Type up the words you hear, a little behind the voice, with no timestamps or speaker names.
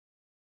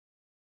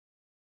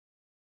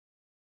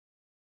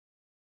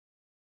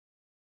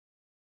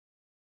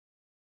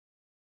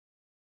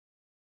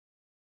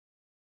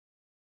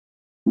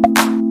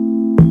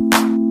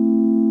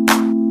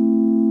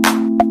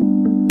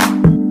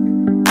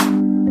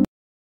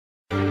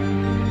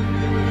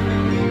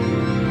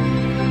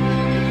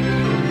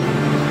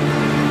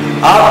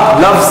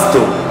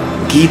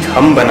गीत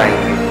हम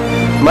बनाएंगे,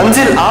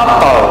 मंजिल आप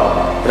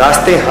पाओ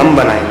रास्ते हम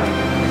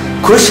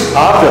बनाएंगे, खुश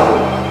आप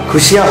रहो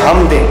खुशियां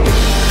हम देंगे,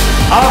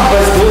 आप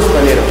बस दोस्त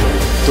बने रहो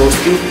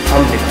दोस्ती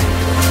हम देंगे।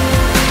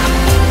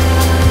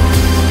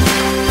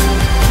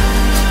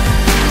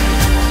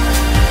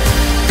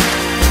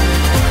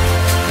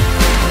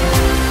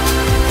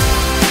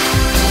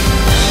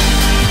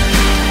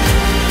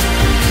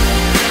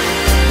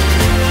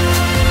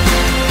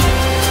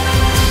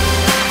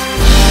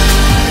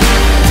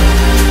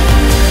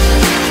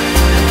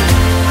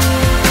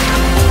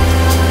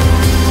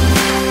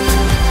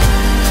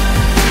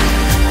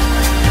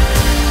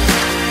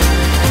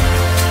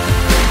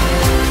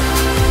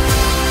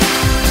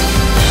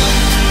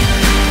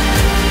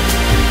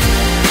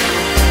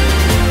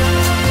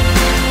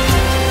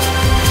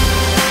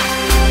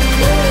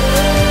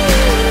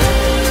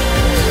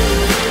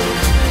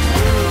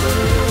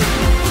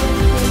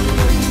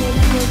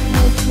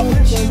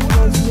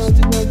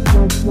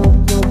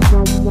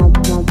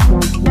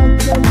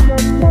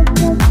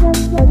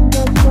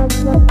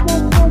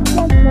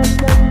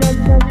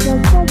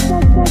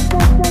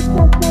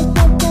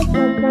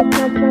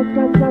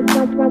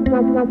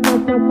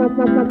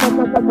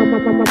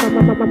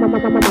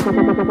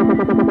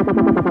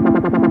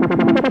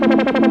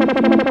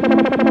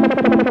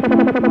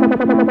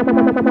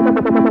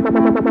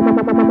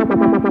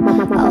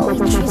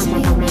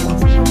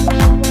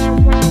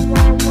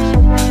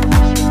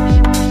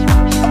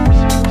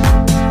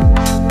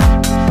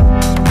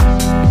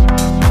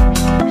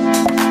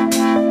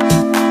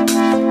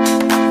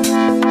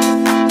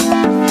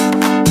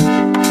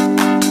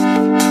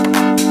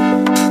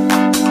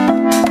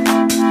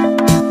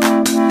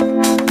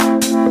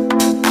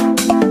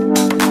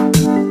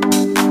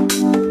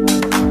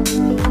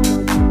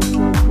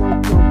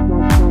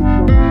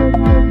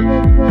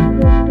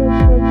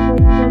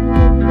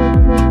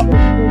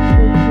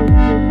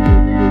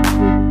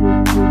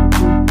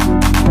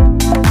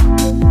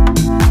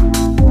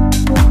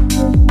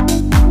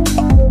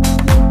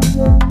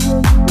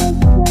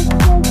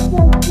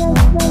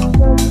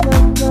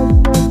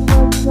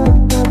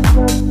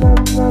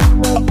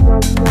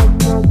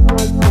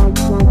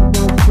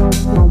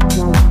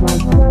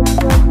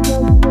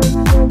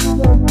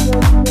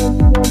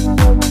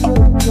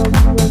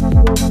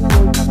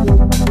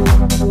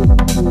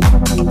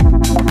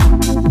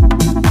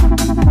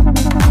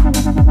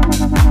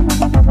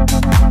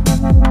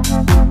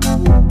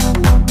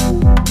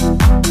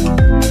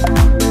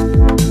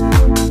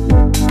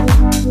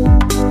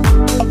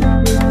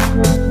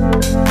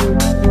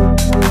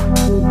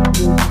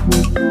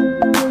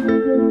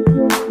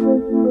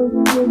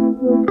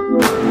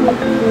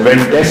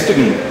 When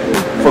destiny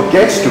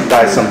forgets to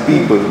tie some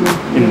people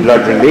in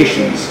blood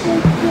relations,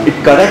 it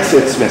corrects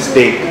its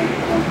mistake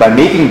by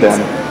making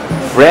them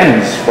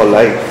friends for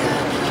life.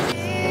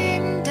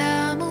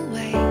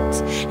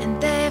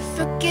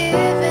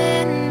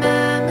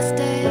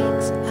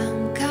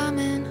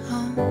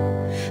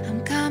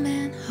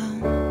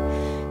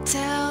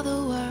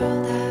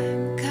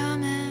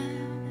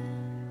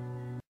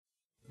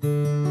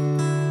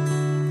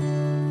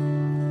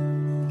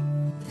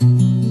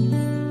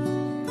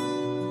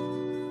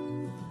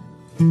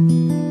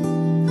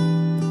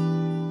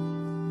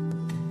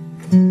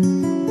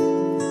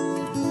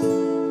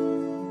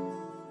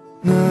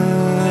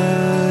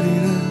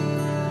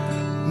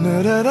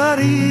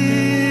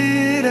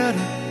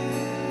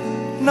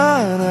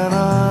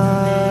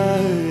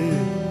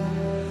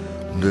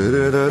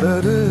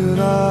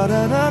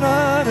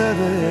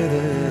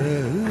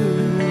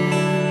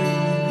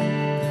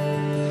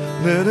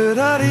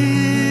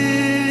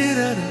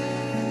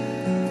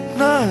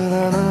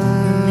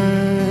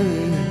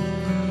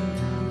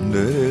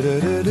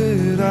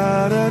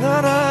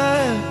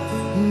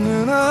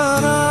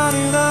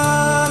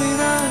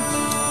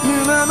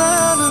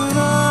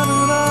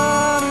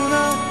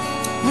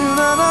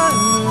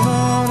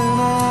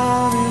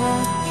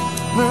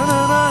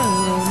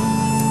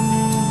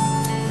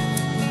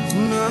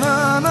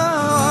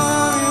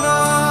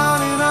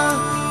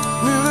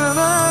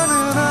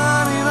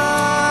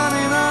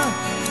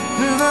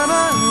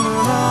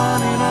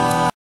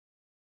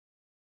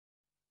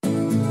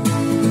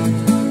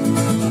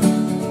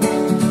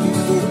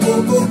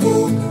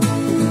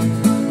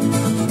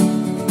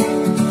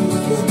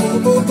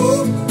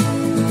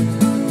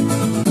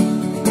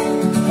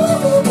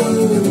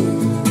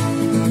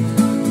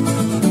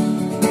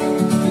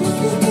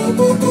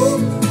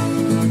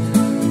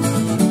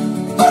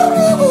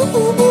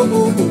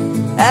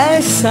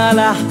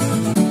 साला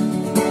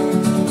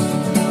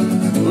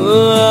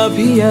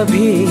अभी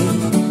अभी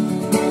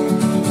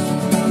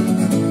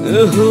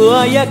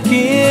हुआ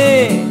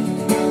यकीन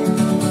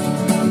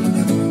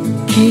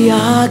कि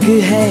आग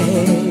है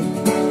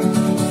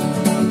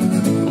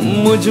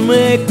मुझ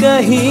में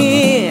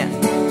कहीं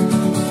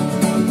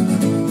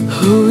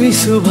हुई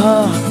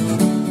सुबह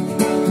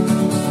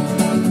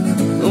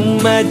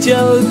मैं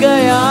जल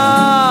गया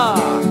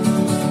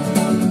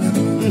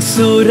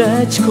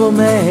सूरज को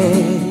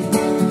मैं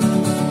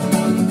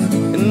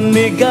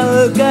निगल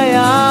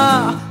गया।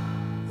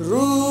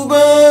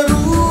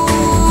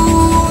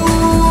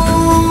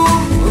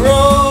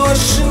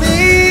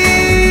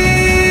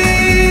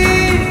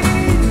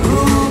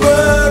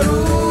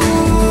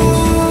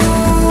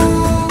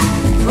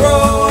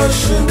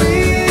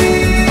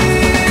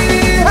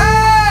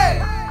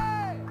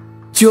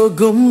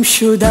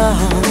 गुमशुदा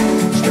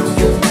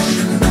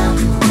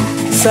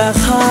सा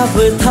ख्वाब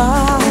था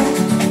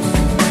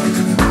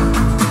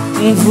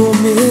वो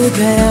मिल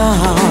गया,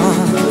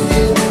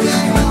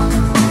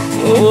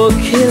 वो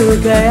खिल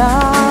गया,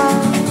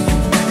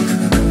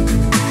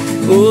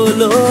 वो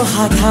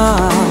लोहा था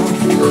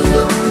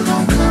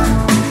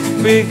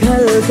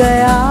पिघल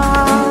गया,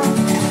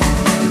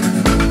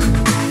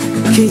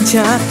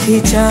 खींचा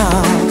खींचा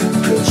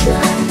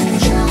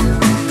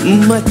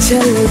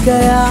मचल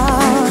गया,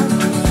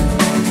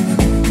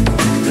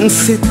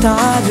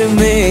 सितार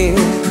में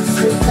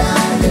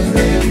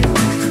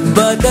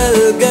बदल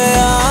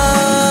गया।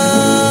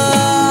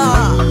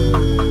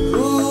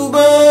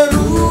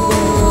 रूबरू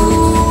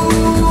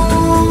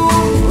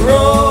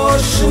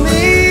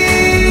रोशनी,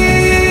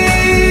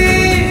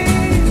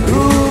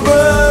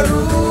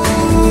 रूबरू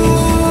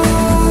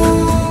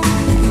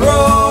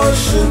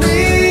रोशनी।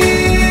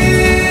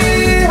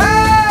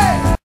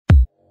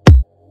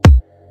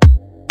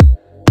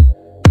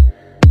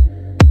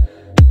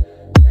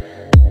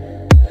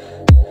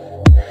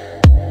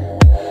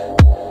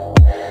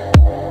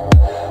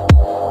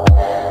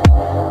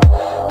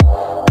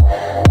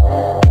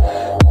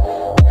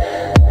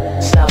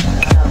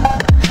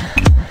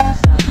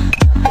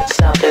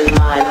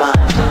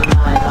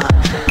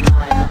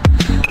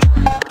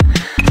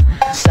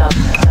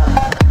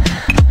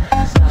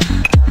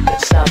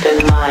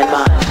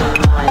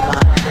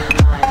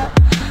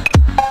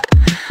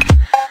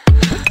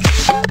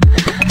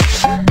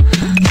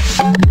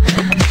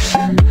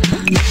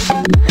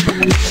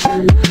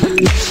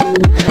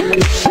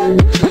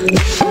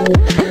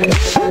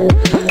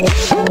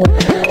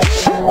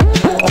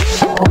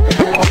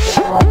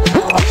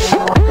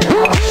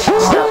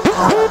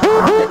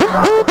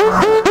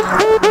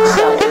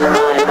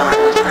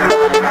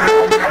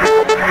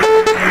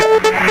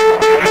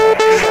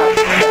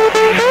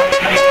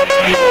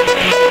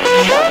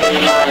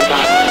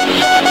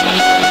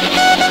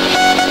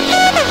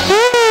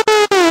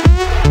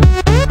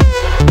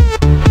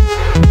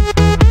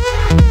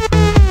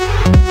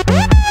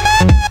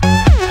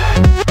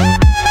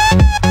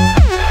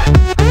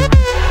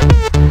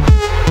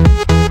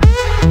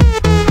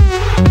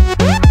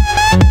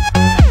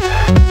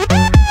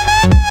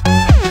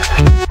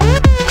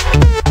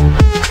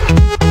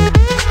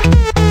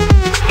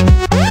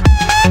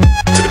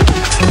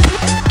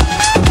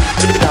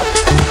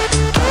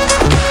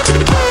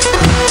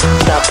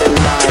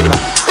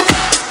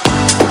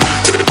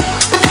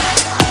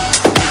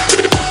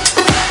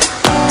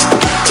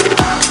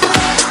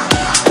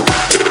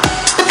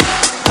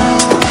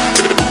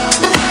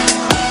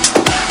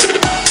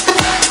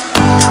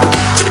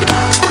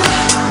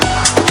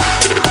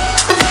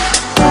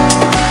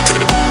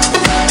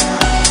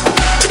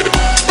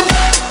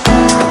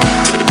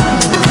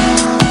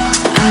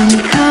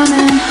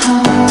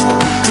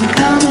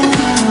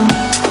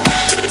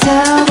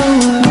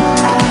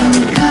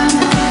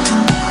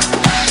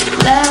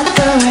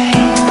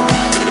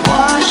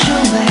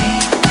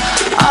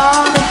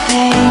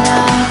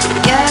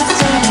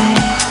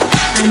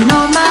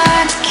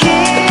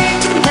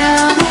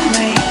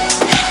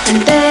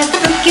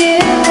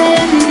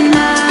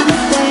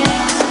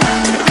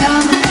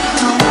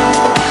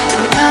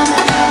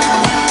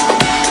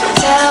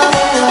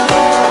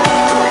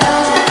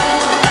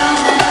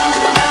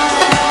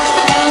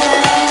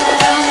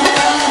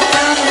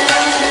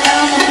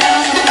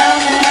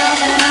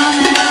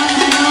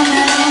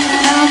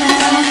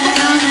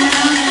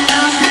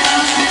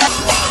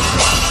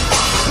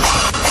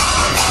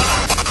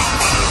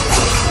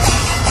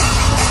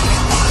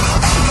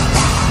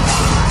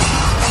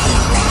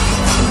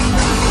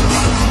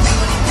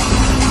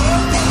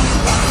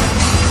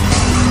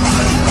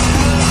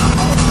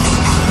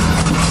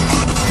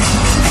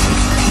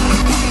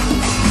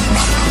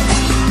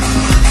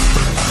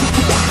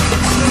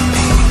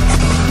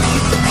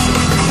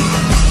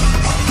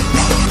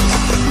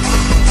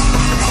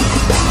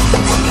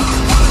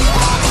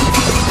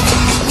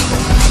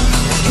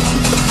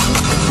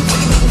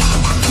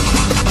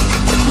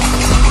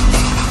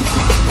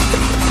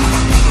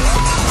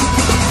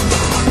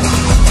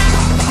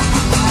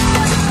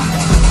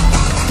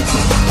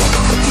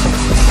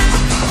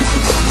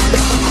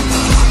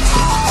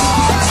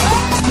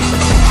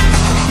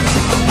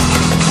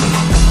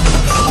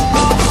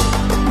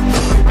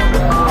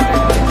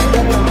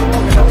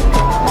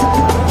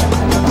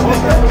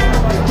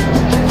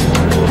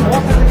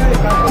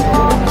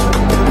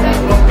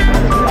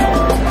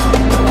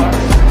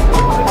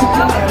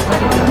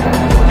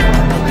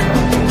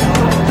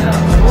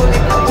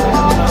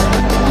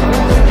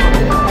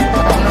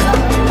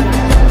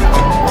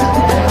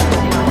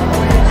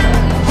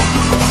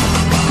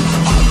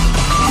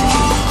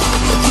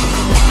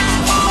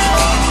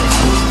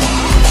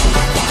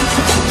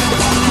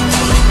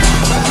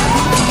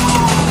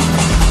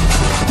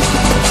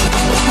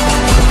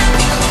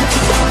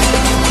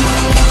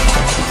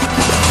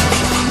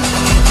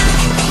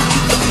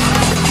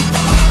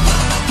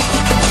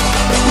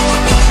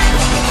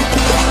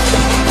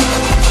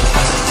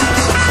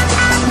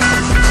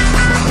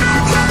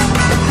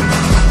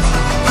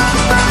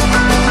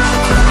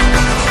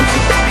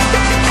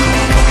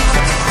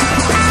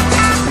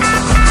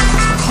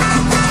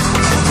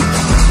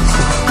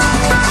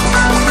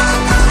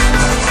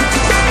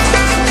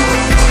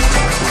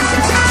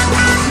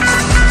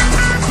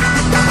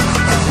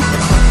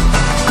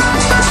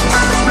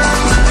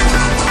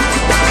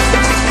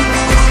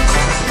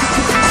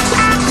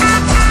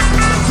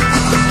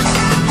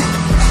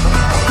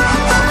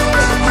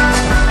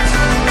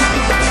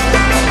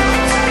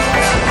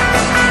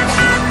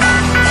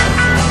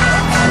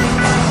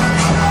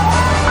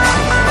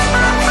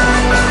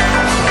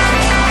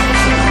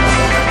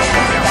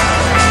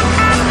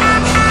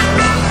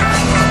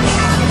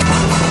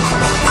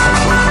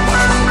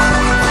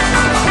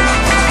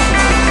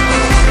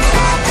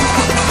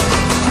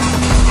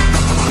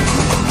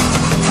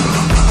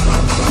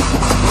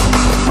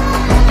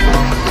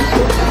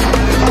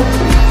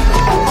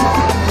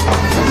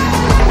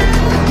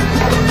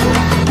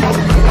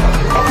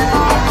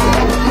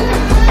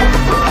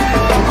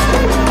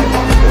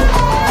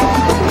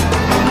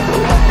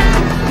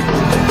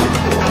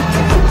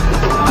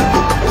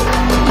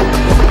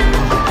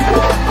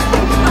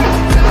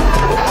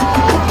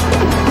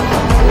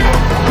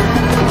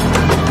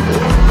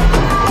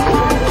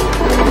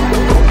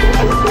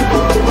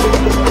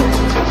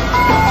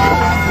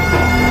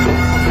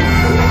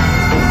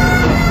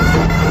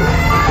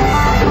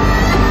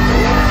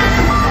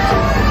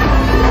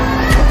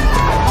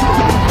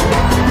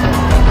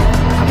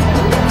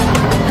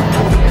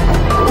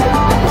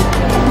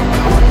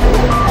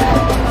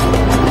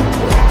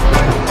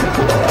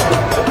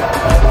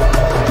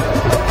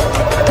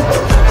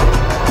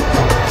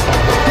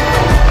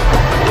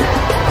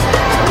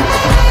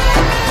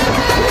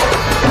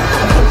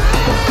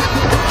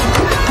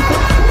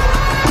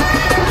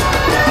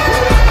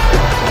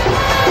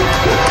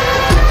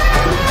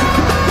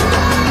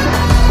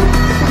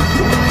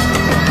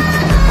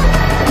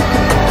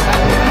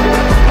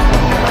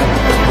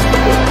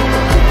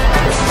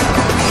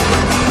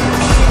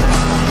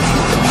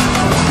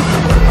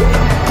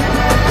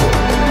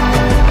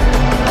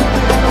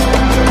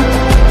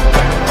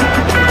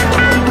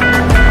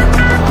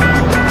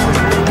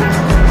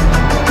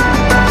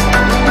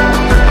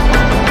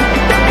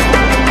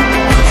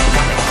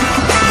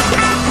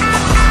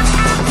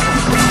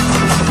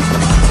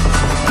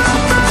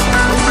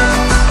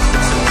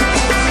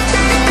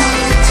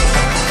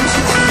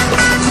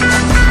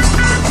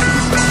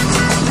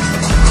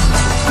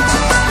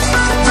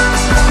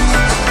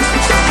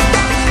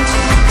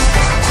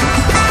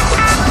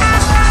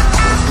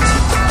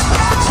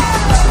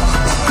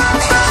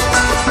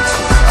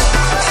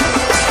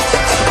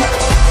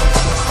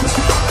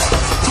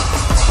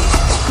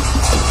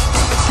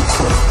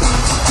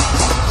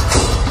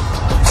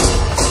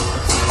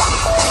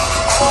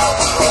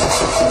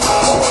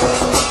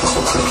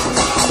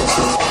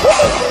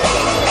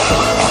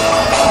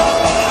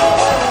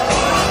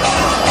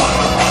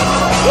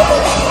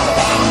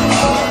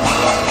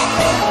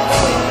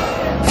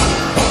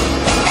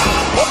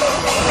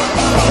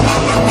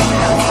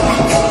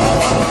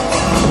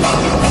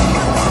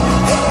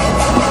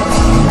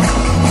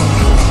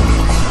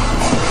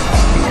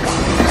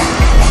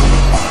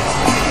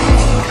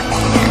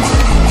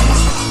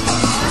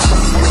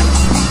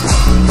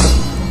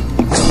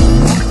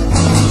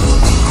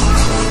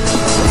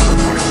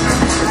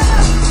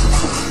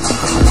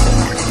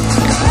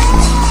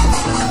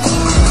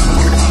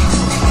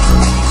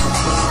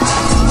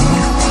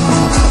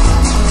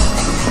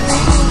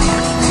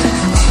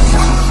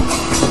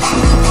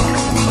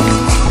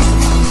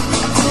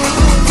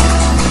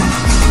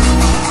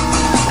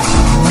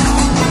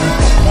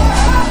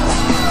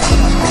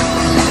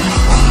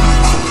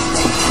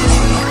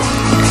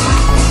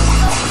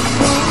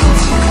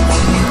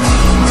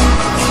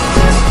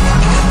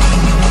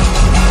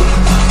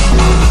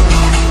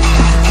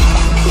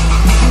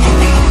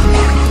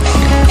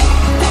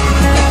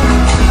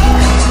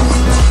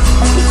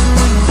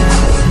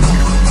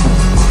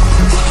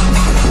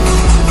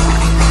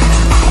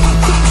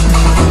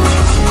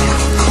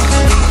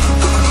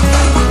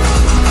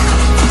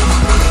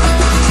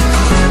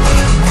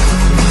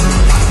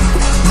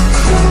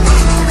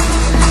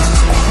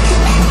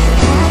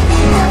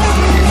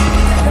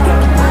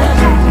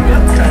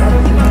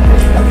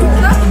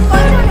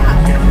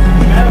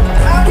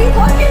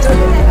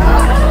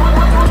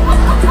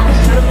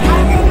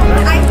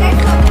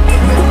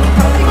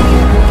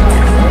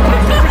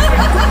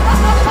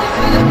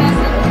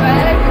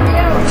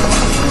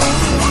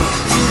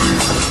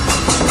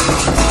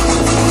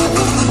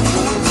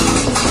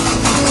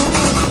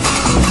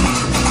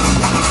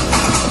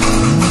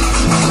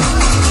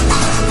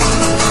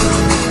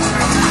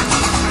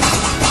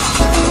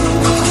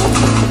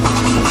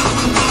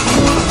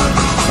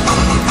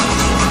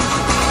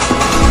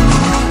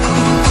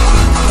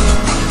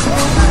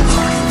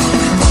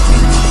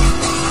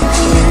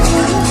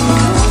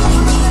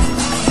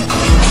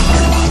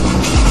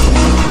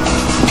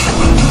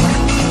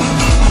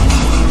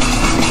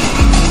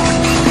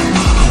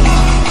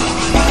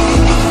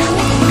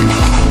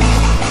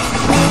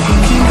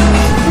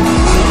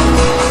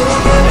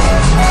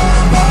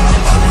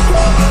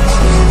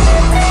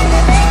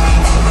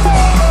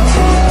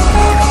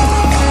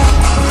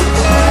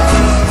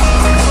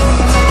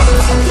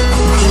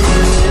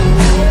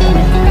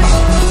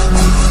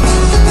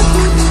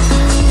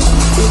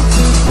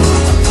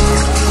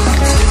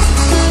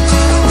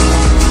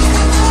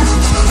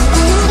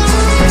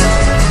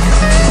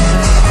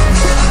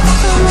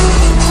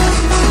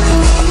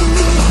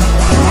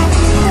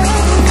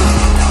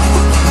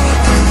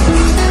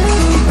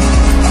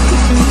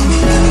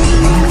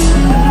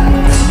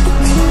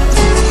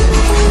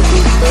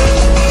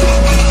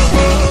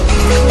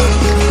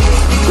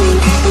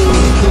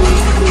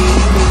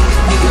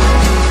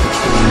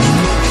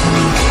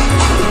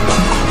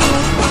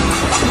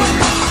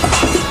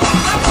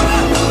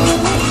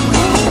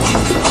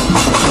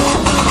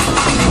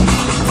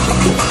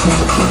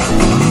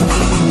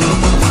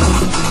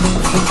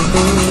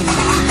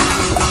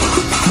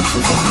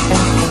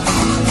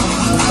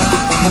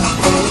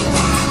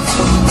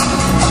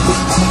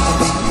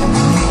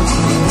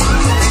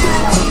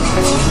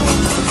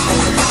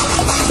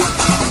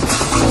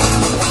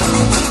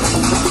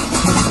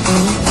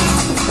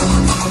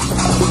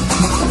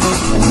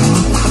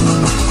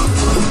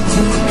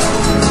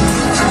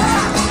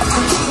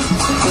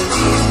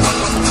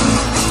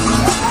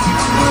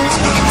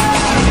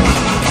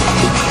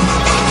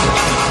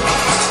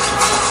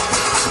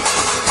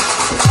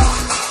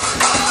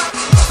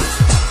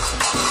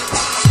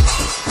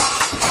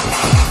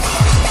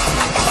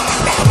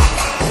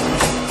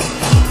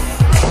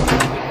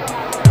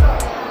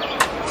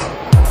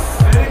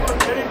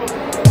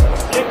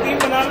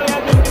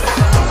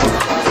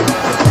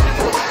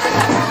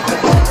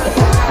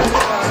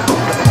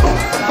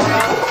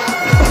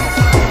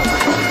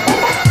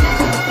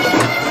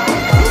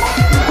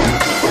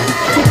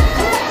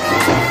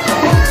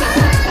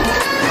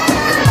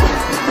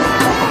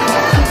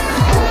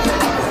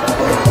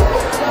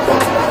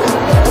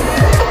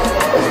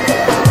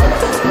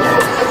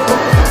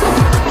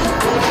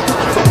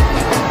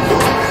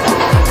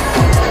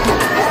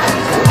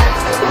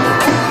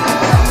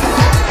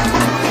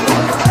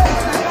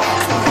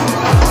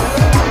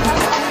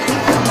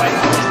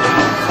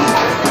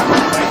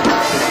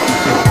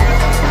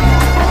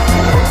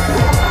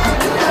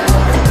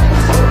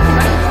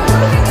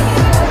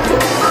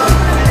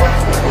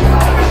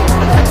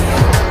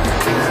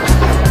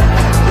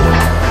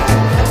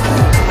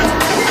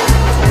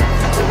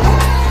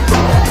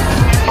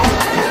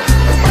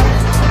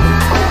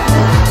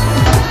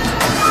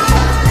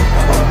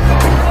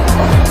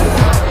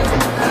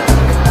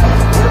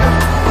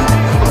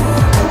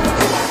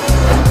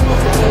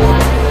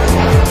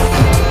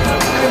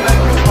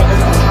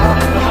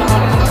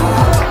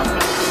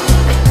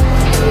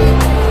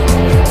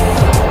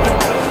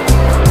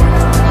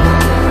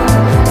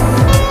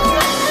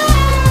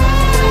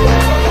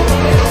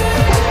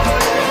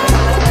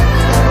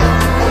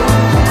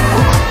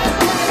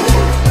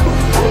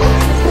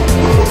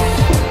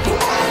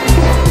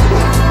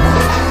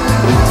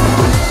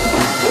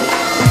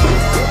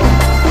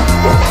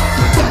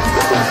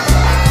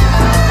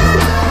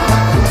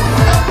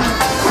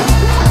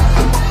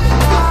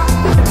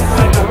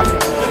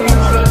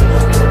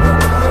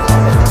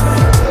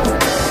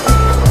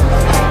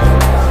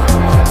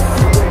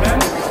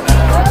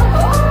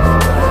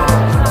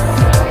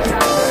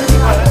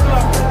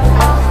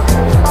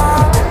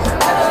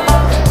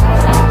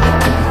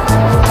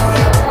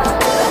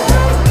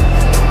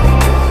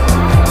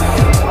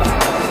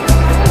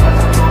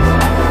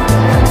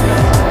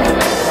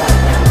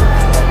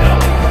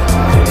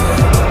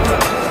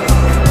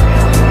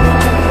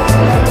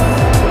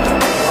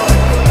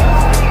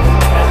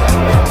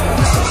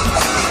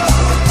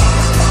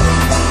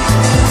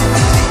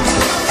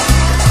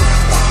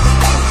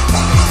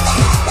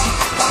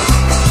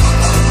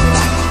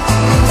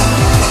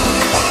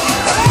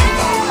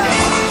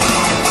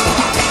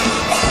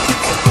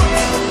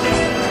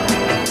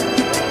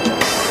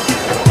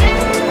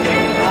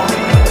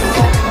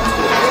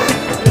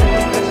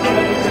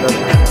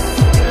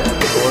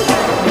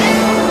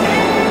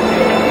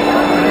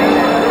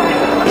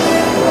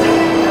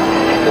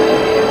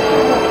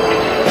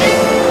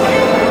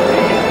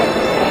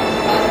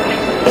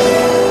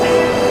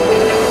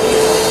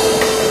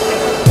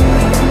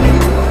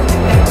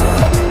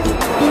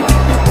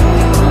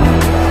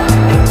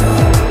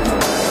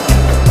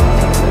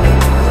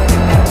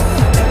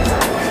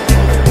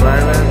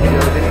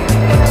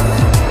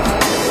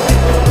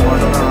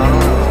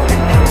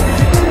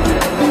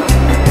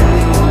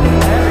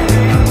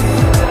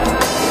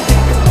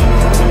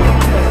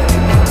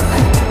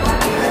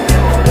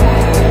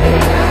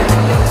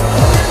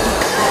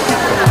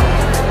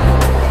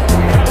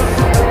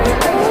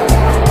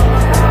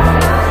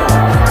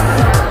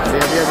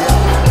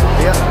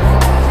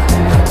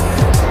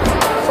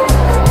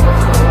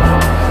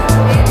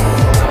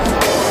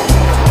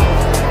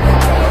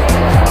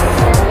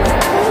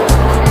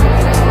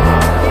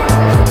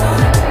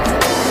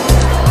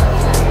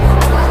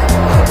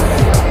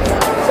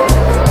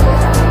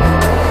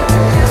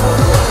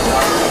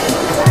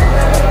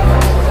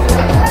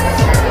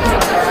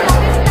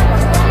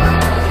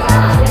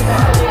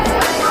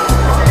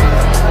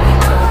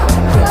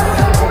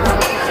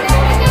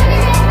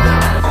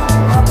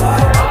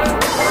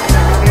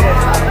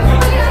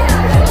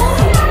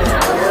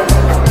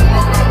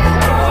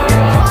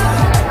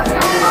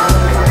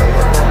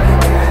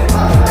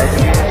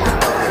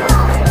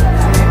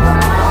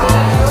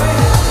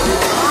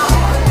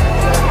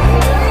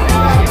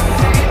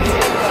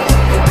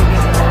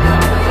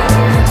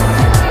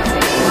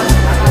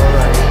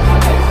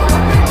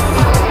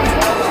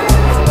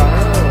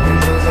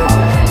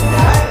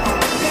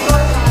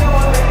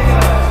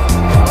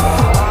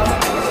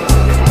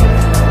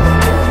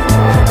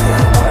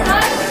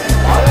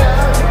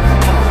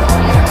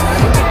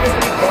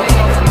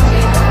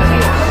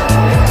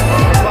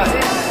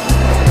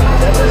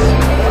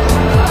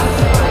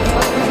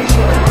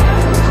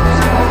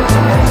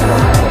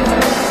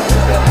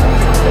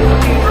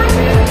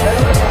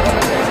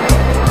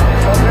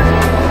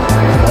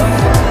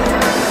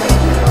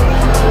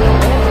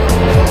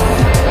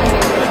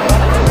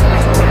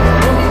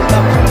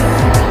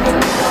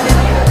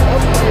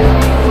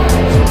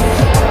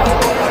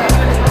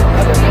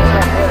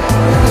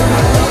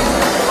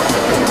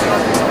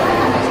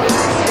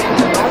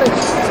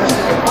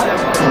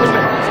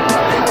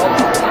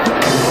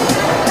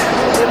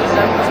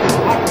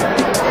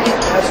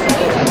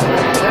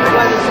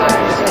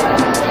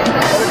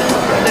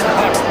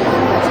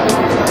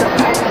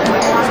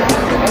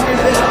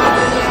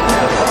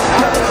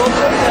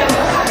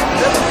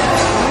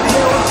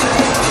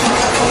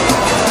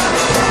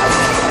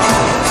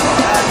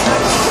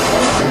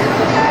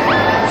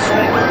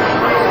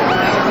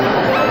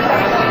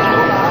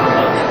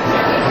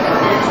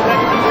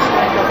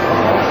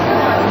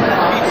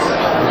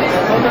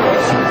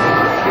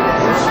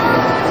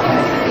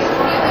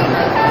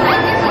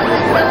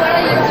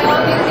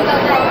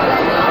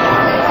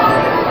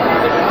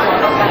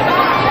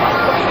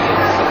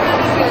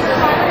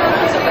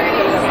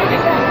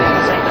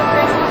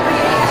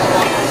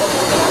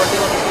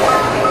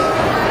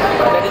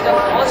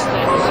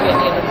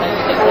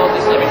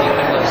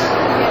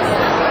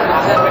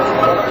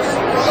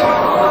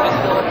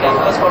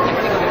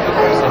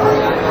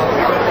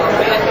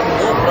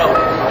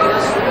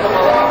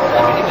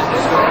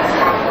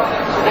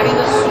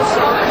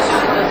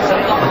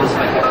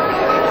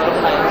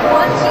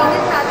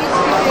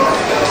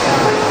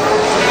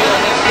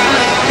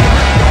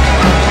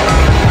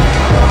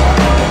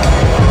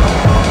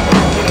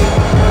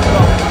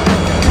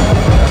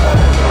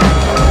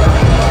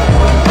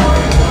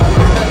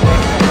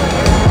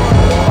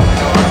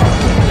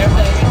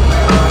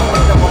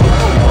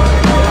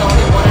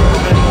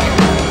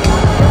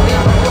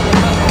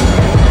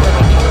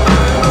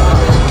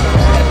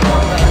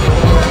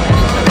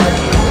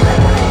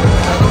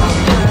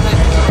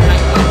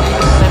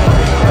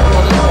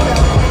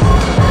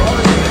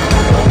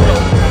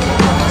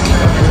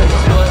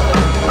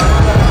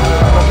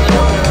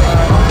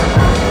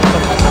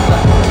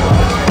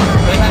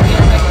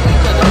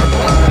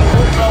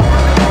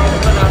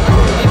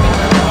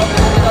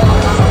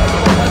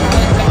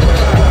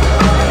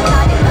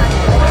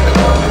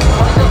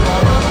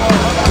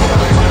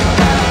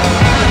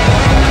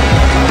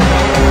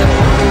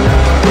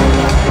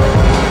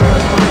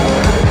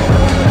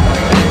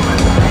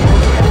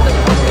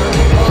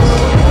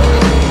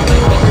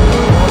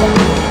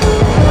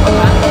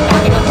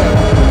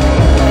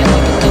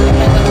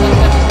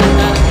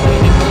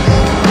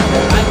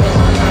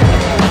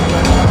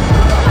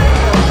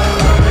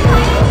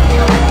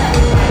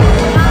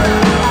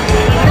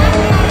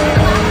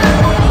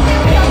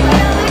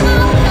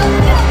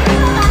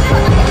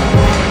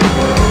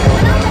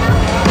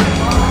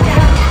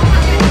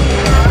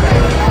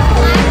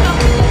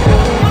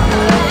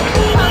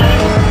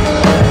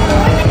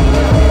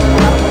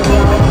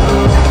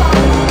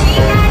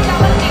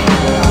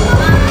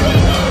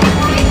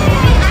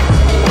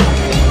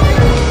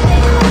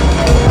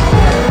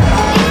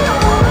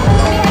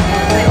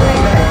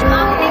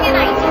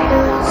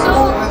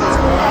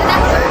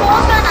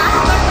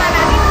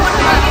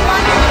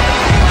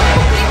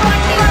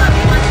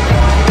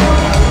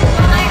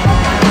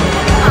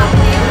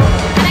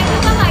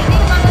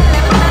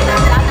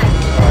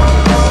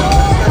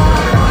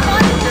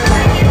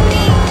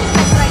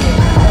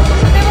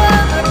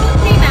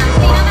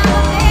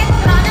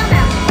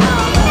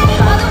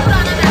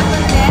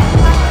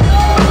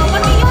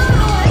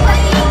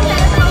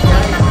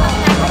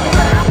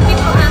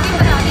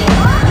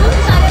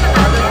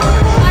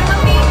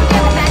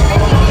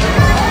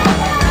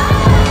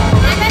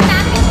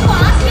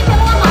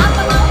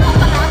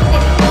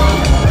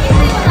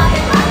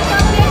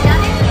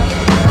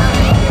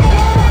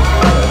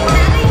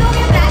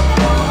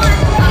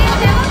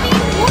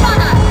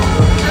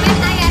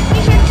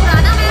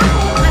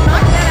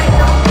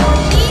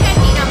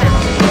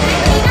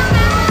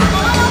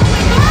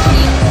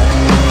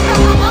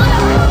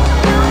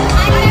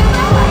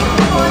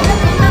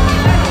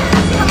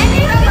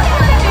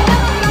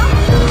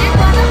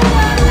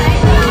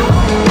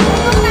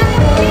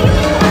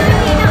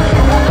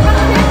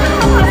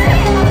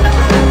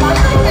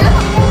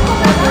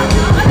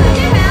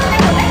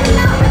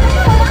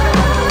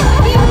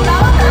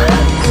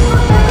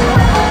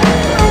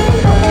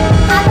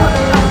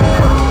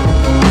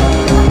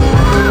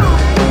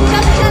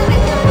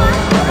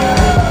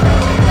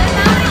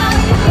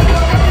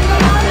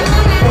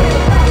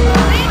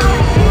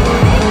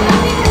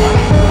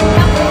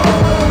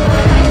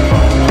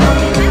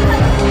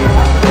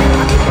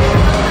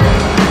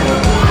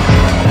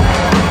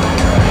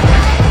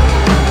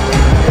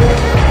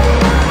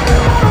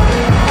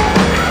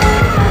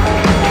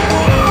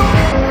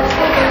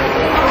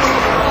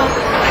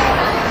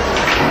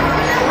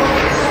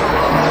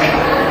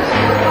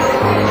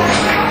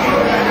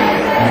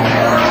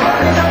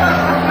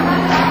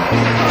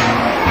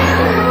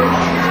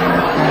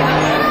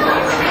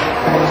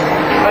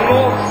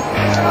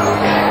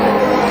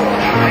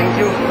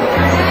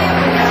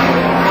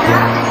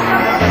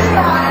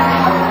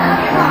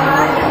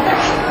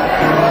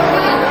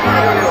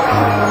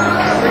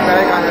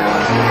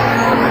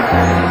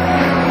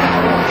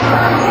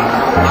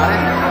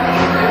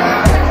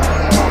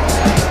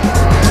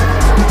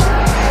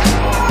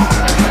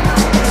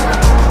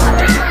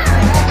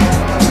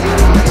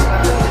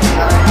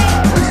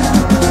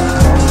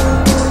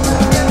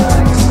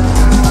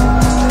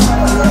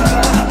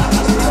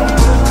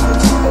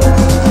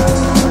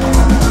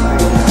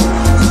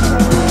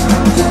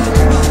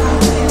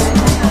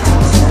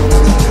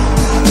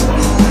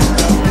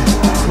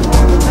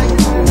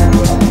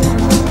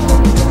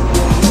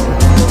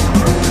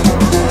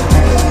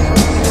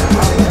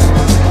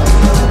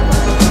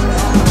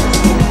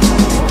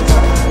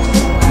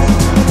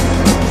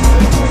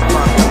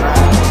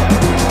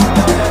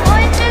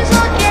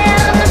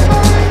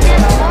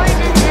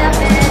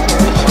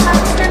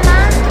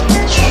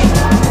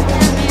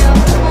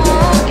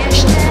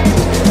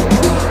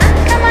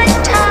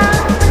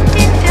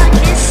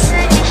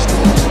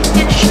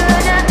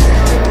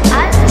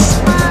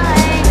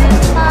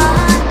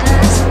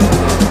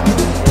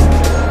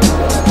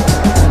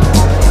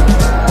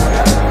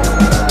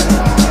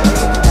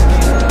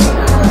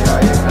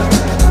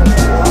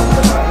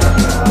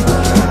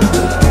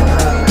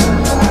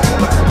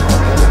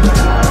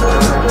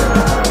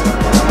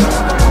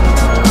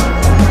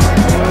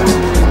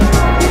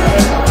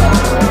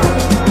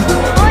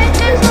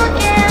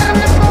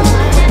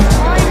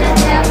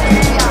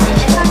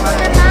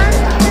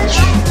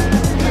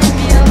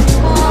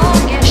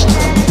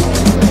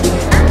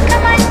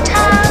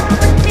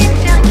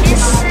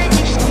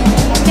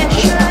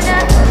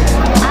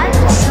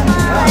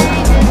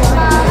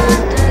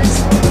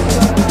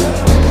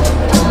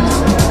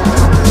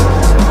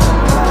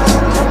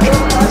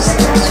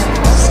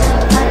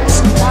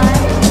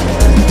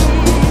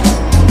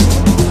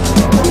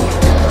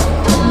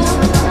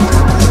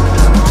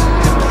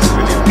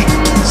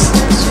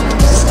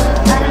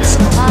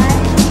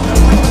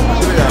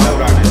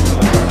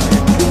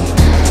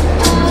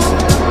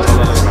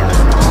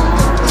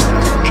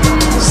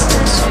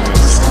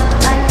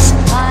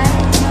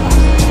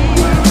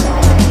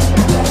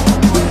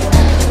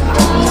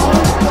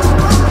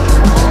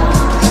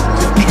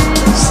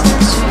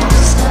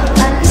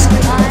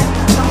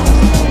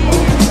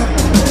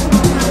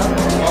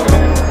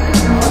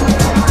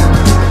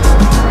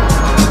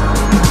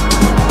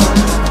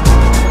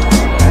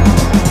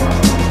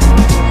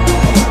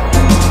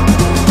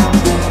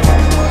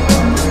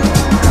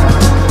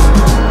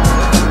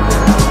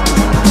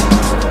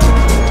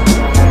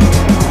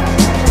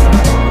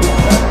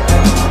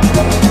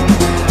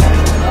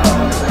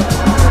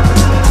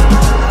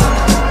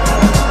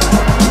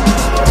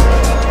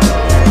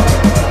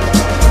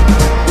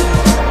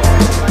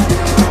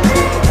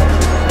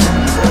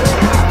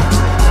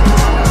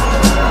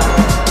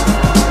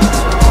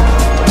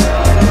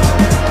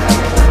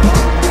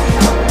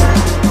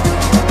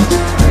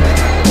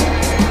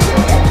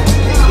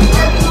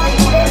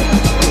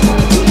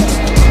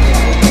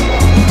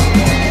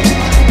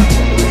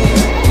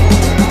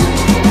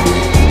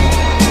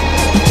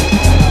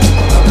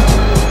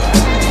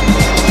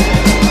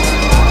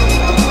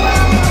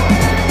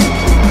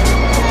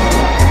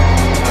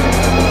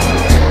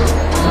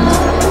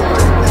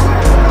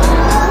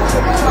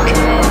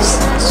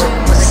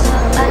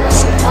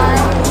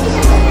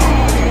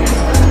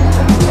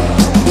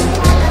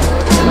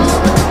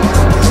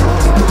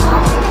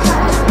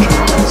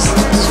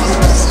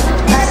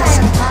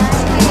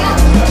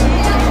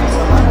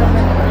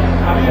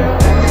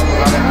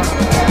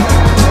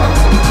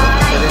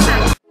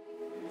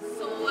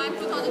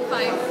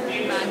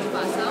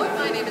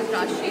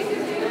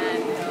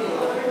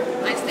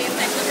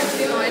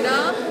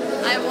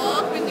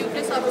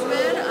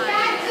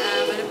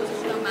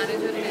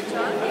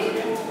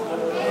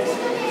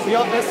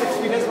 Your best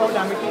experience about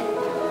Amity?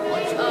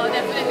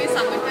 Definitely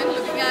Sangathan.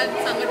 Looking at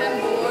Sangathan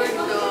board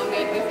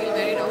made me feel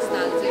very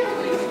nostalgic.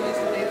 We used to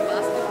play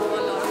basketball,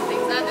 a lot of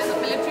things. And there's a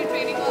military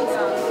training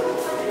also.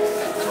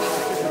 That's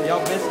amazing. Your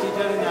best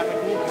teacher in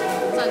Amity?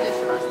 Sanjay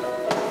Shrivastava.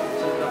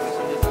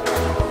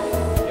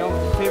 Your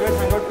favorite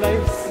hangout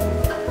place?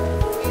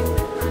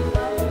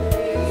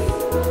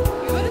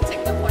 We were in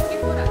Sector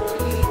 44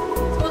 actually.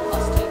 It's a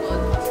hostel,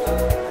 girls' hostel.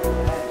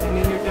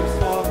 Any new tips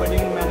for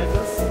budding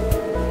managers?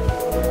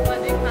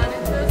 Budding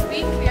managers, be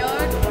clear,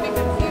 don't be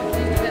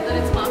confused. Whether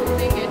it's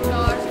marketing,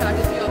 HR,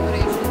 strategy,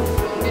 operations,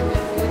 don't get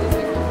confused. Just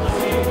be focused.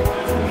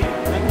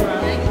 Thank you,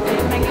 ma'am.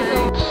 Thank you.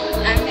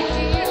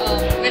 Amity, well,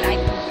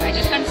 I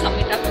just can't sum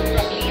it up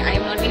properly. I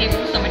have not been able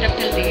to sum it up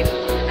till date.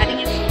 I think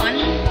it's fun,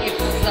 it's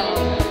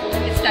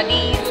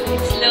studies,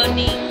 it's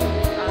learning,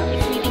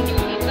 it's meeting new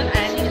people, and I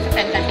think it's a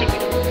fantastic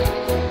experience.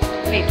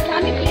 Great.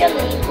 Can you play a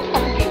little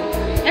fun game?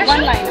 Yeah,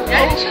 one line.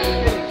 Yeah, sure.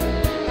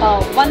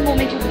 One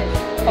moment you miss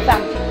of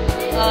Amity.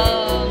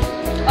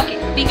 Okay,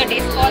 being a day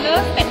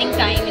scholar, spending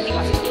time in the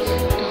hospital.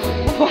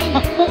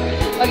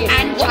 Okay.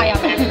 And Chaya,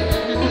 ma'am.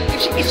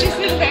 Is she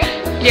still there?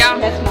 Yeah.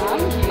 Yes, ma'am.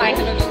 Hi,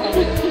 hello to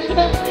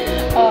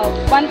all.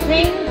 One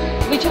thing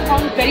which you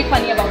found very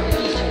funny about the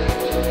teacher.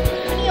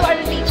 Funny about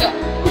the teacher?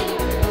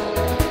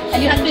 And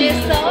you have Sanjay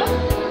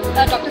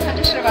sir, Dr.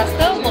 Sanjay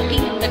Shrivastava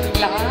working in the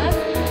class,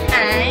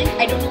 and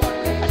I don't know what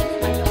the funny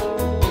smile of.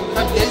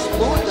 But there is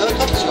no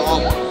dearth of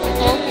job.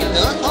 Okay.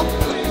 Dearth of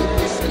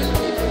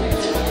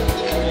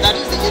that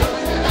is the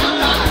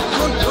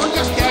don't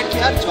get scared कि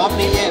यार job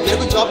नहीं है मेरे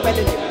को job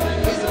पहले लेना है.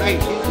 He's right.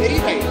 He's very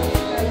right.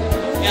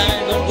 Yeah,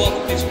 and don't work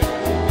with this.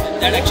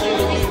 That actually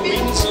only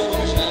means so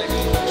much.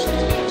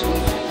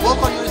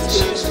 Work on your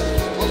skills.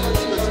 Work on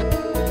skills.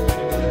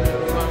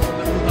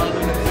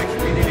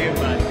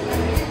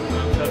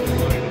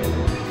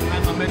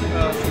 I'm Amity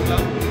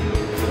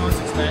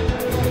Business School.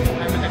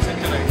 I'm an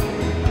Accenture right.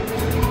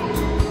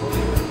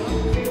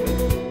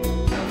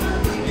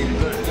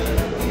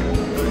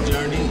 Good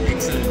journey,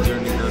 excellent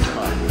journey thus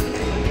far.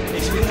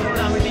 Experience about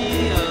Amity,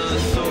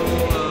 so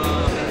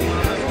one of the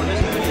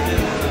fondest memories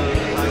is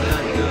the fact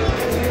that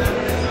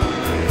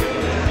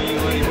we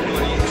were able to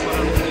arrange for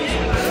our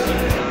location and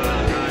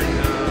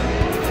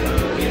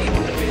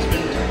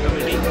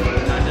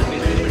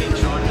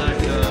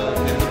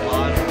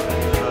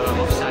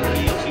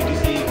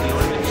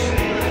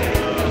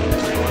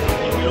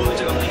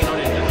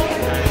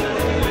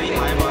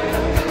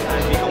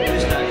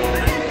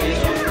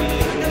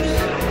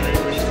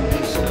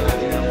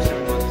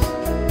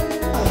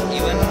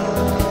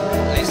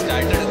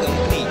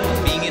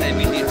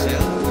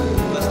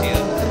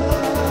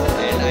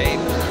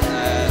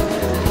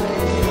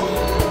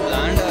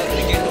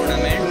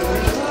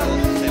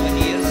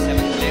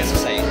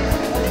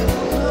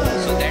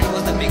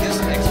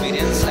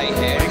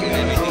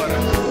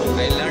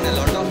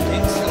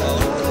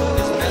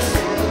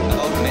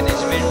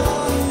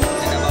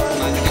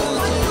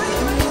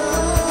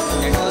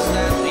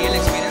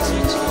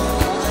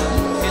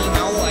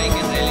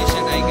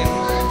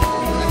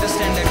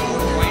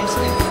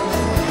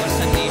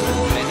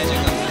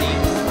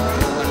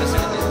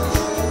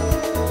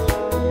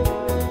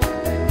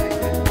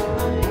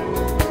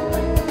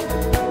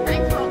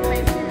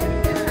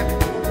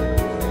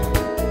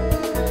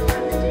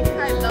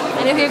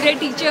And your favorite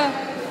teacher?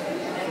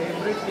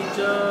 Favorite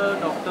teacher,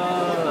 Dr.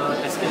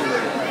 Estel.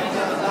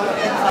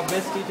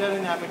 Best teacher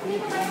in Amity?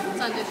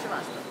 Sanjay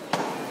Srivastava.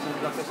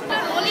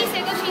 Only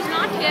say that she's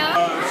not here.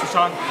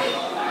 Sushant.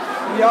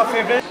 Your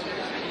favorite?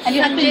 And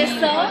Sanjay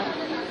sir,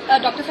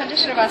 Dr. Sanjay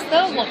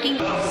Srivastava working.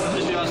 I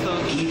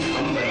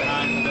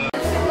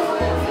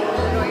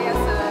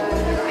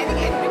think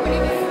everybody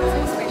was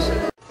so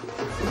special.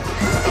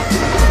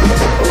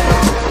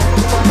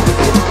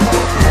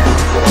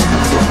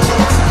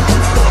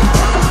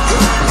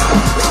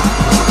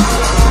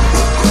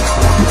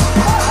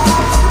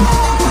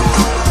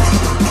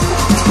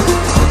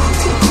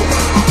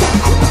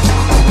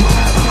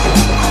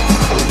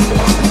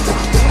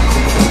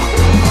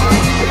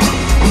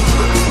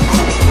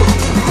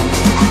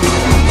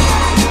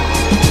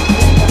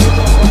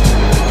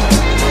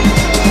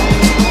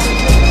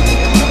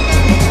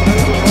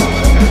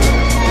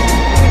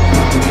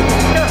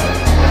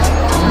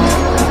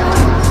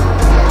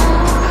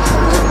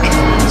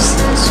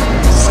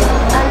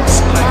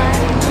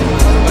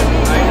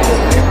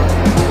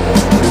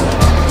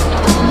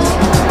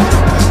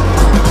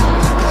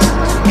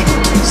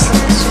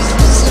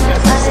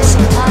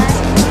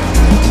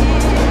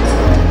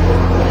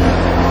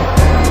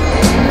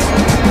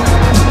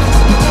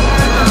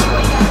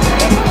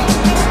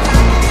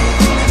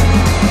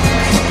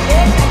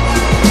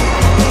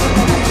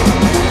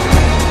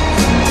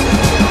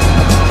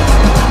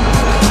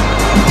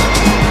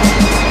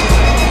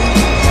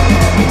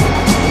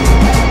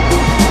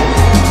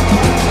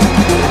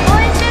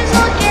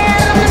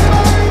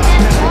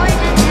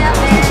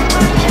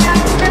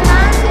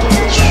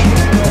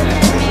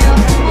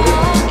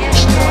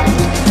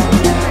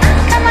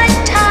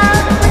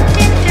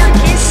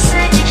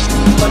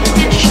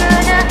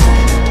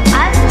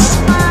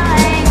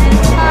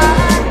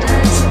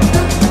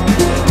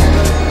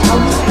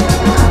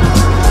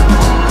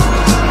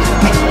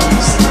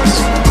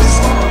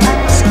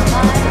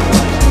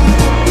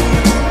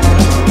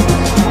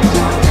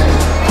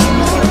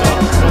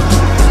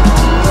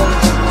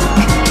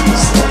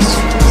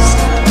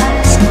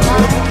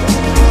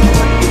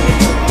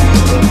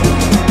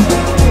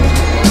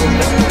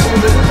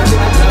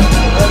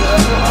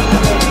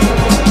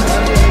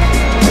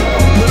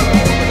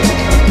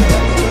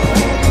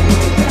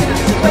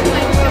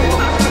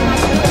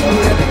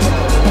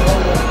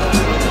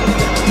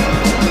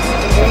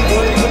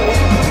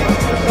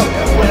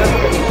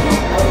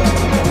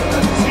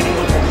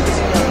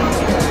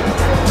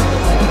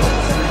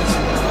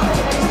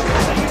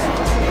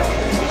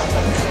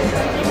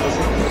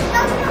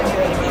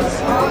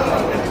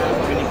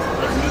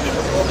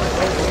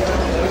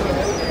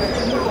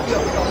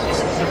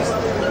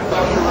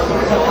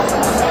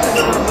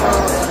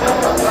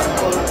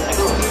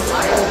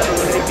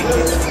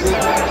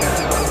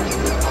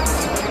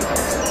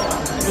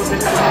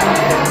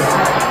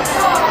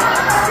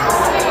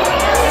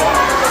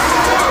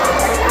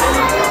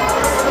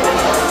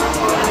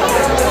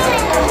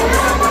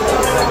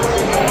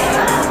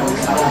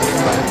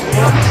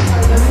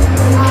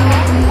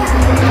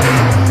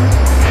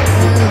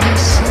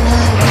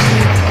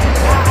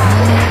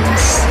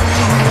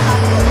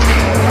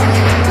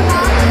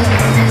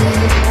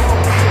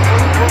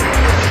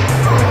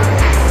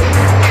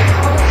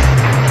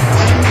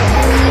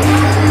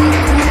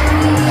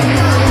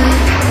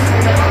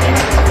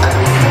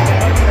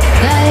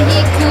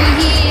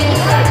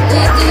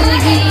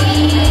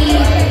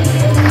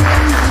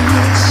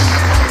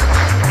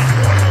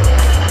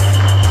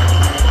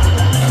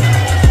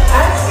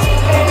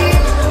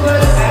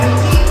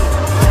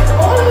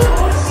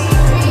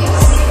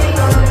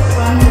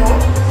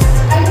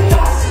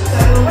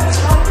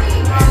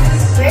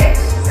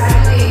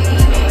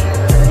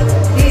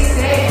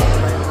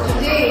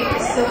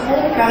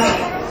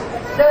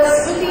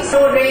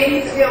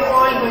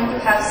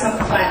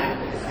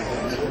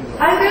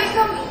 I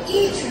welcome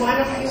each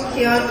one of you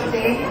here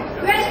today.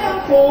 Welcome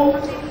home.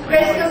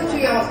 Welcome to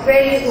your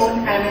very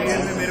own Amity.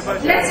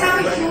 Let's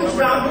have a huge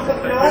round of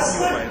applause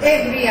for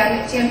every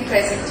Amityan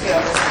present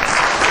here.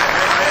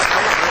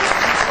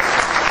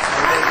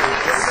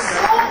 I'm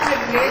so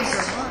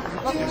privileged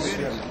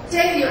to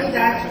tell you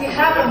that we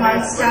have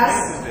amongst us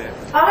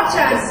our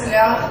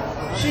Chancellor,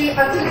 Shri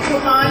Atul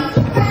Chauhan.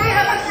 Can we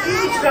have a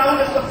huge round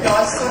of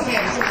applause for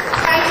him?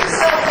 Thank you,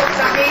 sir, for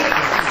coming.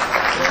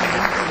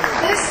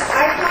 This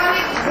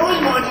iconic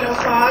role model of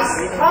ours,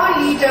 our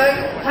leader,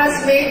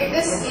 has made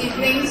this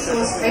evening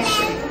so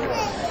special.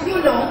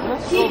 You know,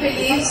 he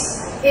believes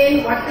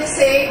in what they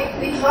say,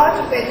 the heart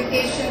of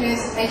education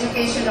is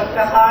education of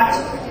the heart.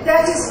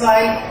 That is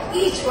why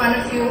each one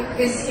of you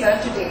is here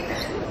today.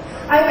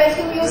 I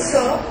welcome you,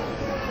 sir.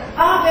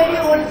 Our very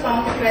own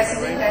founder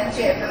president and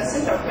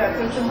chairperson, Dr.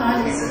 Atul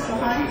Chauhan, Mrs.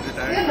 Chauhan,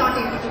 they are not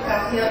able to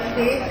come here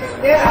today.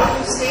 They are out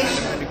of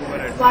station.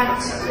 But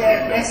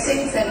their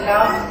blessings and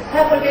love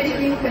have already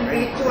been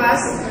conveyed to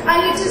us,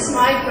 and it is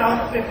my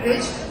proud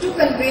privilege to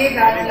convey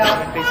that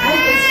love and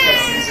these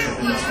blessings to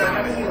each one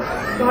of you.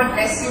 God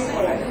bless you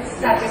all.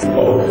 That is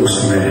all.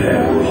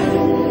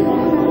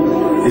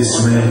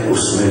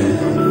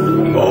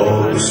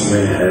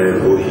 उसमें है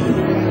वो ही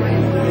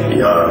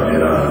यार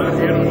मेरा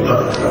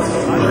हर तरफ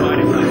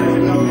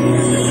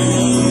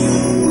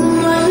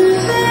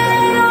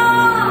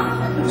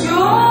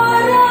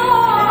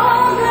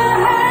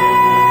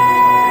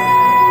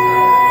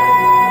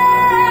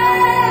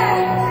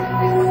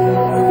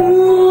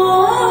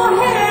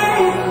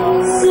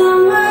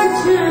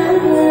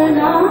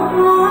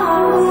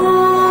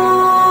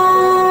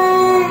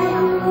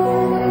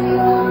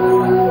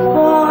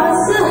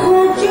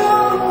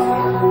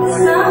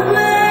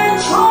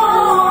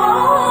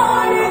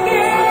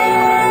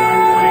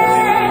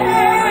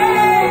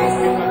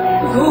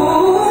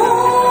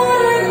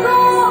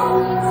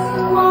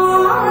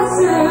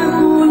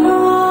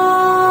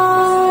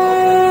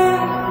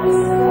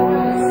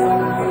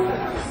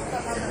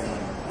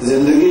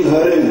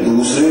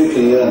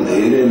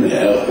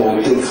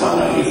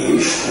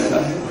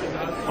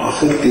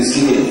किस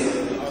लिए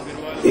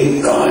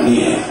एक कहानी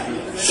है,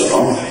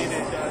 सुनाओ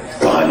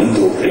कहानी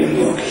दो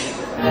प्रेमियों की।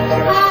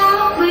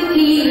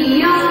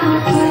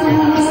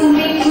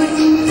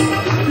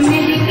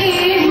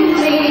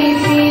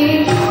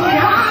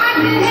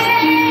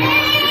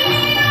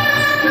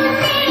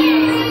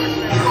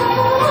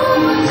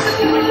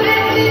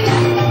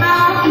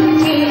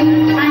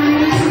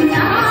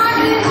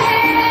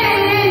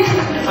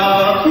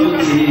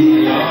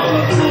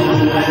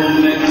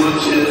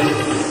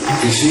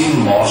 किसी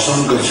मौसम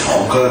का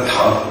झोंका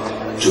था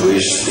जो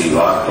इस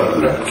दीवार पर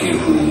लटकी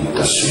हुई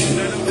तस्वीर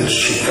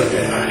दृश्य कर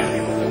गया है।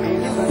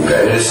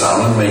 गहरे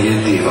सावन में ये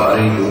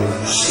दीवारें यूं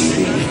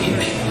सीधी नहीं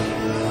थी,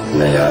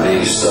 न जाने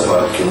इस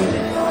दफा क्यों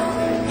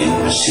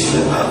इनमें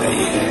सीलन आ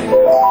गई है।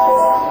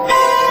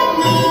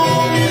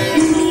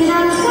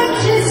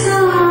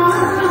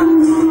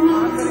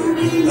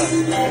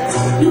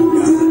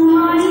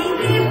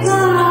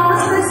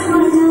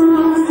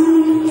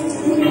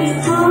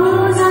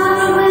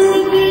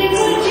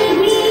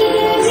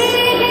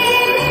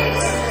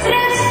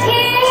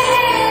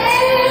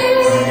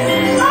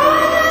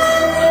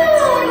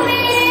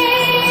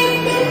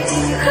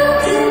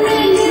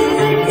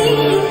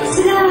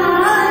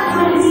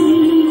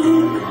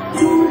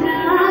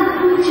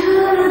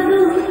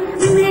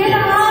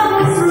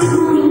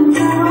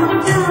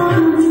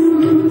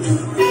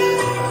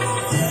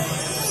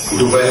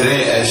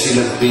 दोपहरें ऐसी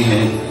लगती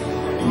हैं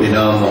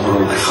बिना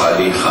मोहरों के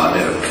खाली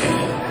खाने रखे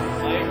हैं,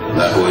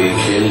 न कोई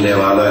खेलने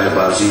वाला है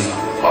बाजी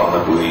और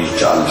न कोई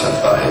चाल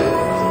चलता है,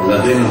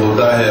 न दिन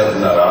होता है अब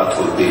न रात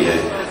होती है,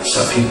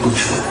 सभी कुछ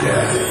हो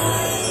गया है।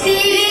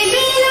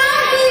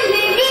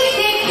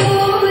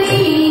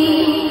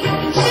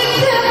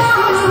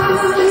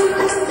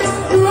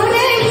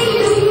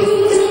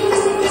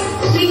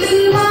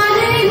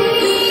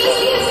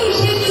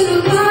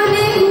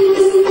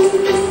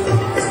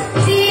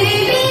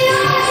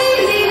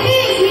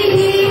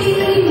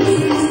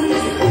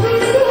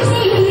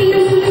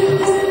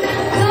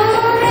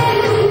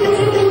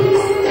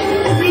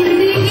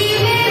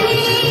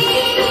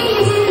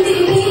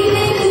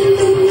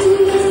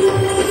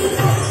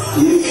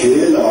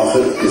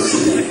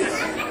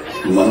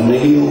 मन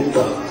नहीं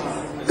होता,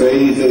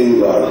 कई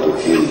बार तो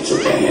खेल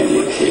चुके हैं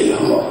ये खेल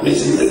हम अपनी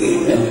जिंदगी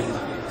में।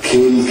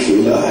 खेल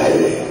खेला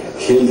है,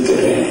 खेलते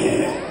रहे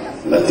हैं,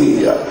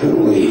 नतीजा फिर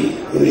वही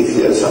रीत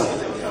जैसा।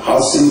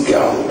 हासिल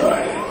क्या होता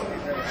है?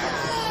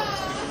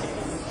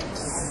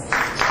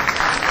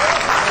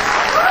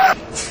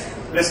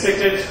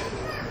 Respected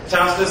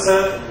Chancellor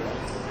Sir,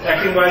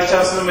 Acting Vice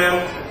Chancellor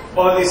Ma'am,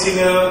 all the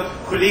senior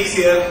colleagues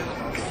here,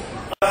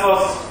 on behalf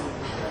of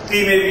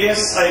Team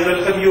ABS, I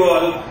welcome you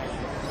all.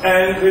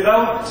 And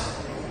without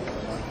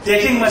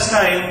taking much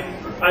time,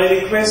 I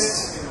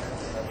request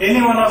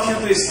any one of you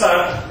to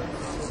start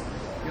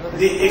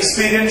the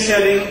experience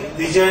sharing,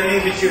 the journey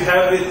which you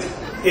have with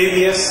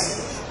ABS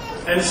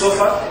and so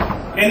far.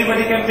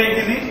 Anybody can take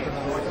the lead?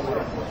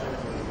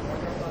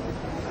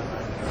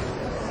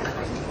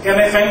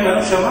 Can I find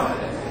Manu Sharma?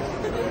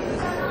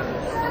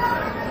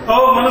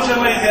 Oh, Manu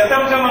Sharma is there.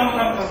 Come, Manu,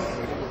 come.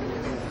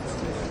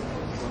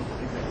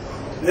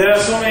 There are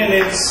so many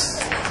names.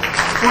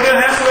 Put your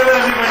hands together,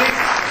 everybody.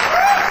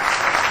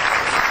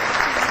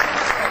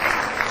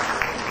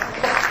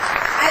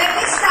 And let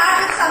me start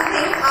with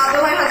something.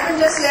 Though my husband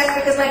just left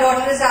because my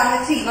daughter is down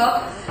with fever.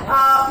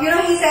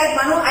 He said,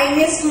 Manu, I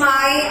missed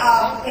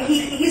my.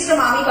 He's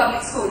from Army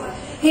Public School.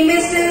 He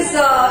missed his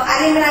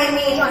alumni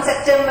meet on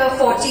September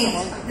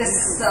 14th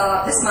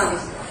this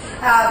month.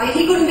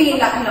 He couldn't be in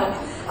Lucknow,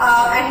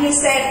 and he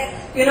said,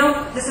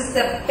 this is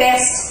the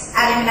best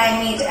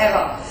alumni meet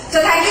ever. So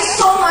thank you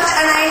so much,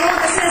 and I know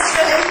this is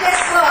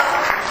relentless work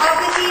of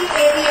the team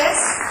ABS,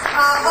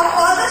 of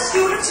all the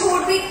students who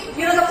would be,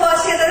 the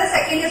first year, the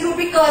second years who would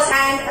be cursed,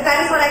 and that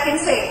is what I can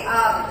say.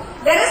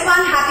 There is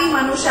one happy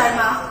Manu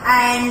Sharma,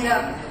 and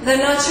the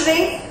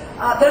nurturing,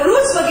 the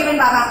roots were given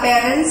by my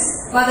parents,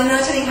 but the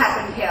nurturing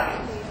happened here.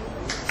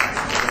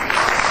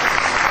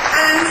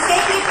 And I'm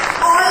saying it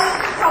all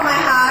from my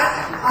heart,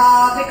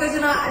 because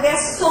there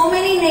are so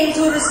many names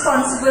who are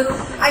responsible.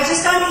 I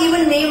just can't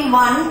even name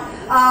one.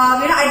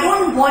 I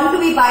don't want to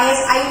be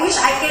biased. I wish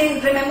I can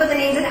remember the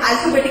names in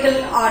alphabetical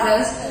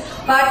orders,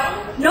 but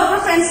no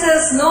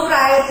preferences, no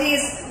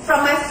priorities.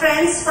 From my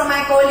friends, from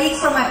my colleagues,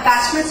 from my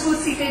batchmates who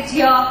seated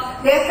here,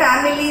 their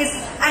families,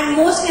 and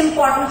most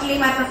importantly,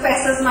 my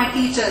professors, my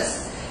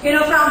teachers.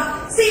 From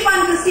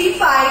C1 to C5,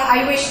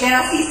 I wish there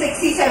are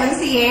C6, C7,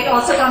 C8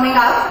 also coming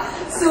up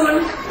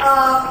soon.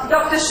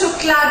 Dr.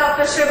 Shukla,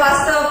 Dr.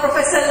 Srivastava,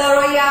 Professor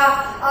Laroya,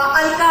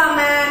 Alka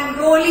ma'am,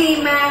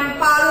 Roli ma'am,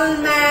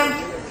 Parul ma'am,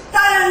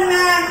 Taran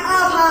ma'am,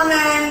 Abha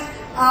ma'am.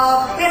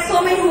 There are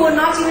so many who are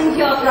not even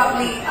here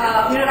probably.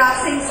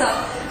 Raj Singh sir.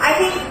 I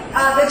think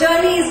the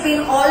journey has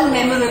been all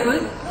memorable,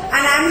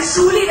 and I am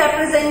truly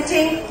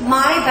representing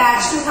my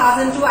batch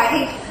 2002. I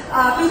think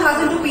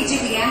 2002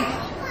 PGPM.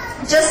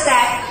 Just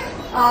that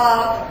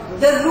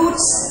the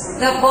roots,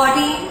 the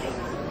body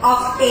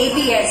of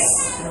ABS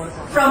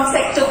from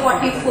Sector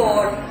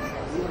 44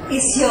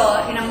 is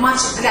here in a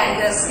much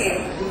grander scale.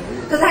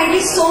 So thank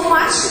you so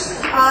much.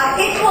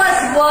 It was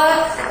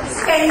worth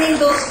spending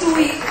those two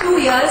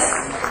years,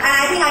 and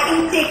I think I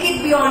can take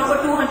it beyond for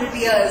 200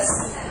 years.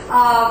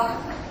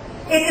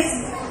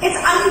 It's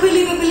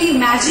unbelievably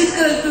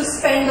magical to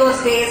spend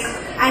those days,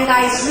 and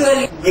guys,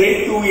 really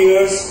great 2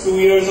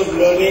 years of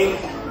learning,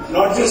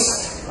 not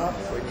just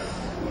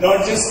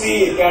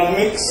the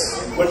academics,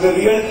 but the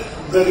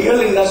real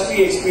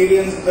industry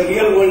experience, the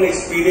real world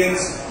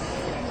experience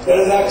that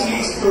has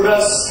actually stood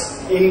us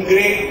in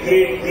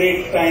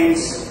great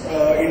times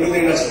into the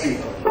industry.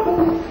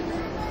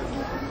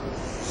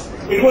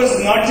 It was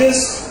not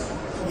just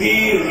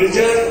the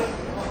rigor,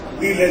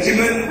 the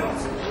regimen,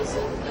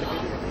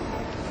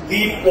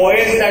 the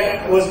poise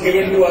that was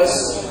given to us.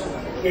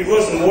 It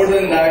was more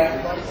than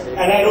that,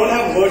 and I don't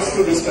have words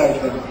to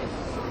describe them.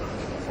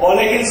 All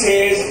I can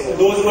say is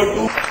those were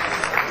two.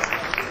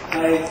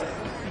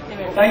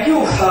 Thank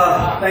you,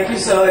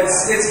 sir.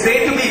 It's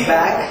great to be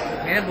back.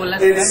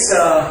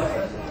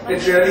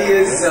 It really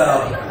is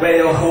where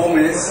your home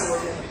is.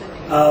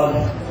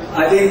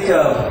 I think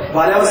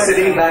while I was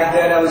sitting back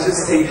there, I was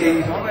just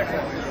thinking,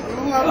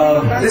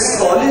 this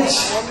college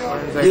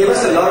gave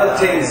us a lot of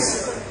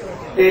things.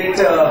 It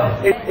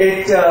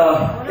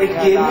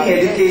gave me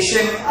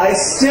education. I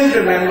still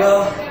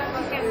remember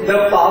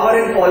the Power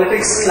in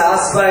Politics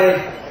class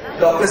by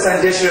Dr.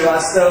 Sanjay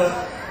Srivastava.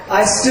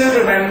 I still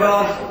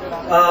remember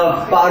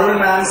Parul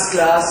ma'am's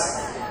class,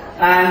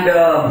 and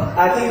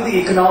I think the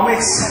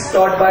economics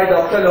taught by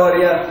Dr.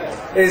 Loria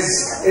is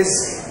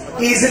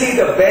easily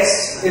the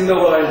best in the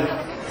world.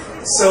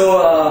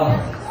 So,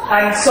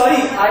 and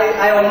sorry,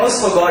 I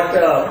almost forgot,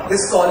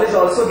 this college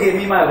also gave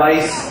me my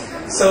wife.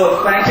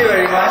 So, thank you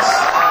very much.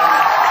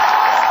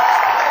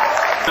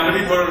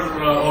 Amity for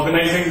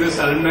organizing this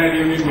Alumni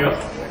Reunion here.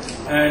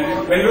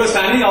 And when we were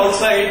standing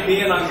outside,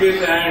 me and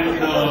Ankit and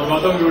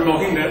Gautam, we were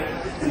talking there,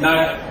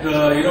 that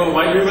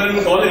while we were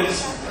in college,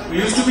 we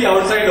used to be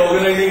outside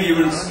organizing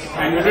events,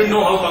 and we didn't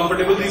know how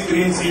comfortable these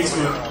green seats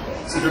were.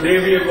 So today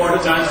we have got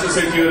a chance to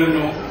sit here and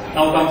know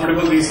how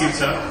comfortable these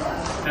seats are.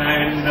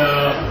 And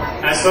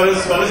as far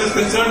as college is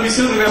concerned, we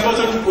still remember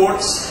certain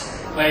quotes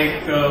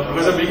like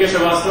Professor B.K.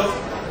 Srivastava.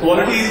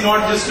 Quality is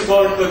not just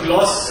about the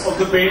gloss of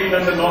the paint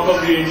and the knock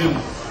of the engine.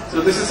 So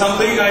this is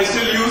something I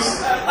still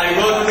use. I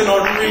work with an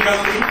automobile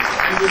company,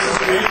 and this is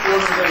the main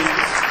course that I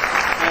use.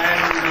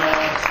 And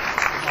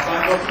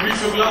Dr. B.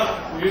 Shukla,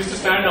 we used to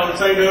stand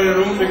outside her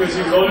room because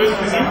she was always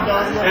busy,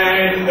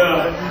 and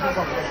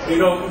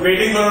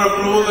waiting for her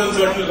approval on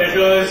certain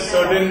letters,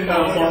 certain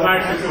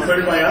formats which were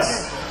filled by us.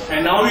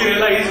 And now we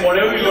realize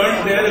whatever we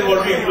learned there is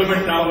what we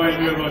implement now while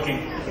we are working.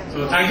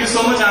 So thank you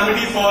so much,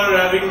 Amity, for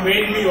having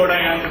made me what I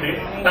am today.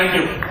 Thank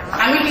you.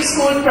 Amity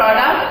School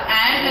product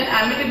and an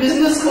Amity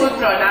Business School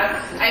product.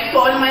 I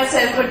call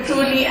myself a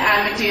truly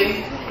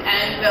Amitian,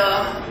 and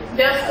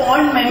there are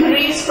fond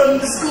memories from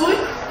the school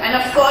and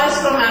of course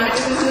from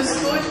Amity Business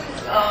School.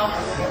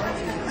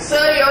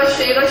 Sir, your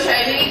Shero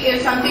Shairi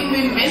is something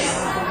we miss.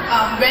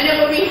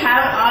 Whenever we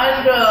have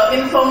our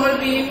informal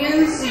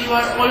reunions, you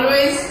are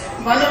always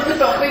one of the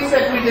topics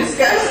that we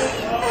discuss.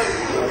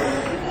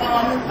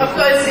 Of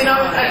course,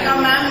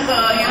 Alma ma'am,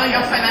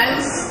 your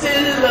finance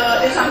still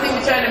is something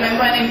which I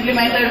remember and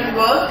implement at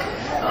work.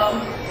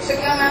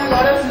 Shukla ma'am, a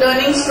lot of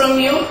learnings from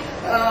you,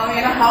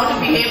 how to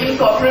behave in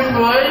corporate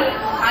world.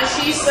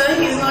 Ashish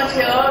sir, he's not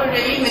here,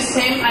 really miss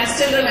him. I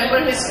still remember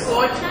his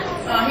quote.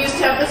 He used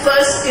to have the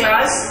first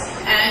class,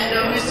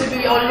 and used to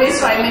be always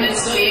 5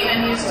 minutes late,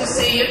 and he used to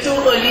say, "You're too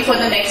early for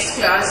the next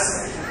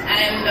class."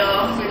 And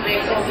we're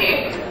like, okay.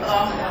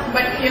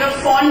 But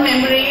fond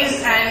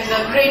memories,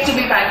 and great to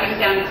be back in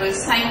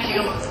campus. Thank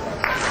you.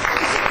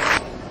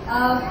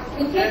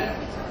 In fact,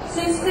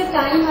 since the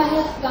time I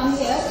have come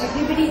here,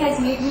 everybody has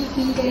made me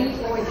feel very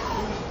old.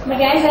 But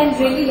guys, I'm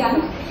really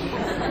young.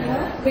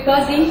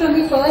 Because being from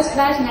the first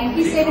batch,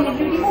 97,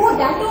 everybody, oh,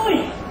 that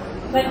old.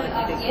 But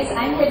yes,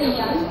 I'm very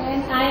young,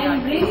 and I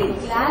am really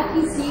glad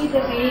to see the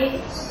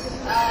way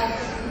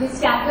this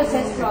campus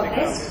has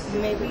progressed.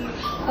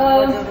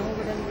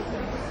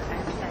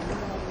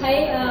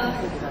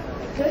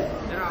 director.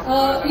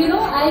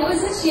 I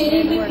was just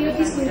sharing with you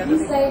the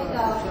students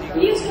that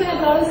we used to have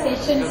a lot of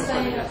sessions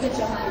by Dr.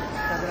 Chauhan.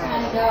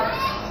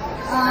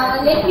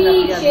 And let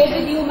me share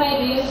with you my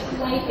real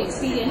life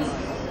experience.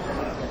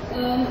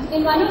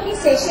 In one of the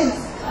sessions,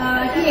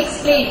 he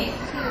explained,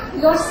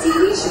 your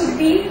CV should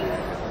be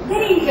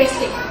very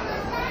interesting.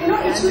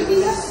 It should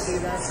be a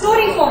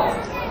story form.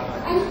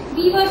 And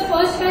we were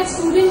first batch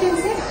students and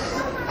said,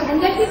 can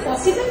that be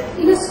possible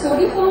in a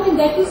story form and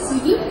that is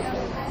CV?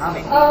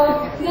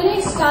 When I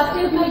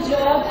started my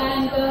job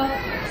and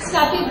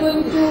started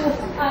going to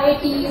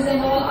IITs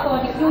and all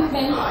for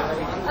recruitment,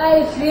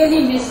 I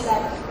really missed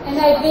that. And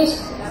I wish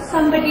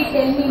somebody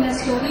tell me in a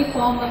story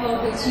form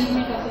about the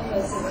achievement of a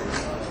person.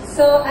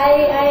 So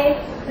I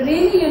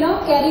really,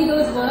 carry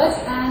those words,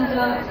 and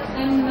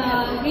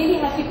I'm really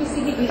happy to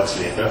see the much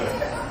later.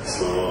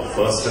 So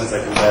first and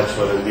second batch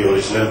were in the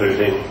original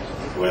building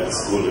where the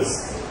school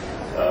is.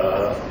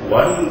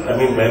 One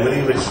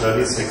memory which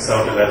really sticks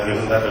out, and I've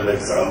given that an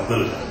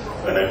example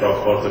when I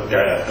talk about the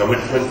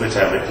commitment which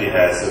Amity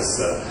has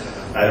is,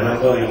 I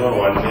remember,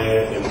 one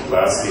day in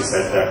class we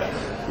said that,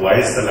 why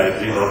is the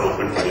library not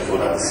open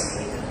 24 hours?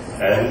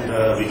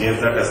 And we gave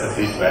that as the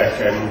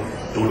feedback,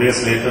 and 2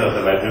 days later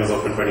the library was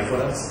open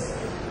 24 hours.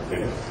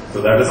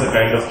 So that is the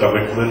kind of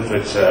commitment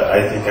which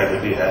I think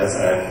Amity has,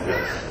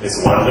 and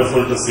it's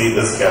wonderful to see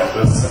this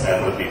campus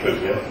and the people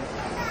here.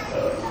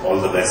 All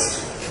the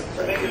best.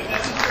 Thank you.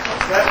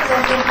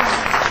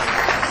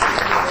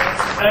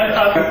 And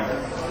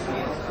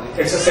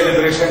it's a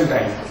celebration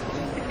time,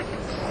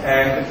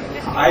 and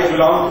I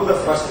belong to the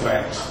first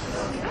batch.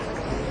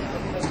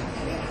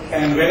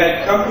 And when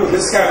I come to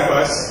this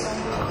campus,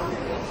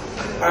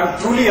 I'm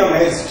truly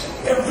amazed.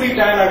 Every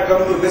time I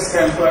come to this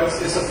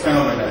campus, it's a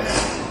phenomenon.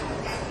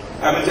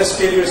 I will just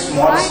tell you a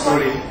small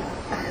story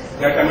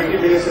that Amity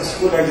Business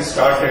School has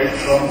started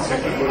from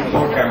Sector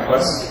 44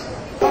 campus,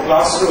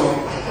 classroom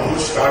to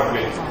start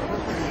with.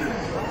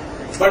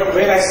 But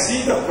when I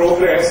see the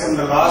progress in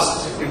the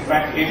last, in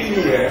fact, 18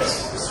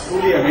 years, it's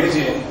truly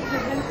amazing.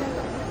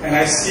 And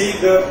I see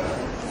the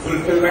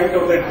fulfillment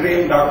of the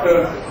dream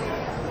Dr.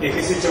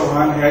 A.K.C.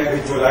 Chauhan had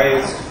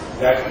visualized,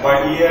 that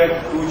by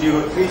year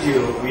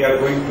 2030, we are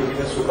going to be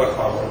the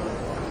superpower.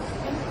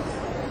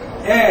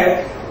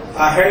 And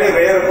I had a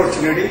rare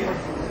opportunity.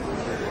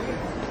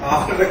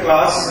 After the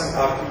class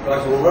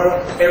was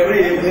over,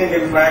 every evening,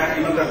 in fact,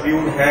 we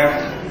would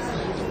have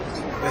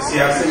the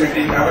CRC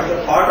meeting. I was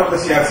a part of the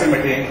CRC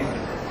meeting,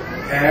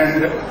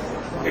 and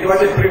it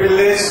was a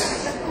privilege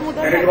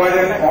and it was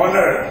an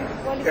honor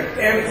that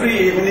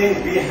every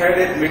evening we had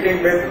a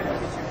meeting with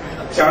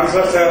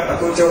Chancellor Sir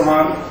Atul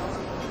Chauhan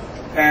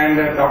and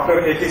Dr.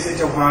 A.K.C.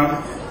 Chauhan,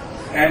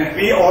 and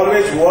we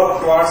always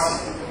worked towards,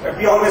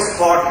 we always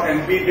thought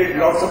and we did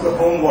lots of the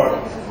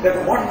homework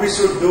that what we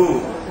should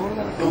do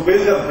to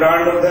build the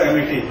brand of the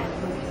Amity.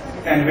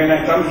 And when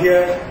I come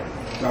here,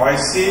 now I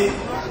see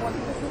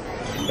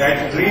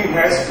that dream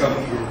has come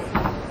true.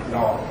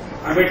 Now,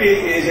 Amity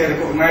is a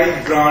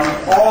recognized brand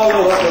all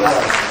over the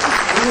world.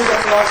 Huge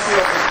applause to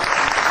you.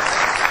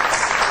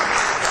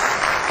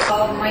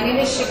 My name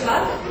is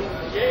Shikha.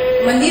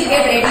 Mandeep,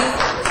 get ready.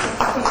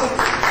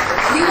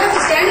 You have to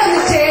stand on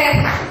the chair.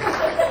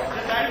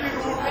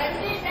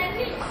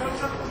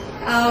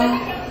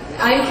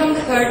 I'm from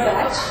the third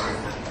batch,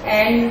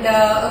 and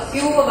a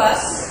few of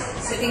us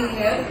sitting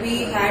here,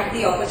 we had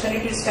the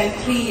opportunity to spend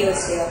 3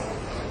 years here.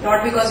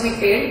 Not because we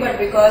failed, but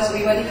because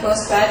we were the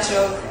first batch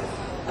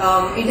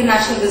of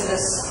international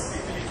business.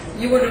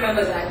 You would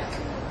remember that.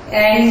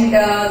 And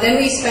then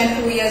we spent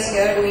 2 years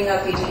here doing our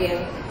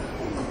PGDM.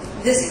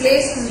 This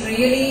place is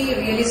really,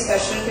 really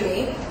special to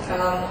me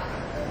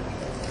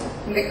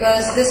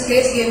because this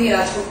place gave me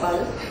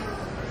Rajgopal,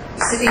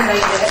 sitting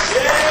right there.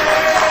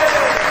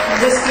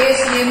 This place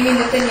gave me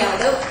Nitin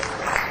Yadav.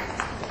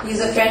 He's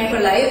a friend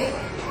for life.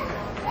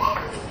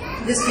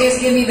 This place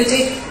gave me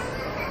Vijay.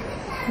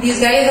 These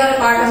guys are a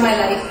part of my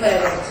life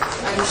forever.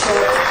 I'm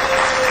sure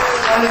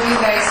all of you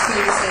guys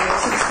feel the same.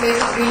 So this place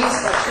is really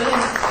special,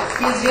 and it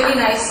feels really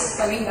nice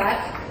coming back,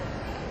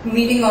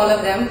 meeting all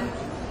of them.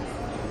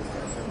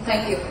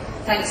 Thank you.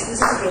 Thanks.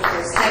 This is a great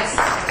place. Thanks.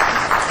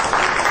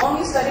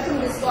 We study from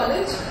this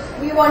college.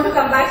 We want to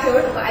come back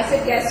here. I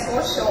said yes,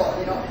 for sure,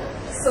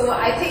 So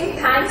I think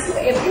thanks to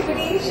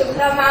everybody,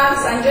 Shivla ma'am,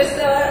 Sanjay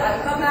sir,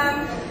 Alka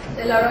ma'am,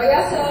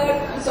 Delaroya sir,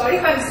 I'm sorry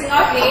if I'm missing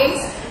out names,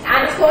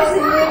 and of course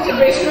the new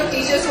generation of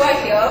teachers who are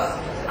here.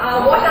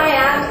 What I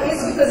am is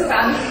because of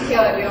Amity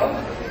here,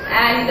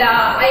 And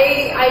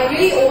I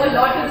really owe a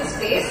lot to this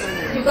place.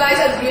 You guys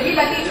are really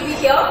lucky to be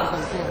here.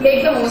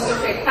 Make the most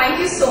of it. Thank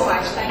you so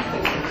much. Thank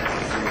you.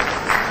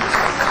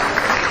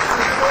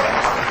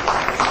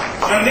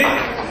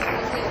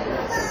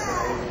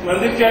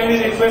 Mandeep, can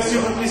we request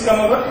you to please come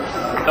over?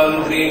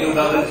 2003 and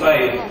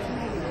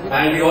 2005,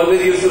 and we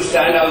always used to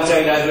stand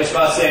outside, as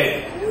Vishwas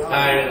said,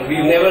 and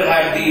we've never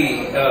had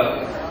the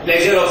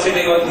pleasure of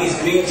sitting on these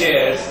green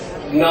chairs.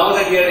 Now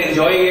that we are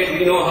enjoying it,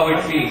 we know how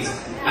it feels,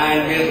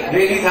 and we're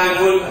really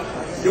thankful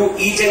to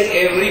each and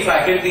every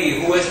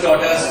faculty who has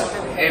taught us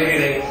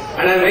everything.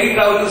 And I'm very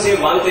proud to say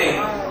one thing.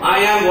 I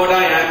am what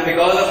I am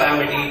because of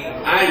Amity,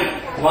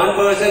 and one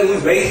person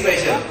who's very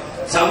special.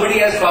 Somebody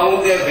has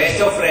found their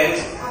best of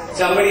friends.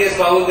 Somebody has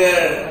found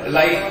their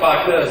life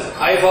partners.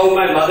 I found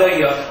my mother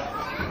here,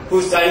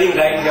 who's standing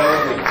right here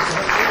with me.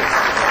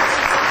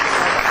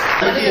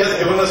 Amity has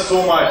given us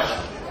so much,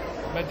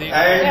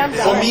 and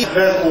for me, it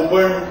has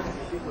opened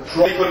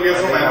people here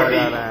from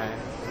Amity.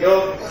 You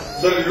know,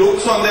 the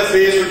looks on their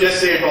face would just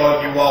say it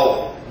all.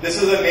 Wow,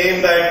 this is a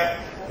name that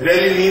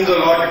really means a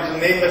lot. It's a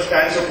name that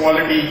stands for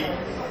quality.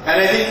 And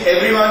I think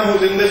everyone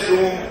who's in this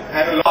room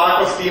and a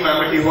part of Team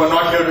Amity who are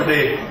not here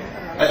today,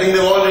 I think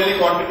they've all really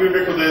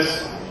contributed to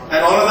this.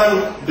 And all of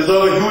them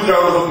deserve a huge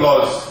round of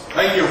applause.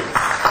 Thank you.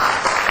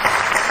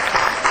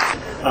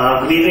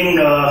 Good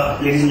evening,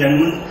 ladies and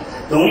gentlemen.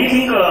 The only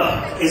thing,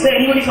 is there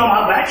anybody from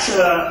our batch?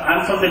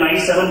 I'm from the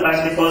 97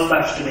 batch, the first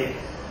batch today.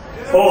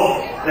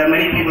 Oh, there are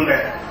many people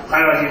there.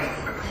 Hi Rajiv.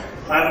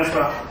 Hi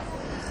Pushpa.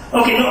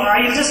 Okay, no,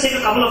 I'll just take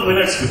a couple of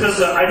minutes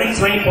because I think it's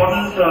very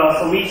important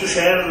for me to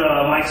share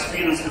my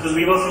experience because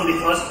we were from the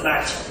first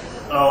batch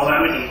of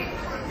Amity.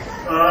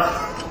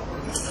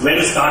 Where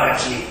to start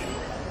actually?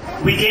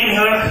 We came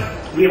here,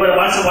 we were a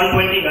bunch of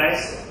 120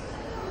 guys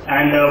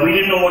and we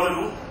didn't know what to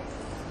do.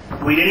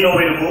 We didn't know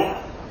where to go.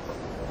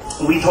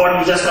 We thought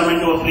we'd just come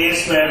into a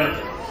place where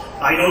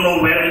I don't know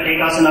where it'll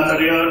take us in our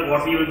career,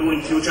 what we will do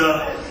in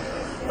future.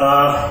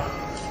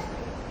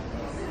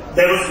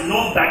 There was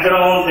no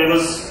background,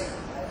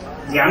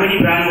 the Amity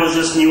brand was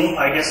just new.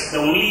 I guess the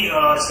only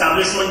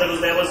establishment that was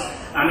there was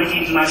Amity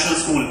International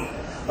School,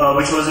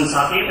 which was in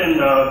Saket, and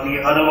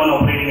the other one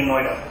operating in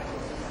Noida.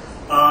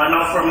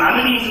 Now from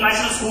Amity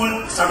International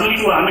School, suddenly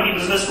to Amity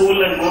Business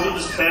School and go to the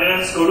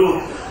parents, go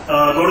to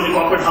the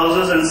corporate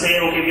houses and say,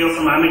 okay, we are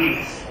from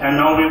Amity, and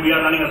now we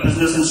are running a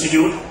business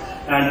institute,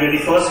 and we are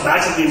the first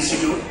batch of the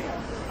institute.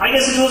 I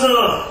guess it was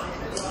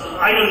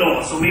I don't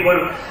know. So we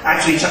were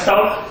actually checked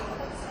out.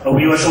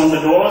 We were shown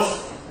the doors.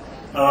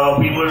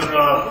 We were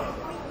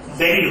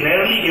very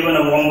rarely given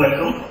a warm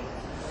welcome.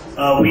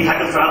 We had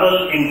to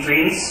travel in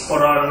trains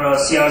for our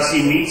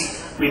CRC meets.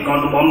 We'd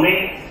gone to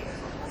Bombay,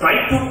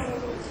 tried to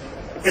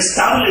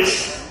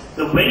establish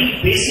the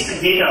very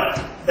basic data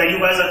that you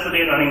guys are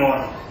today running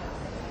on.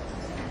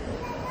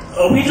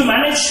 We had to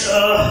manage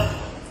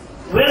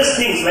various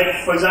things,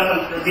 like for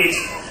example,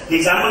 the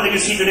example that you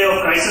see today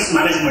of crisis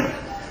management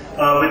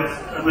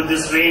with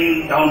this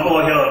rain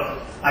downpour here.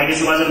 I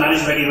guess you guys have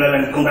managed very well,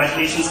 and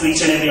congratulations to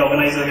each and every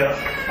organizer here,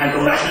 and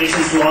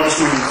congratulations to all the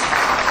students.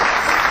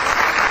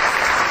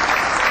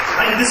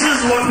 And this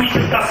is what we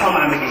picked up from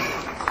Amity.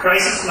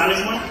 Crisis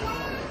management.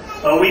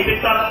 We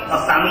picked up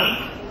a family,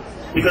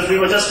 because we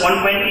were just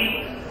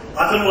 120.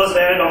 Atul was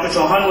there, Dr.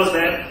 Chauhan was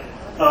there.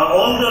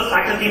 All the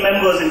faculty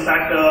members, in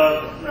fact,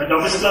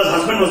 Dr. Shukla's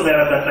husband was there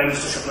at that time,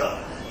 Mr. Shukla.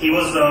 He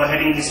was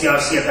heading the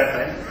CRC at that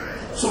time.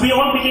 So we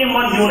all became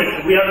one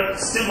unit. We are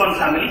still one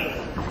family.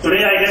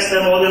 Today, I guess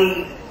there are more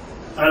than,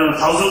 I don't know,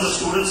 thousands of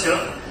students here.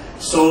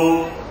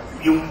 So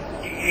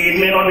it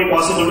may not be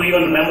possible to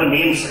even remember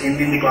names in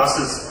the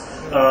classes.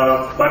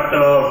 But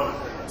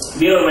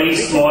we are very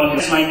small.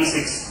 It's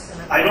 96.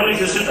 I don't know if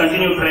you still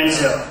continue trends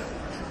here.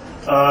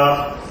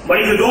 But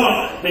if you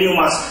don't, then you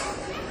must.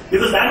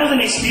 Because that was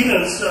an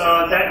experience it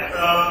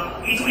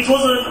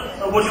was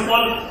what you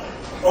call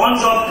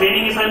on-job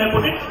training, if I may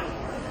put it.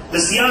 The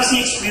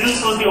CRC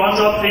experience was the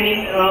on-job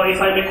training,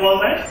 if I may call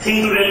that,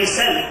 thing to really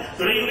sell.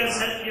 Today you can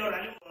sell your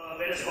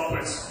various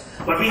corporates.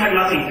 But we had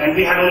nothing, and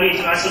we had only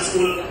international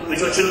school,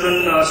 which were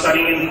children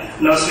studying in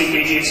nursery,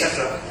 KG,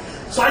 etc.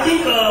 So I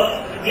think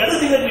the other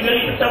thing that we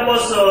really picked up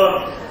was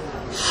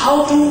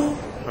how to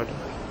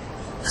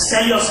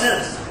sell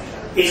yourself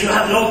if you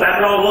have no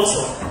background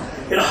also.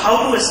 You know,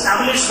 how to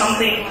establish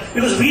something,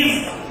 because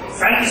we've,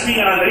 frankly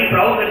speaking, and I'm very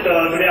proud that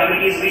today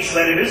Amity has reached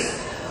where it is.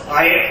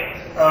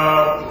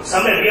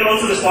 Somewhere we are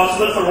also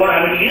responsible for what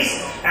Amity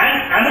is,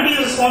 and Amity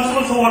is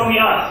responsible for what we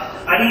are.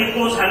 I think it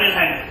goes hand in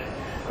hand.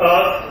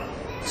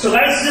 So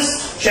guys,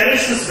 just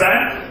cherish this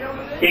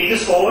brand, take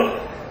this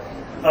forward.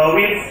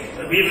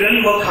 We've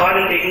really worked hard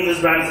in taking this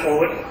brand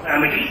forward,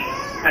 Amity.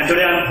 And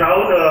today I'm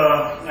proud,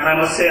 and I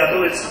must say,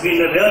 Atul, it's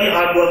been a really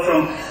hard work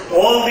from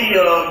all the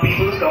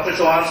people, Dr.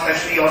 Chauhan,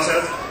 especially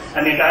yourself,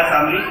 and the entire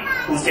family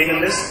who's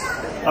taken this.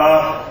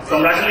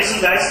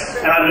 Congratulations guys,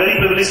 and I'm really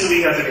privileged to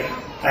be here today.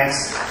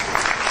 Thanks.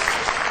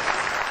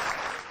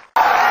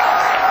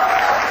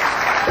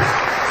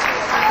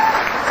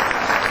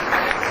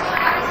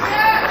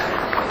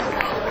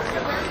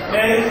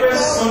 May I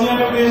request Sonia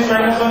to please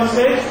join us on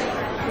stage?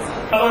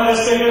 Our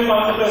esteemed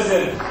Founder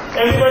President.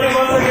 Everybody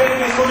once again,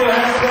 please put your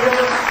hands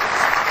together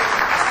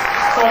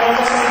for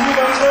Dr. Sanjeev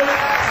Bansal.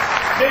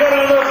 Big round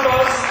of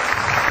applause.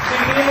 The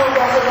team of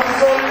Dr.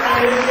 Bansal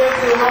and ABS,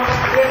 they worked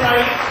day and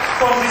night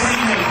for this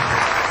evening.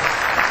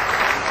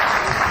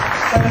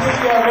 Sanjeev,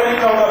 we are very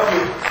proud of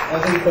you. I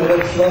think for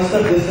Dr.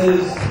 Bansal, this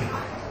is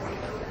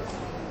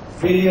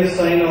really a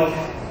sign of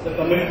the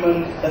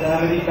commitment that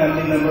Amity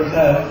family members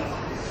have.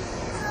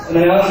 And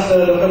I asked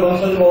Dr.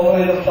 Bansal to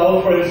organize a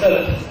flower for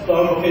himself,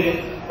 flower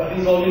bouquet, but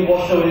he's already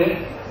washed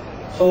away.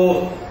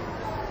 So,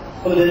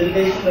 for the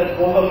dedication that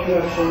both of you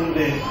have shown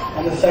today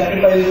and the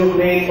sacrifice you've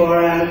made for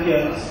our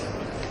Amitians,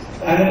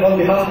 and on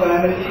behalf of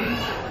Amity,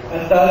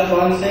 I start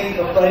advancing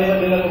a private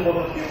dinner for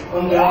both of you.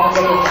 On behalf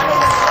of the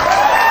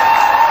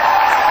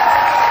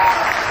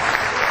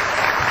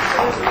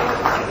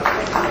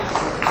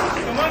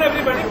Come on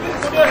everybody, please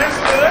put your hands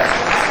together.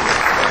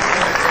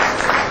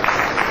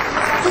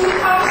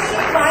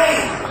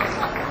 2005.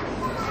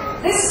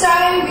 This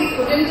time we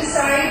couldn't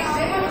decide.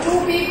 There were two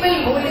people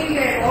holding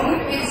their own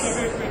peace.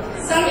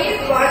 Sangeet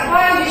Wadhwa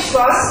and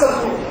Vishwas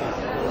Kapoor.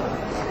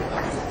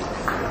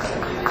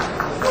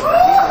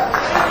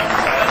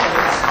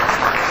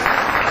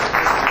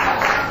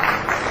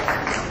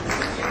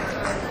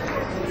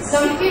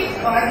 Sangeet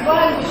Wadhwa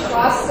and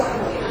Vishwas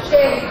Kapoor.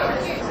 Share it.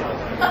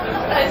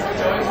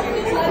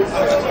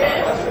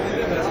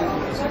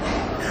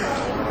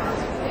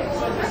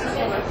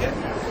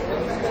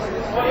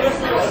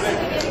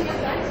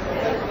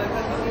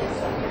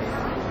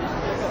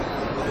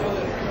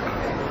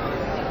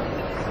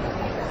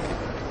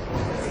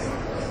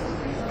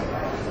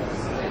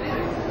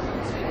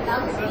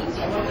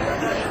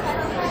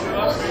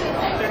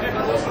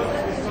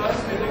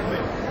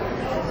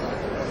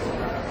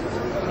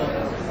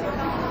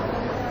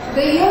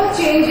 The year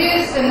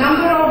changes, the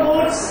number of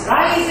votes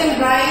rise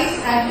and rise,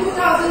 and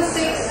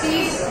 2006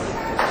 sees.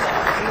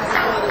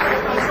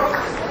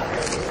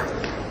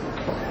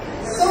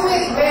 So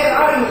where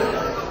are you?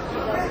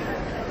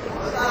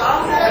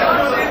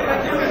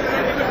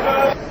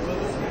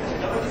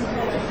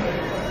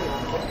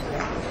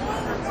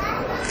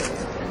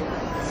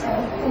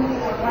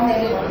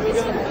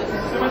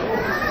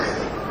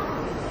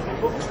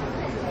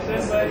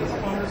 Then by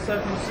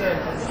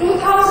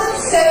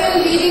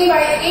 2007 leading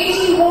by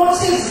 80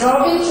 votes is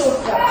Robin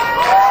Chopra.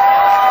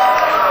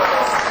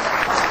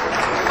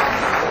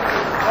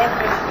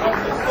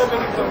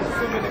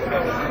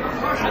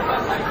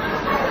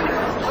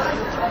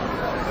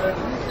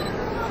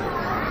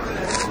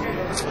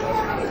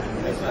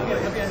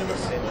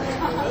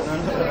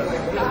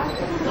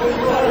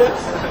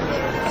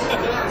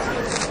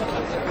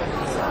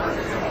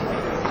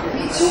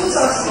 We choose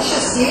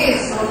auspicious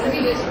days. What do we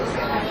do?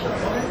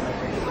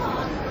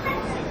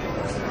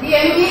 The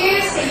MBA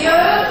is the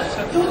year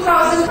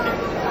 2000.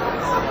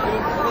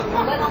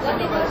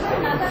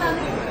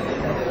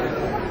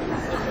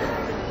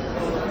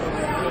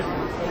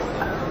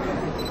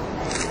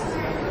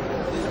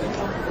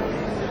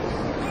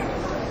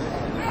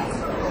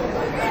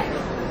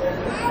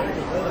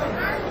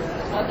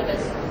 All the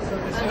best.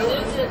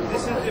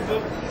 This is the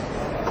book.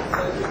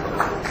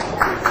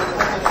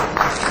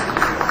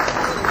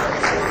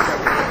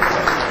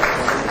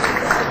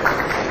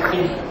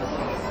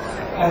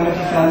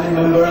 Amity family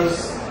members.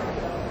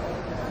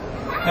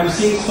 I'm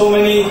seeing so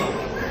many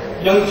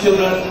young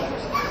children,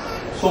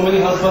 so many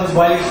husbands,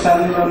 wives,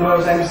 family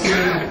members. I'm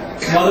seeing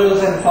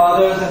mothers and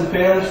fathers and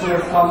parents who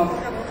have come.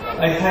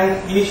 I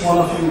thank each one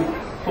of you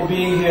for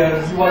being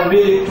here. You are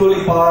really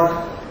truly part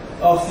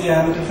of the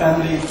Amity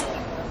family.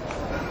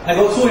 I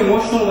got so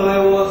emotional when I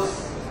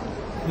was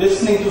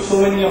listening to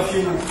so many of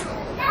you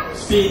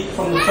speak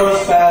from the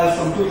first batch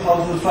from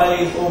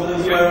 2005 over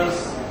the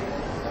years.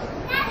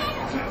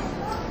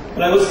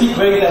 But I will speak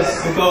very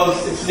less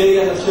because it's late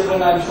and the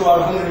children, I'm sure,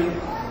 are hungry.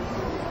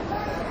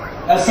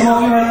 As some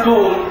of you have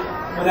told,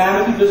 when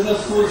Amity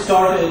Business School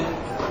started,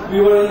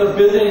 we were in the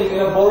building, in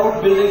a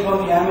borrowed building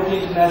from the Amity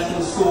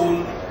International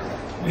School.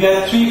 We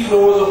had 3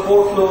 floors or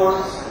 4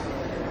 floors.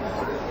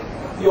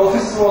 The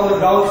offices were on the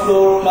ground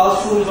floor,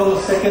 classrooms on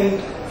the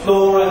 2nd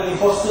floor, and the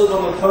hostels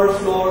on the 3rd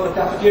floor. The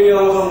cafeteria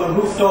was on the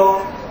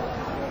rooftop.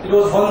 It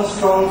was one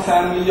strong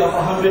family of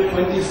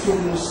 120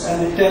 students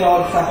and the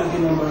 10-odd faculty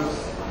members.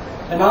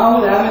 And now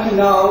with Amity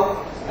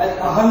now, at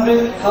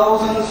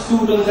 100,000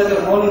 students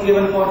at one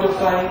given point of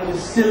time,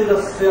 is still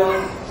the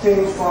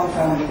same strong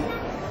family.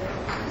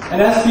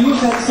 And as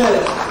Piyush had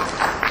said,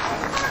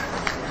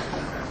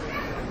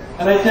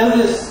 and I tell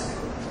this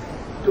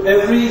to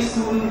every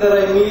student that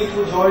I meet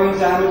who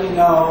joins Amity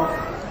now,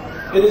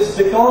 it is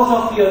because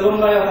of the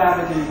alumni of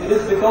Amity, it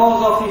is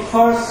because of the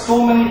first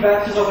so many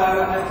batches of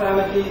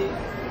Amity,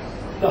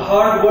 the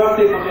hard work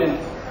they put in,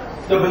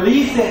 the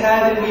belief they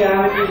had in the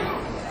Amity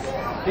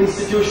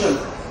institution.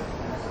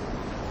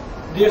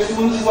 Dear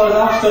students who are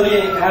now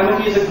studying,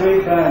 Amity is a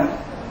great brand.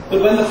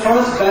 But when the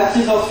first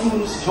batches of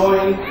students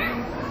joined,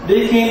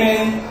 they came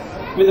in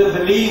with a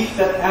belief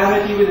that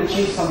Amity will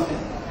achieve something.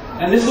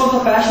 And this was the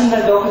passion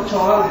that Dr.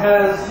 Chauhan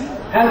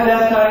had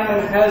that time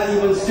and has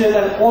even still,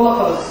 and all of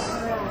us,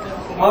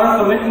 our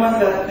commitment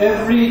that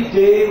every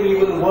day we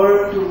will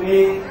work to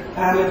make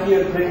Amity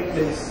a great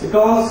place.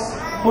 Because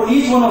for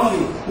each one of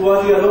you who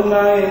are the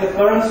alumni and the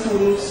current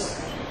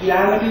students, the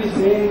Amity's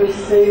name will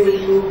stay with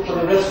you for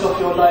the rest of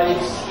your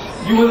lives.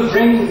 You will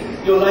bring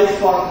your life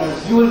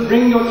partners. You will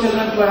bring your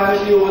children to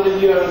Amity over the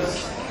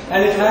years.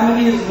 And if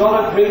Amity is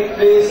not a great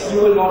place,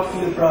 you will not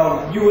feel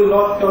proud. You will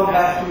not come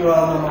back to your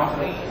alma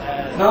mater.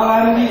 Now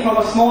Amity, from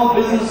a small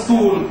business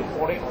school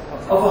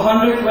of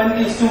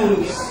 120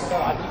 students,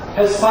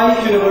 has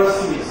 5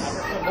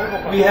 universities.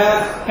 We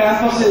have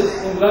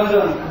campuses in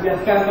London, we have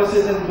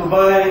campuses in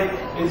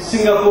Dubai, in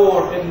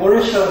Singapore, in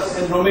Mauritius,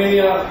 in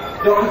Romania.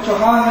 Dr.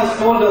 Chauhan has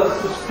told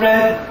us to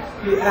spread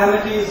the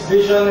Amity's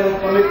vision and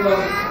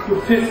commitment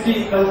to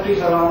 50 countries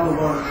around the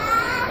world.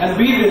 And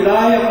we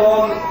rely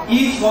upon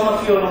each one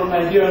of you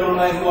alumni, dear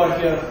alumni who are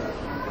here.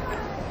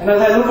 And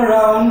as I look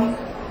around,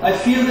 I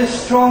feel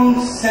this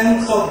strong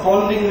sense of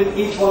bonding with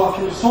each one of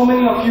you. So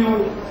many of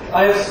you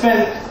I have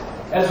spent,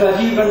 as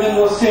Rajiv Ranjan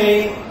was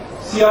saying,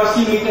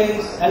 CRC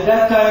meetings. At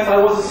that time, I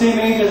was the same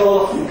age as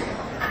all of you.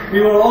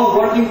 We were all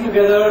working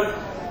together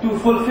to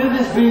fulfill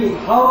this dream.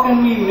 How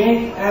can we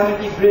make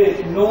Amity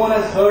great? No one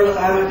has heard of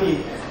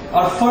Amity.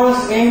 Our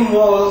first aim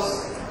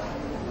was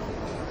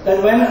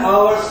that when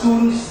our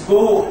students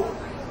go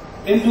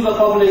into the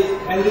public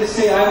and they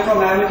say, I'm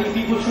from Amity,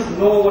 people should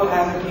know what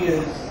Amity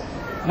is.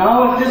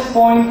 Now at this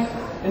point,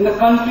 in the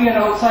country and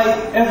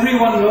outside,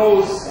 everyone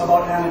knows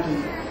about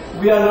Amity.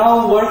 We are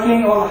now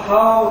working on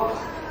how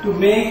to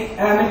make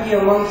Amity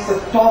amongst the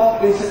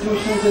top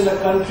institutions in the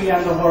country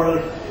and the world.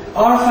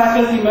 Our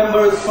faculty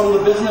members from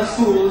the business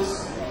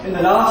schools in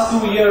the last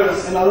 2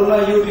 years, and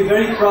alumni you'll be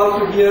very proud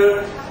to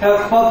hear,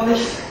 have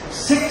published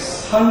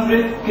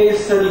 600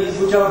 case studies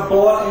which are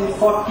bought in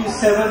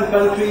 47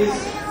 countries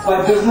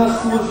by business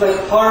schools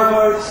like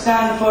Harvard,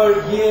 Stanford,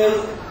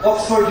 Yale,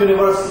 Oxford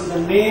University.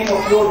 The name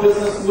of your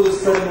business school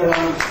is spreading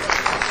around.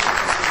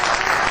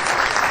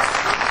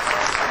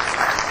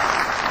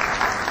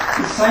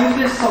 The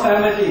scientists of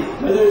Amity,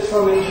 whether it's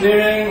from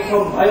engineering,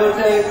 from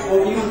biotech,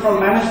 or even from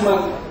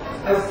management,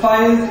 have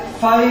filed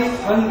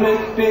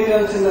 500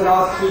 patents in the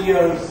last 3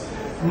 years.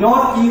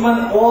 Not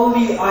even all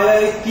the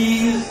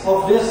IITs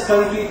of this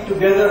country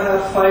together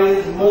have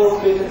filed more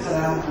patents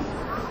than Amity.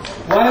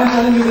 Why I'm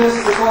telling you this?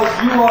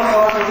 Because you are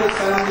part of this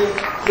family.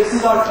 This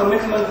is our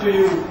commitment to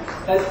you,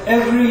 that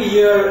every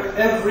year,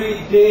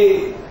 every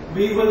day,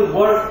 we will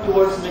work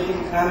towards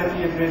making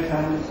Amity a great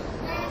family.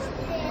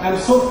 I'm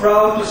so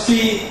proud to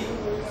see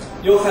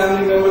your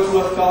family members who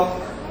have come.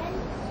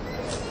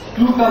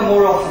 Do come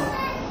more often.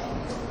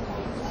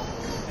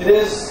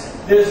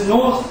 There's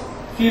no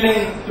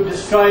feeling to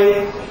describe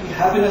the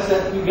happiness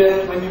that we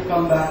get when you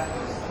come back.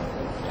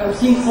 I'm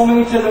seeing so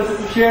many children. So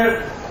to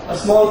share a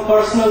small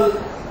personal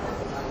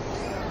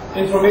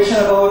information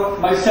about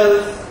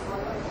myself,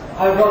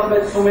 I've not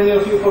met so many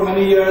of you for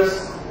many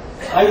years.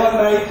 I got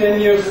married 10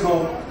 years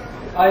ago.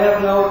 I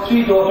have now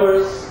 3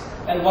 daughters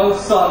and 1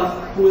 son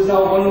who is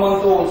now 1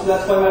 month old. So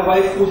that's why my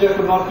wife Pooja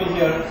could not be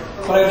here.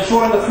 But I'm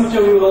sure in the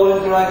future we will all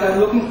interact. I'm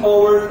looking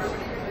forward,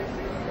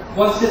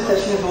 once this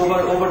session is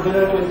over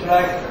dinner, to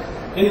interact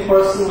in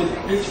person with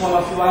each one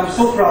of you. I'm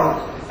so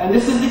proud. And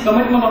this is the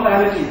commitment of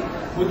Amity.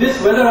 With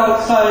this weather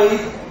outside,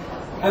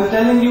 I'm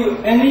telling you,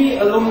 any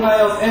alumni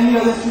of any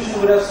other institution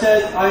would have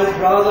said,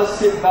 I'd rather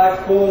sit back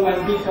home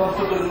and be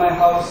comfortable in my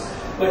house.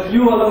 But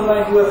you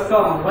alumni who have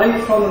come,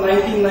 right from the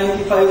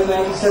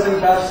 1995-97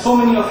 batch, so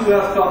many of you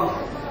have come.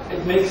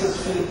 It makes us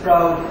feel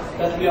proud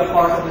that we are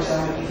part of this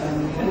Amity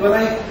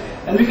family.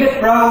 And we get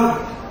proud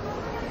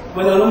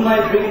when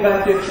alumni bring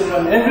back their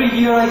children. Every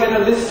year I get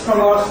a list from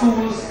our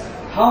schools,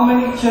 how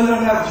many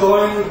children have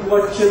joined who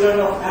are children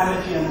of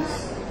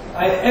Amityans.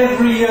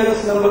 Every year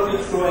this number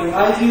keeps growing.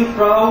 I feel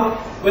proud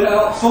when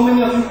so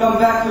many of you come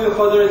back for your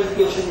further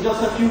education.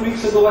 Just a few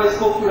weeks ago I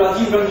spoke to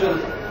Rajiv Ranjan,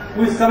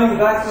 who is coming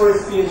back for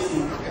his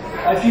PhD.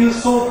 I feel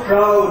so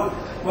proud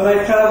when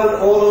I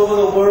travel all over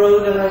the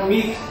world and I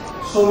meet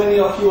so many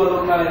of you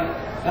alumni.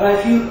 And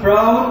I feel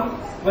proud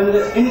when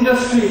the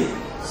industry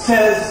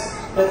says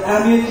that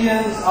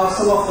Amityans are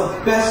some of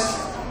the best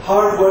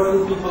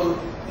hard-working people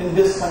in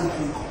this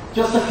country.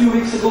 Just a few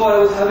weeks ago, I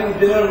was having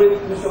dinner with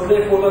Mr.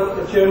 Uday Kotak,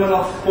 the chairman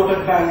of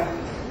Kotak Bank,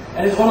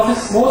 and one of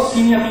his most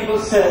senior people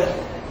said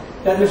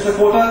that, Mr.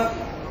 Kotak,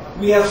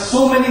 we have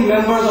so many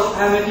members of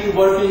Amity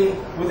working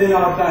within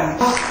our bank.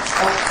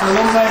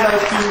 Alumni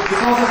like you,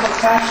 because of the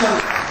passion,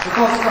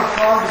 because of the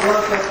hard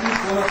work that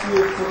each one of you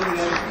is putting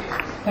in.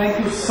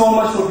 Thank you so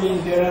much for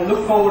being here, and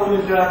look forward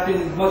to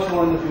interacting much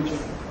more in the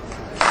future.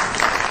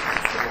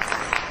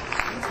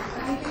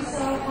 Thank you,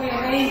 sir, for your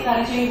very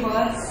encouraging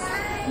words.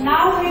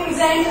 Now we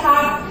present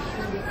our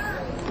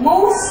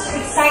most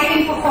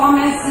exciting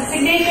performance, the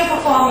signature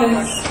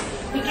performance,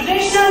 the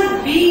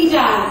traditional bean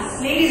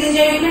dance. Ladies and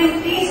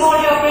gentlemen, please hold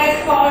your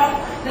breath for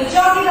the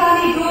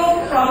Chowkidani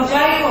group from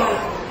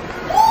Jaipur.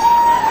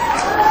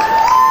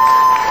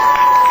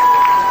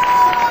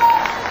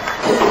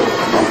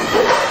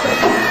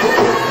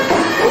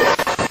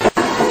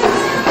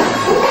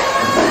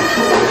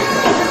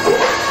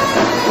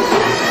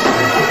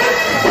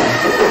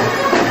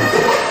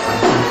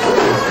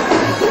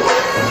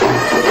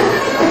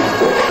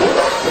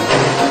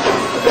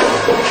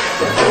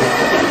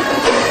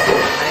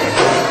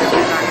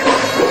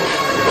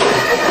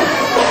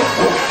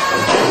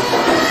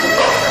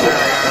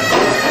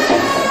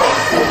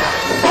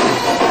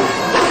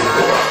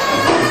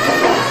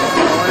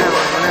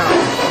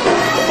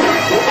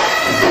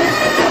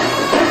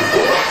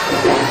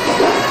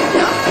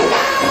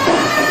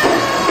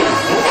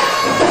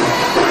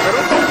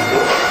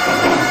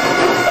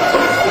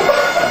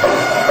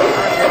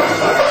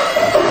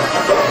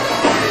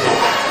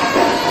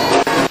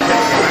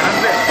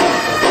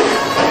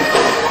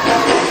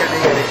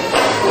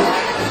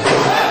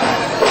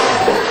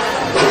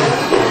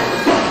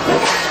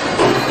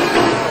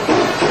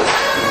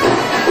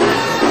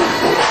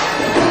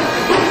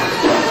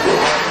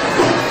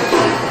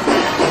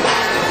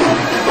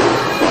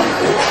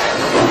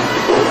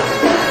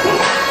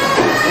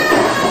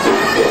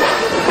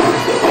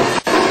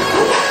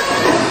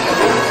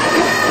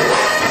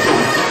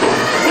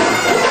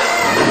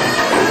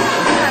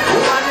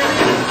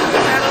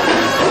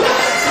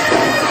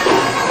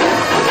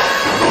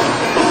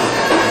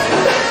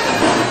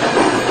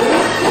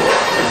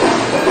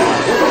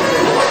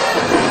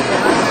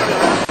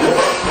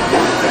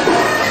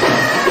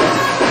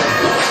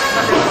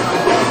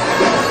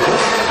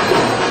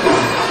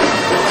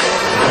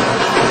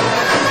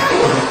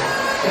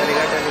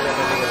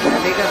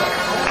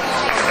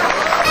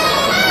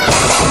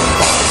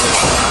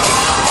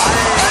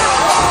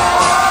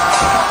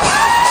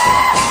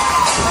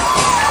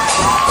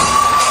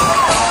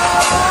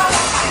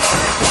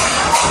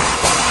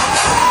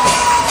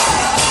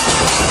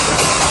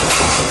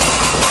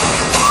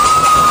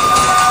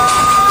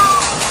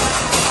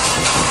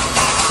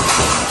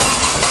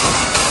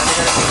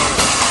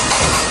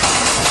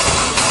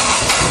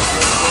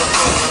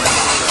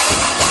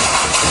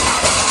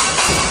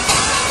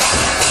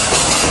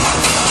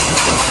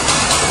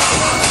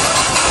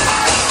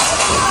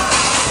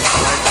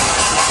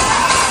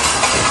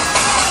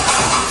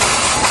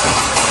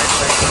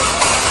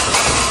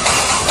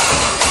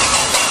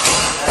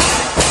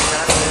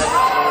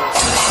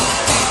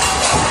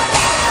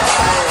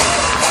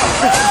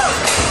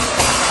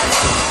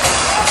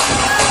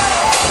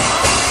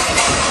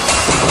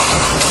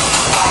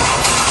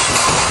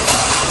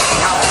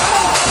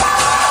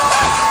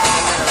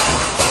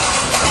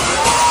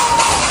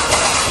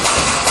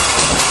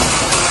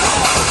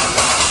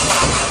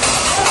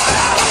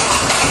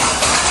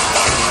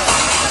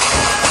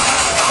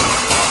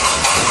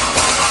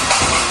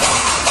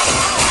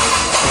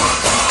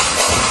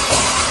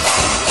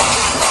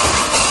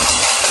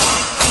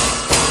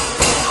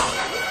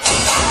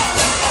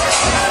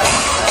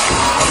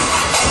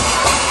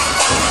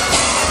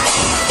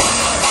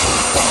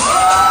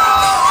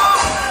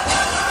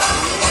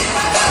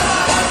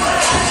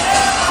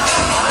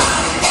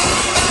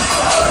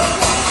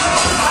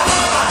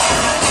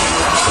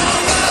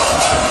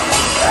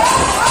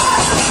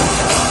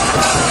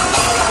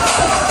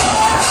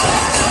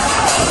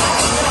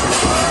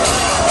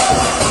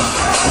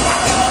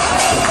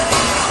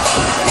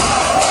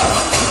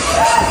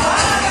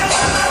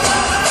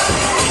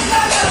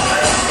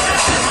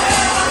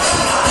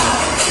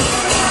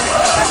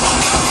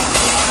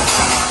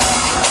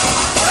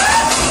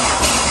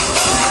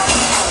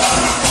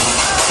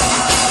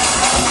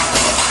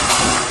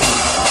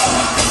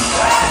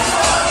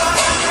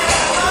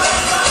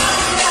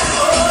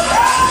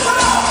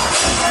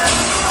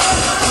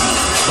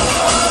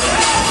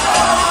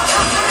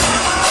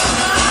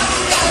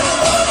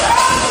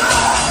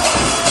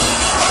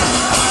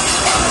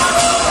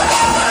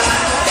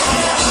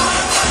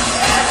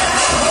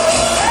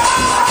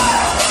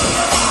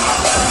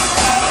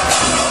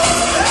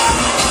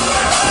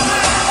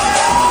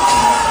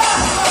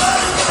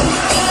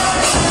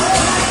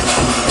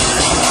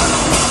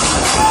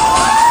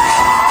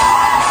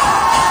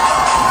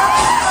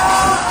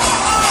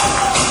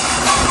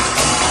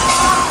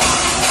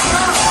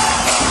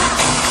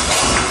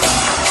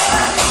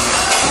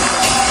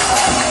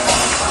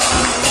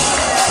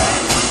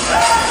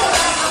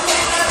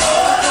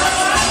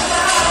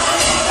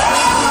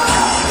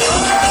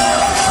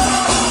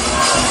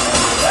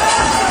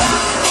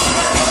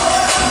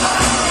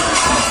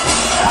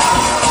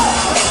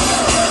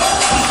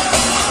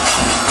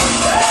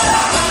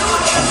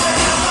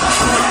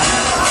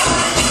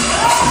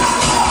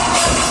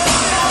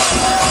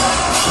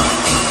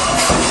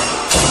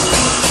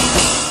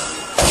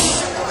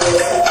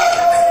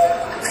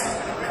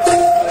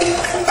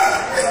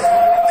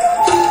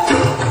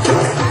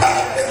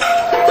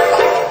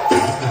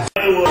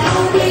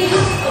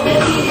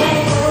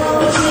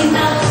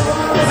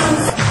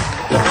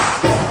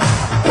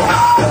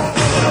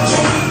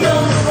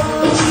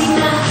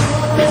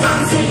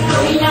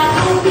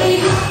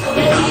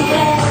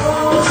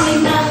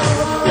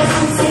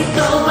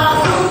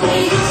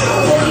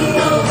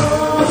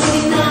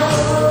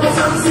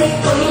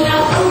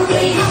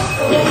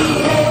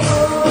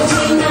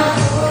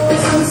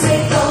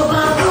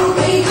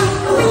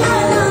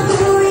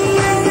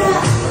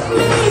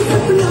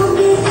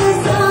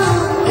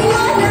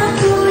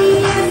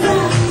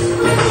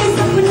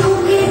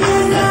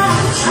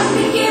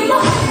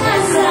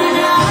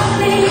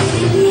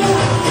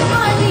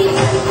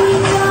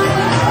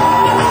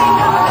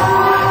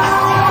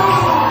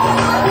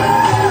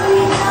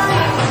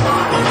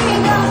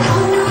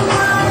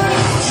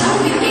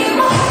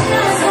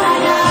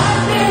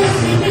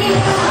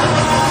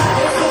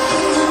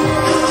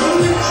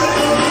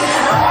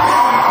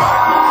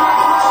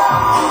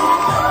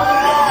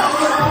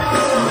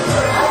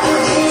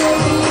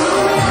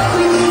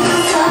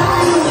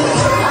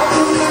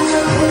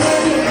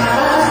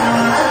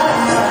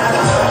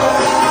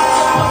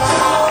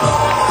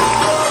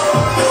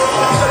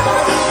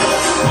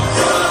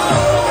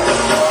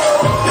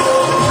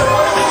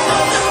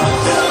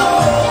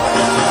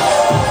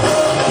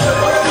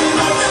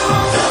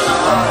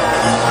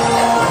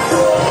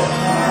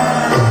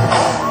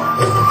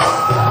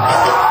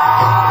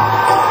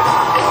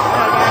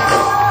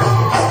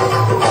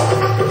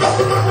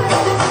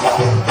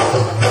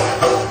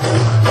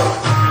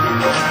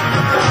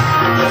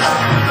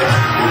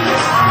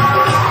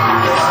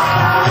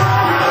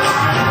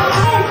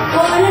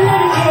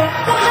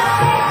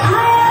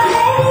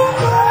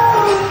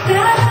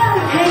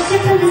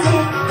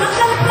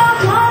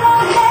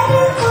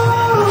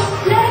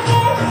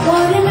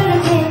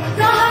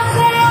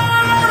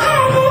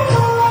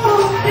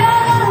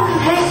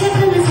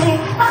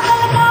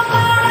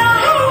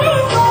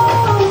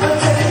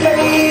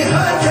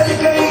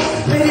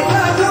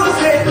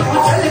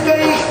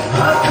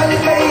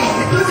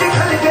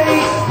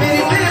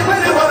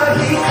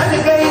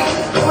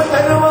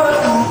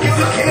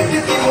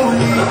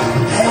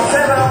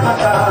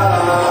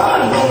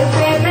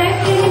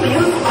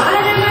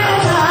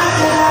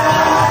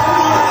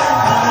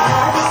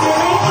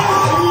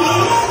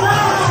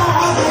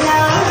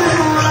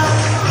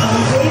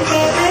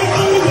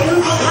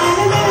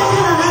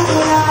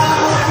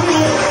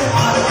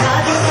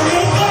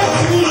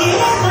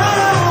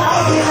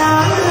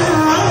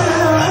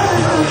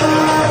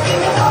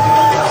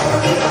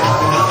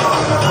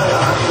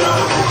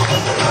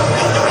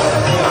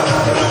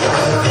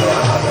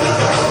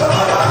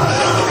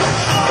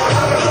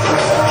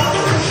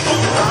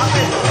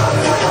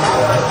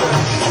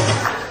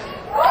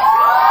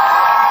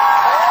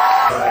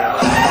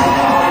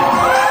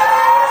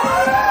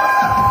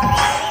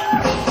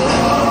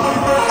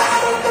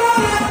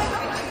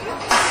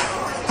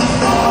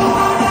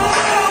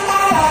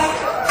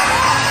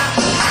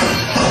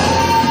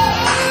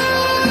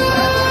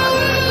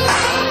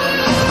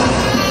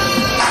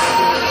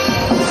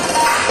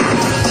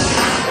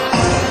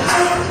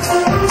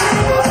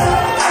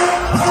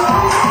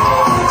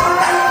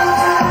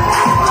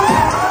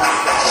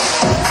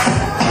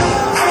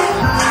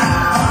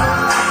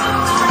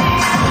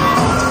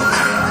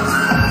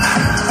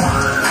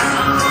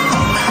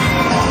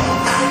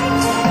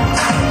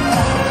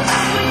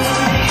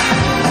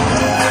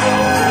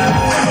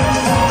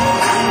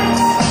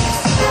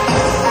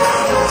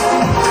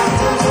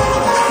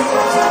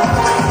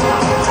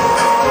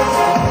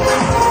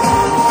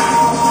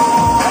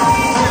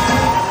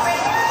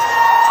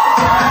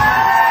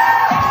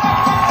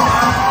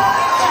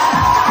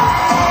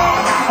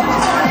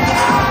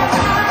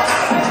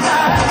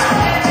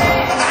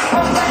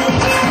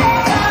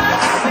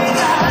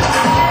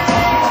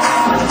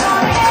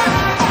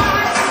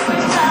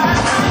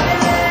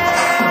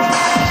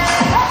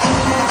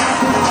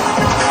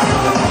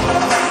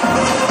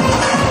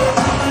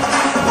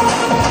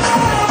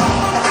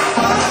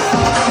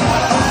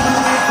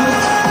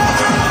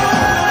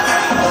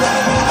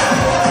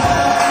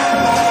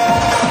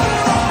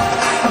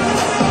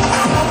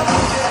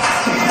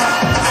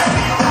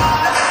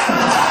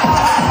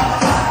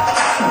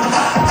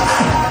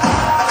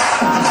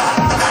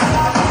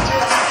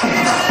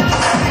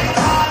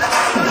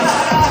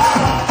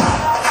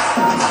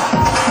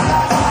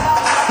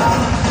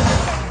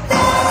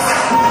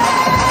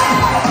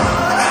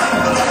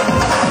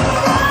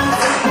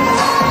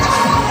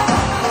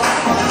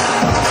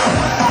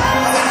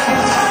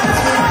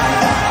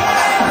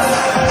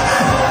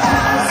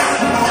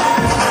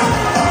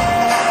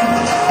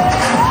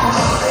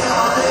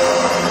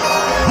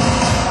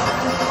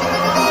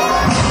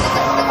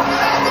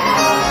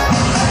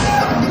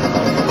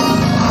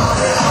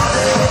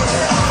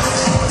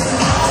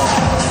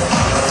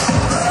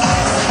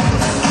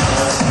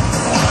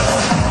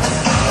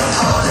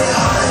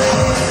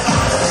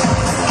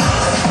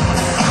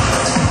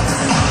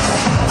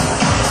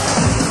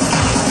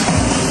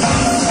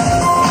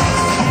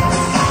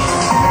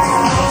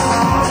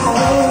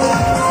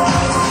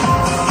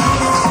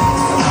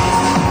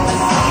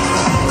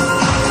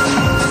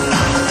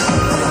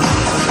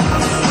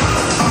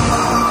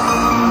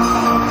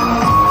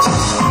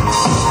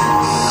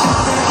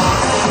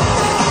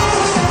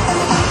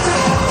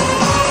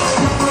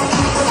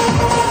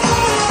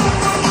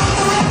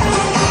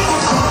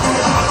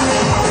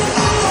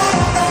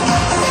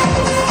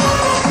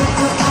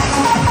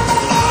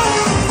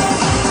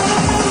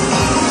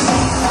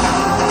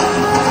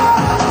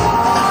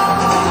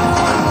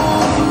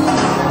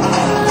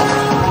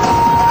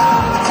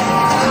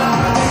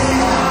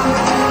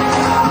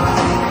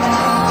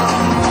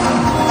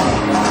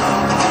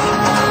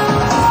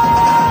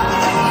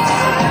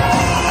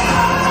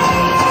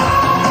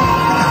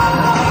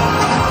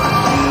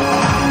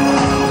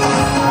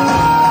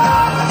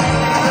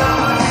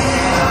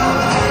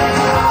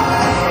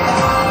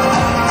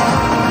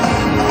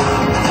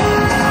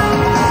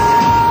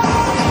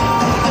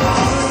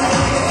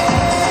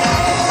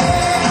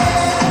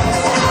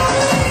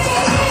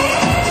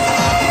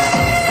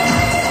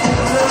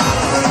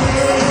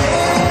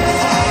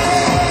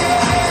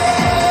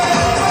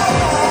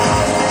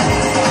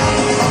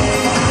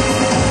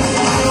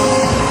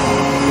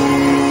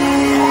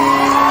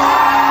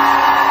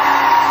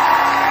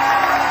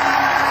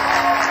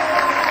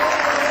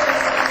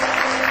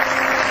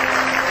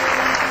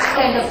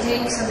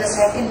 classmates in the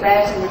second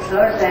batch and the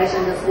third batch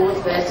and the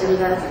fourth batch and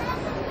the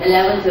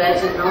 11th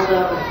batch and now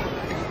the...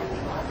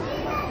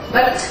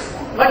 But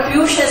what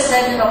Piyush has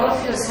said and all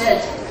of you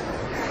said,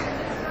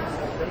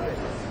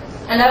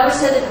 and I would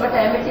say that what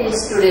Amity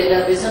is today,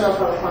 the vision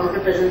of our founder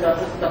president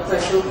Dr.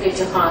 Ashok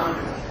Chauhan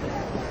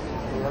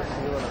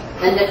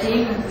and the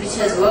team which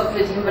has worked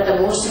with him, but the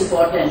most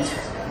important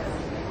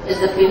is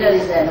the pillar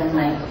is the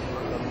alumni.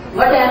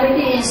 What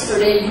Amity is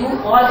today, you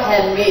all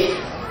have made,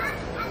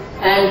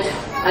 and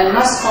I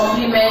must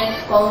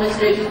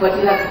congratulate you what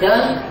you have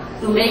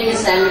done to make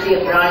this Amity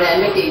a brand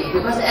Amity,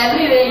 because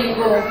everywhere you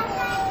go,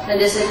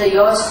 and they say that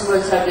your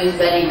students are doing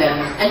very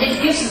well, and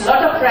it gives a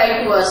lot of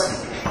pride to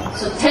us.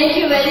 So thank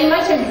you very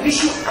much and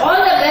wish you all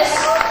the best,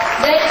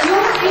 that you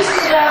reach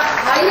to the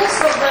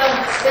highest of the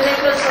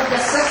pinnacles of the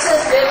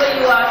success wherever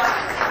you are,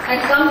 and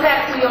come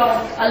back to your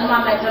Alma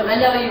Mater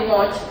whenever you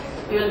want.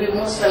 You will be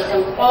most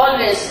welcome.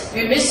 Always.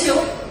 We miss you,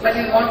 but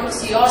we want to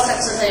see your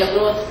success and your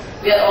growth.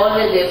 We are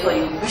always there for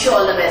you. Wish you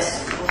all the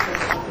best.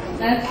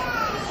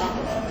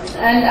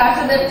 And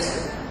after that,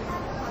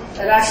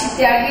 Rashi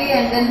Tyagi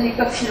and then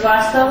Deka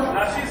Shrivastava.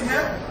 Rashi is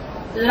here?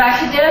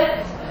 Rashi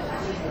there?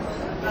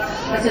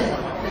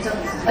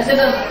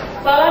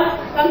 Pawan,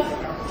 come.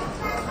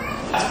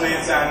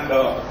 Classmates and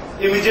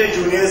immediate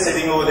juniors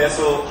sitting over there,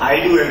 so hi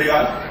to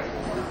everyone.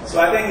 So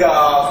I think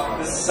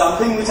this is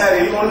something which I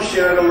really want to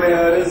share over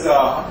here is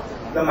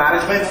the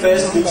management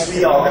fest which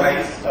we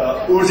organized,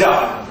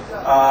 Urja.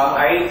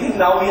 I think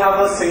now we have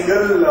a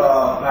single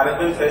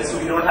management fest, so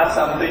we don't have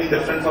something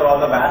different for all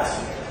the batch.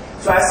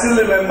 So I still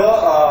remember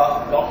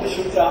Dr.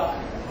 Shukla,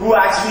 who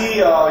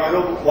actually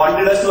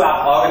wanted us to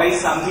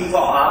organize something for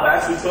our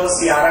batch, which was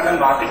CRM and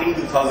Marketing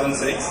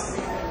 2006.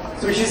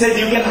 So she said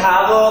you can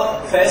have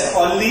a fest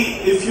only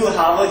if you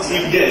have a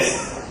chief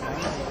guest.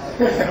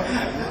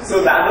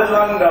 So that was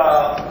when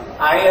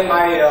I and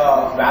my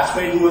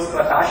batchmate, who was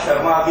Prakash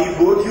Sharma, we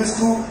both used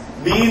to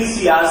be in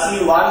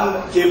CRC.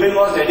 One cabin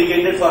was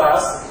dedicated for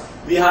us.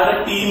 We had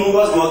a team who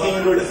was working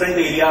into different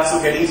areas,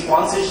 so getting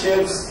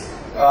sponsorships.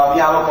 We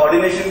have a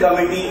coordination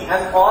committee,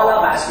 and all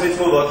our batchmates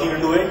were working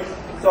into it.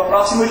 So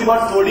approximately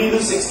about 14 to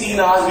 16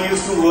 hours we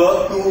used to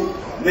work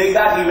to make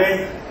that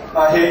event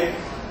a hit.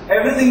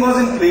 Everything was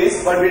in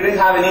place, but we didn't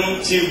have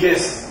any chief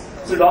guests.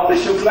 So Dr.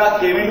 Shukla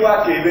came into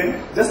our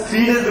cabin just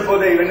 3 days before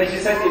the event, and she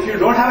said, if you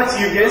don't have a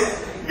chief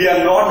guest, we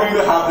are not going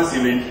to have this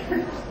event.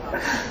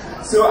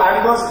 So and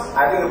it was,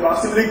 I think,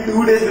 approximately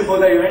 2 days before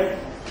the event,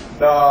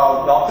 the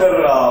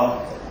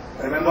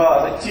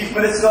the Chief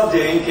Minister of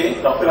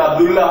JNK, Dr.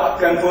 Abdullah,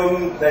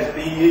 confirmed that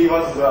he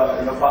was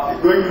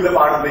going to the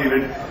part of the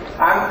event,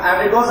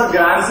 and it was a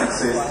grand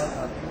success.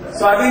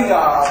 So I think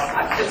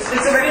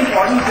it's a very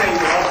important thing,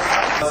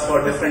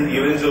 for different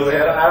events over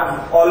here.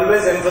 I've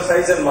always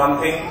emphasized on one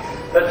thing,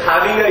 that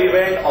having an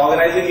event,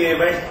 organizing an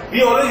event,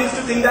 we always used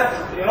to think that,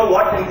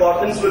 what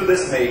importance will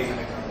this make?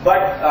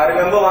 But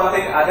remember one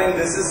thing, I think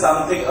this is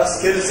something, a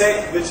skill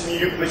set which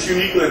you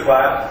need to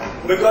acquire,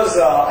 because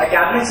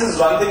academics is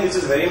one thing which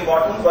is very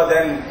important, but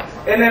then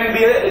in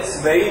MBA it's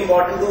very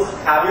important to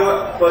have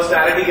your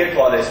personality get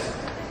polished.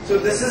 So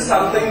this is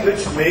something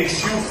which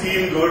makes you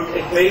feel good,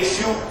 it makes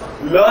you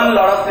learn a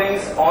lot of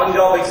things,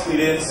 on-job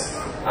experience,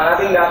 and I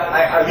think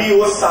that we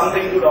owe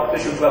something to Dr.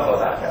 Shukla for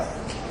that. Yeah.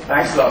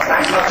 Thanks a lot.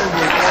 Thanks a lot.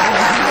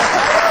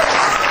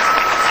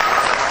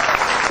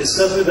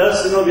 Discuss with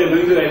us, we are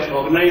going to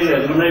organize an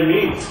alumni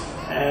meet,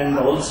 and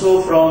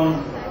also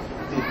from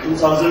the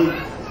 2000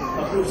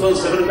 up to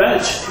 2007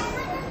 batch.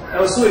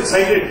 I was so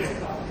excited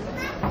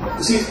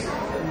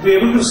to be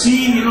able to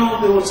see,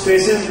 those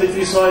faces which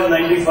we saw in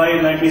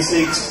 95,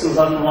 96,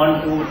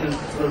 2001,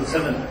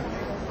 2007.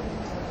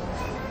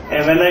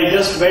 And when I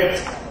just met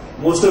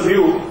most of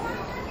you,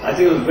 I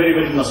think it was very,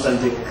 very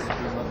nostalgic.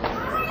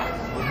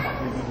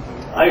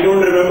 I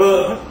don't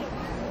remember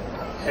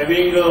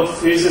having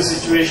faced a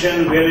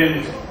situation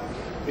wherein,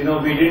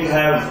 we didn't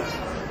have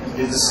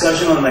the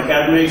discussion on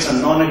academics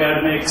and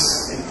non-academics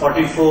in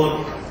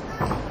 44.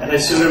 And I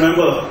still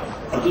remember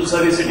Atul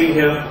Sari sitting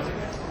here.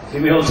 He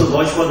may also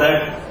watch for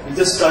that. We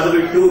just started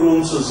with 2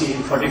 rooms to see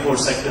in 44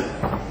 sector.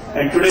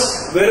 And today,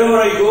 wherever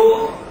I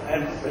go,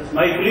 and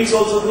my colleagues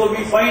also go,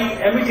 we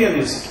find Amity in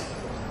this,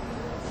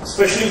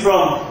 especially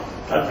from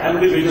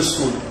Amity Business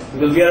School,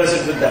 because we are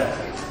set with that.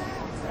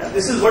 And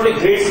this is what a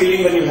great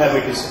feeling when you have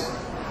it.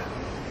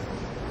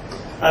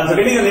 I'm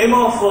forgetting the name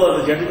of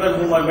the gentleman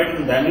whom I met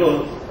in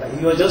Bangalore.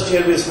 He was just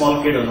here with a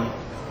small kid.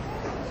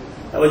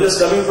 I was just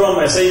coming from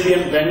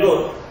SIBM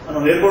Bangalore, and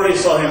on airport I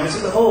saw him. He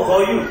said, "Oh, how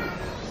are you?"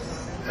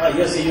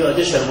 Yes, he is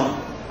Ajay Sharma.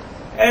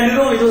 And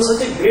it was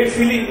such a great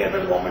feeling at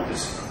that moment.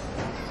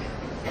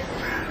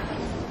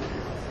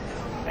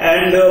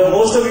 And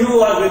most of you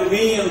are with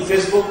me on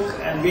Facebook,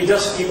 and we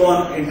just keep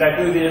on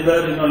interacting with each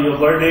other. Your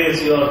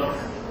birthdays, your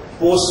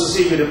posts to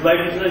see, we reply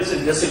to each other. It's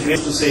just a great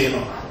to say,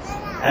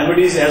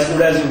 Amity is as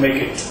good as you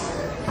make it.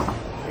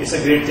 It's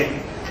a great thing.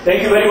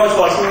 Thank you very much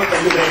for asking me.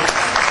 Thank you very much.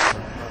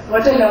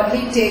 What a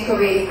lovely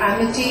takeaway.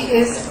 Amity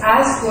is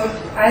as good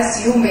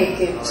as you make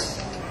it.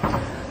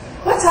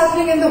 What's what's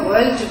happening in the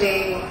world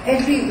today?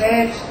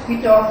 Everywhere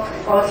we talk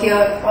or hear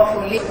of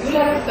only.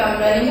 You'll have to come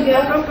running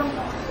here.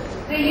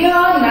 The year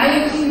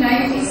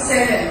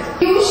 1997.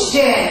 Piyush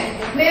Jain.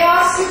 May I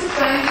ask you to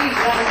kindly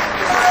run?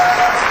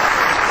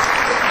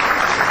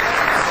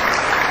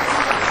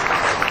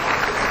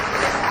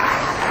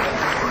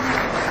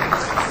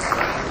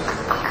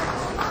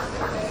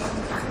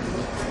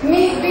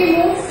 We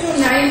move to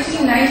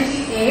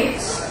 1998.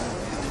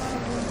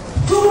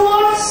 2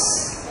 votes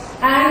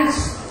and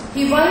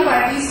he won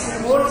by these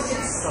 2 votes.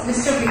 It's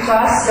Mr.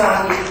 Vikas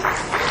Gandhi.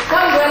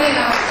 Come running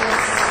after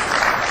this.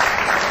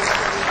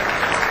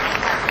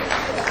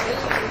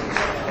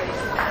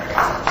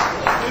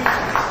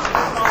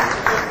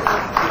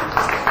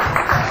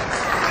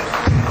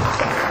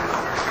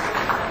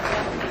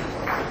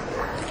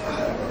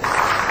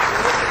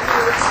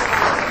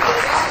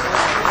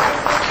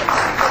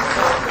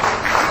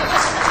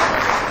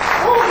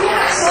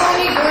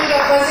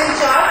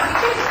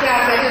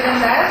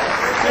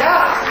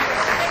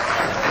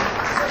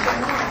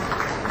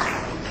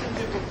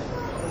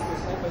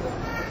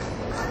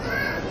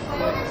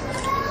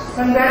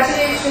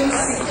 Congratulations,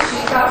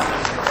 Deka.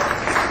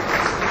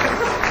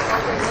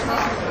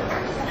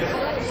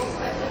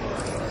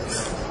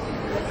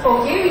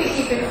 Okay, we'll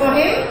keep it for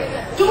him.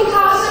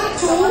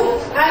 2002,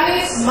 and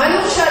it's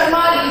Manu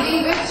Sharma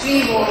leading with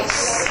 3 votes.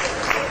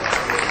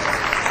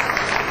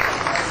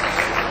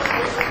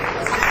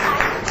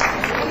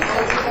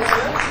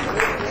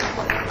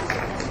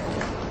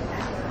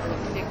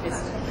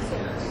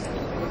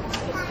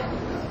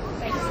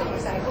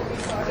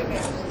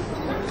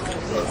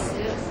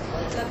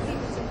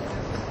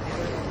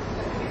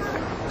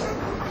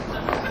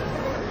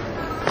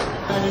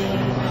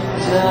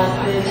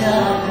 जाते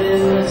जाते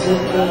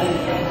मुझको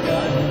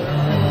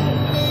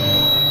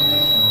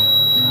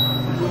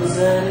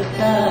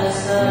गुजरता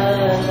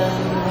सारा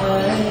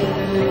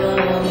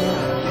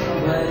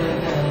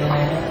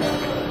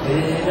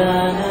तेरा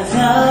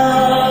नजारा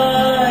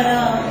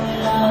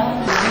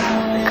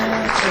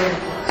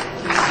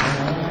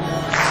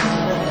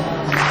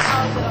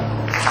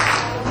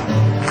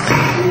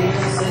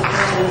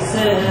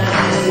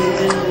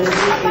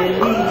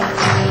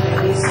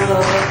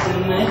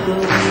मैं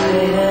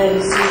तुम्हें है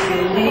इसके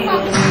लिए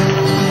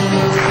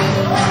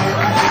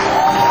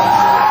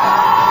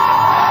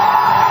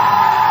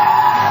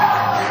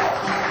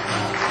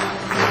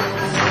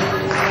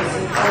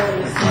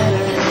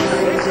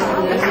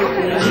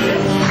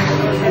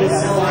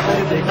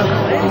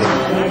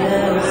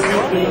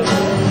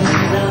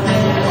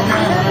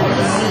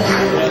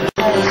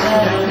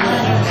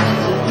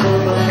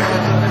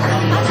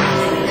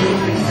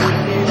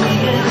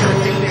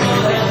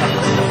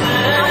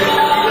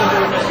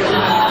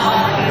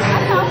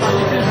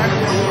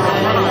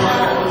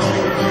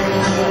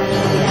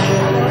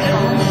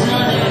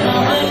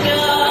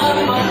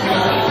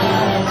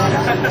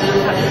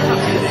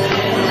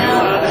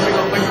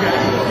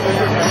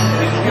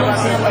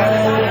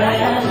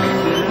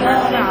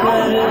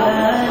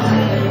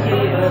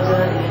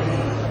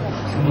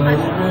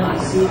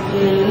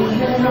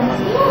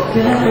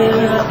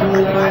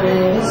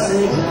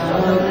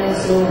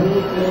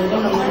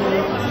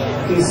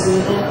किसी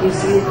न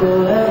किसी को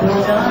है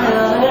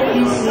बनाया है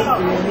किसी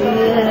के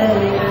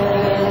लिए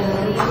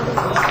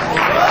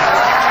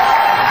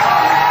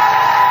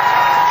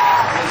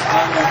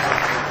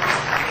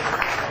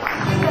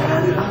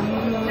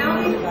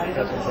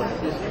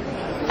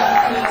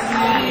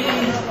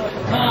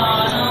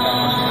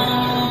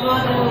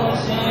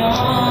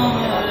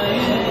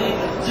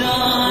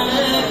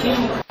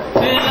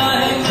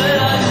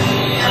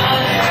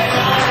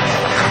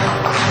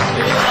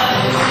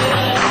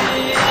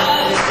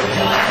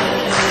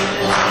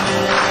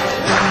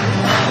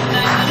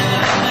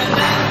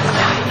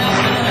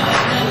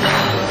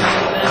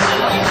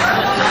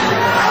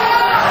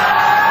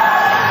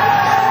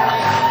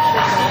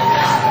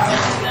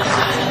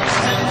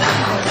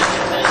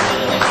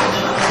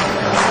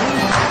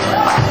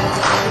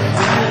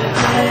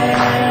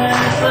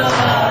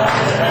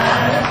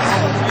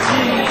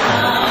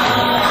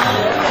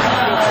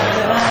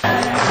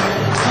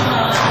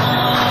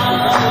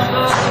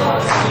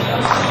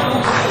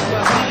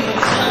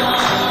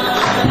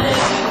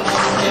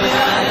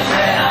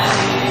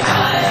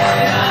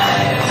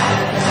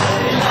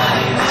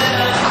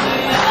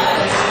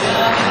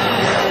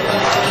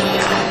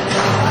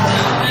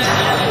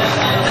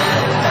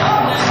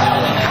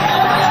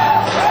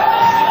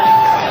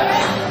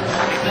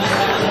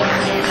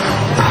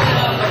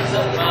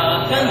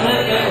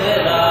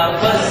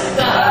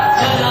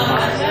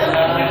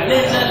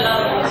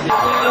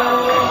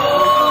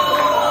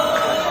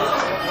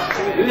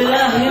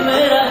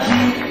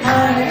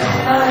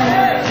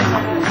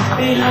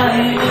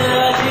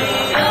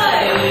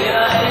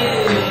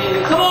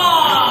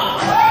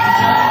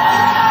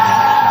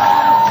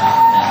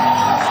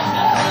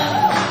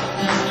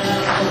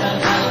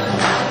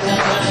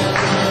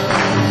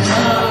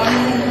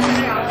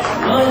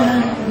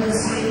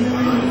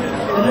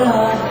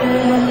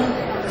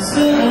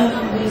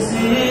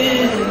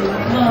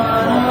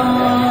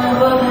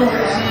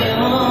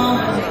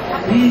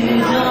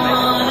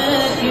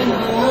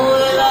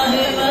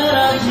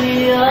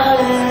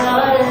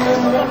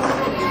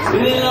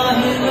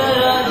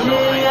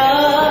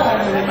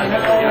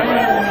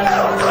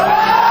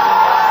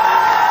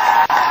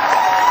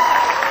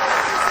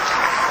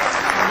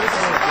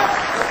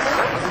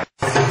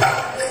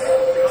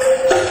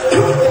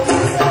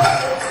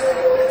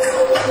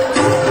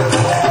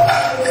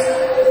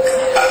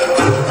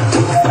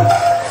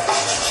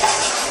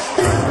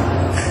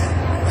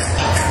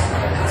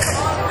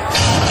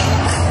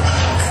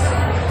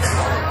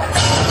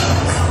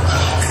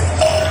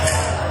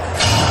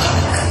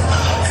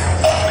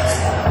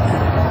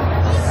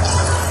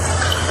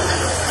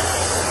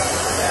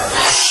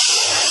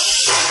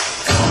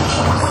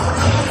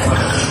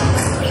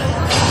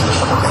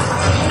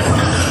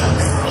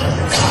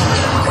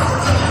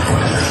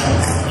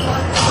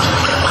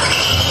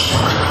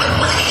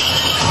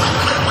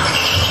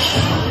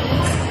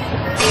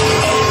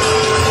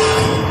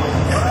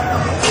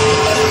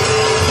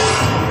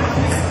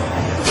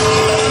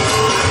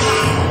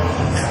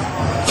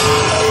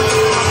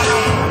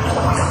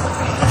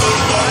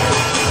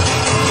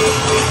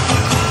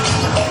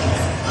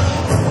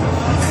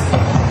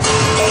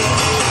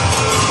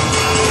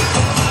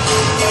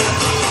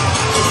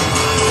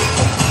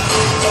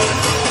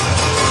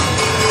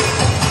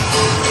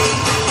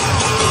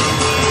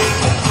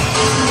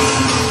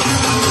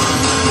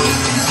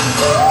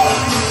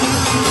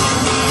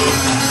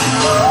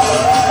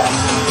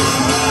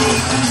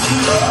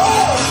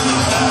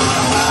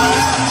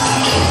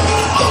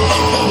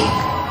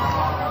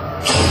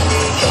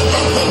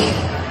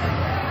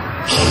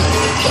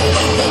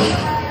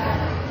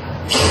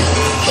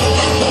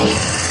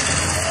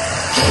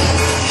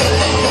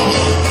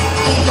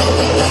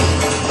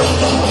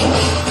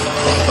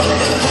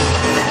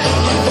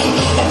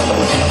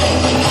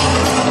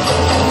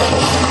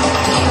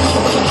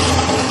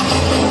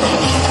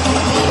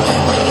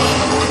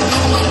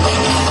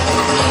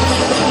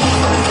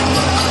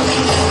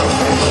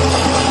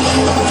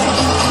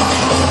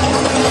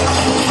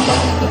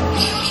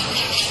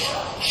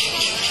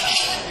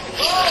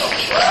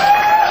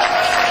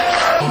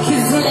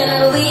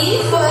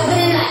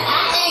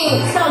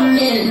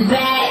Coming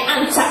back,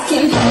 I'm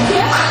talking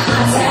here on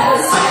my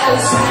toes,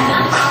 trying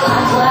to all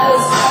our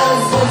clothes,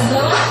 phones,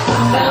 drop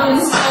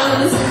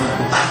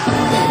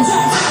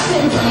top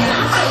and playing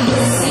our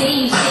favorite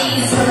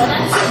CDs, pulling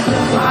up to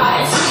the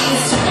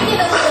parties, trying to get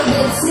a little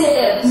bit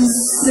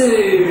tipsy.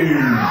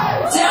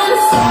 Don't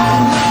stop,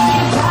 make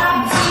it pop,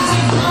 DJ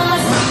blow my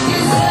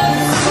speakers up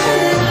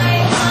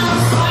tonight. I'm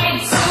fight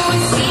till we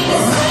see the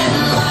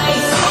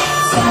sunlight.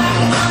 Tick-tock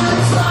on the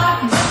clock,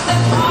 but the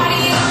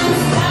party don't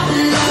stop.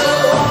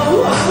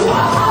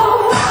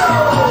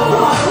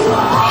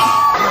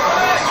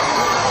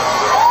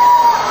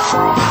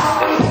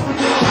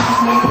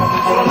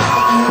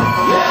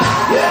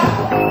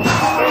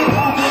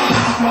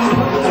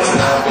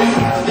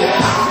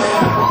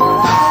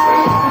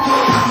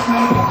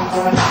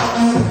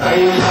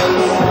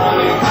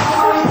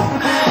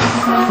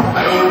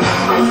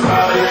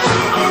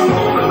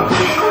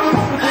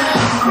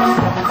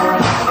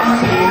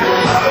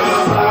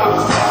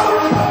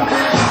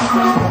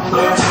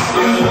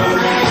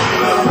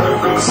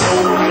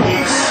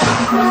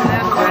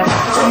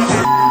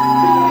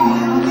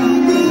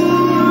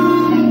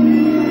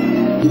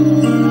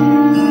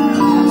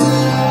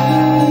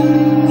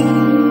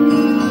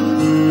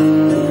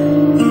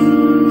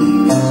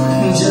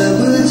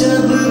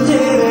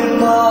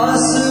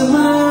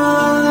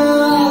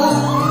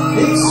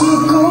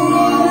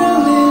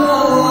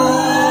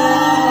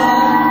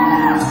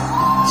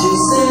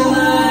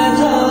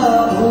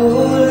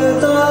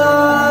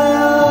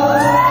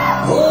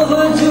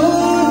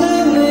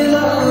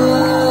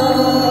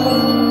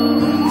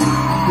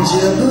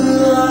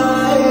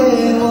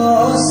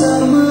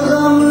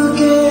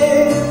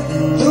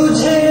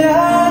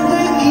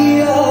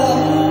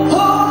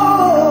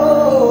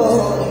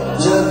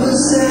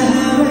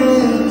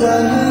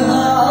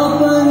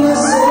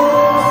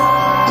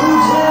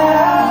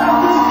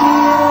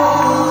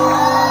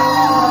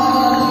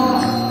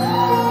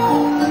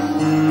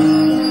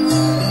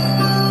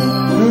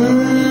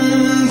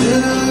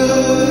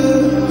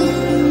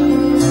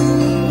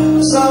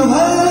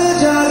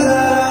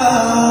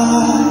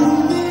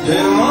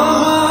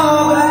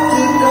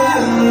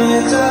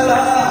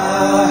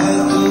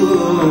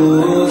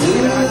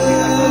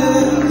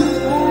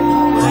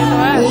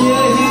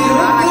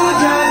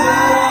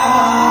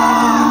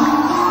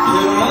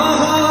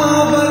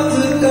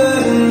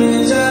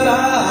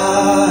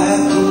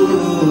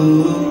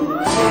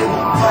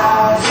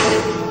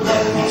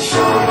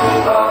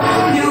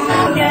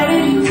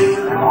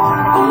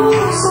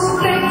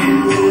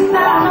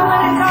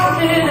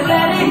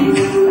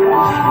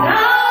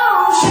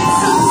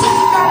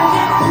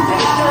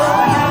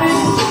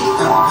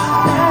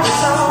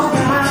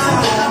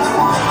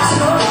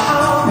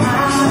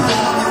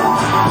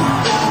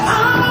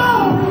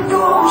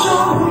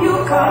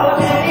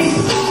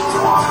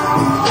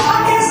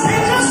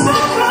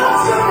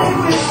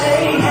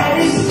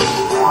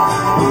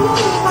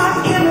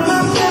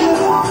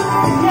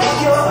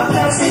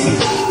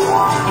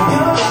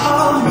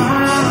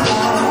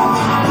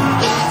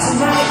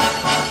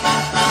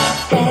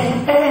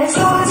 As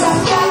long as I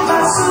got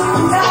my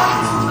suit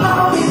on,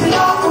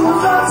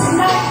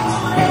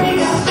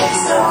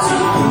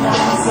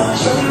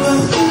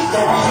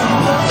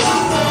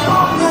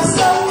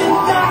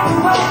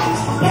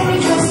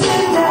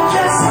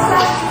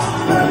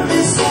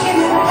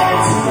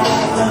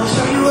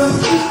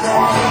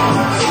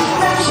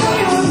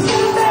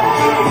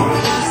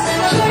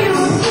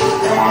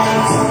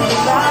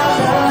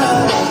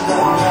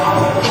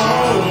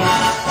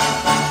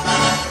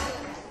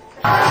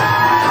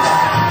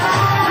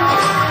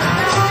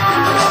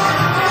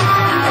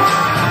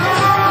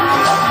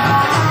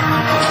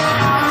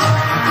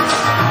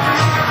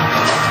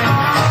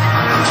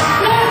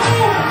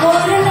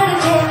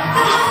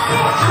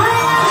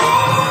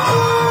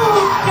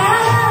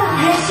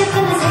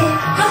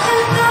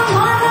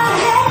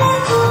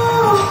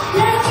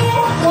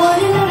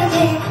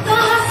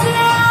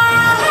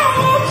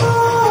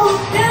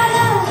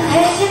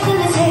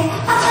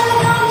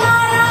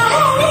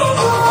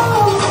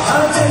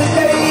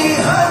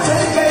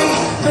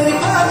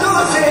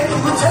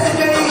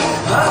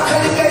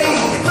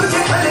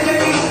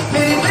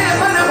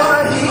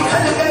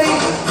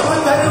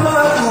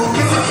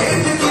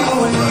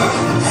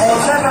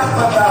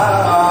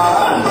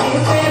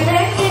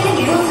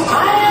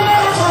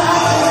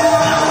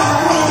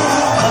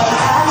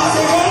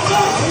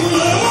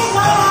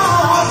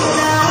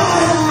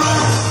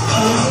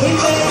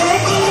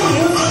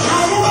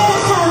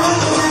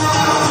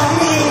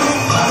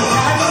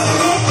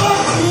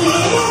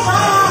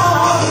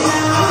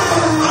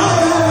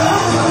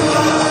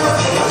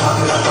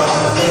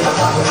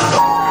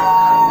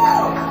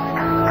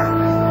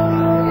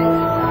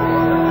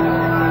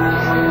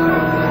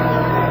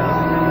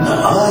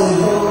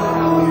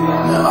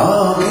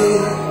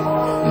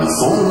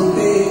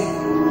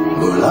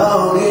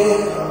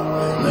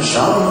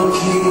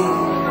 अनोखी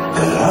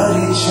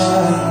करारी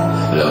चाय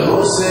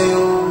लबों से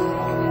यूं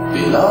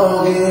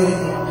पिलाओगे,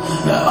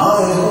 न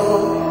आए हो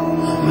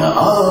न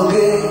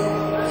आओगे,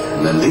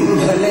 न दिन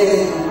ढले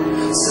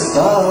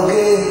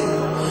सताओगे,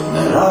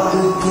 न रात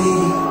की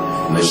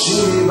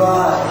नशीली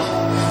बात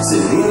से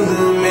नींद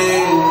में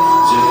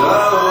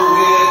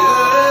जगाओगे।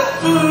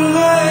 तुम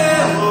गए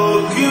हो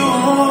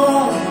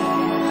क्यों,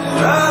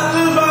 रात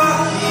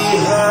बाकी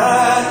है,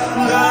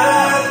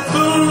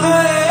 तुम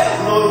गए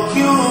हो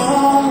क्यों,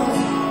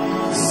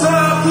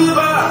 साथ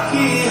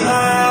बाकी है।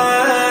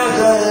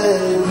 गए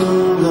तुम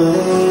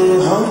गए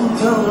हम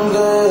थम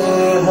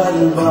गए, हर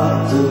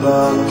बात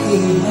बाकी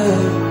है,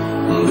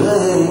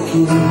 गए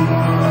क्यों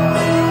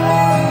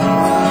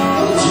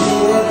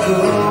जिए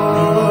क्यों।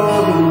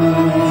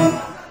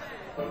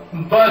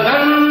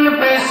 बदन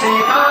पे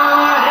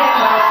सितारे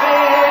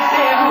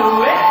लपेटे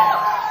हुए,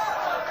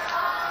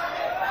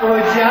 ओ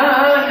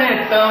जाने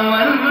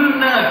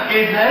तमन्ना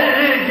किधर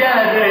जा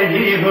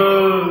रही हो।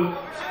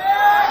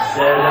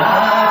 जरा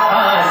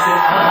पास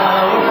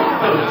आओ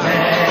तो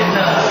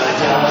ना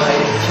जाए,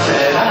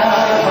 जरा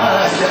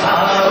पास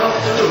आओ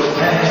तो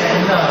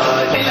ना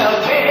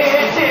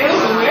लपेटे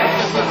हुए,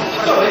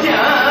 ओ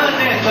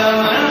जाने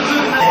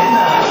तमन्ना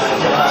ना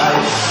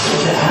जाए,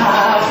 जरा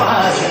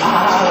पास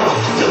आओ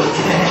तो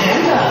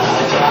ना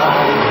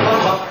जाए।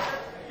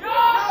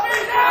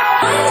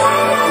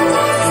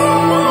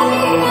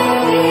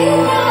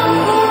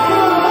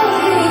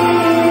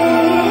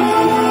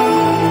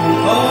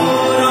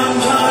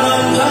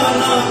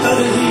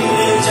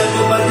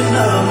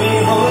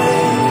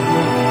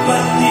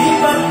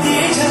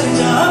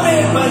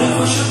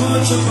 खुशबू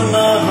चुप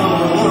ना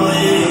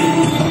होए।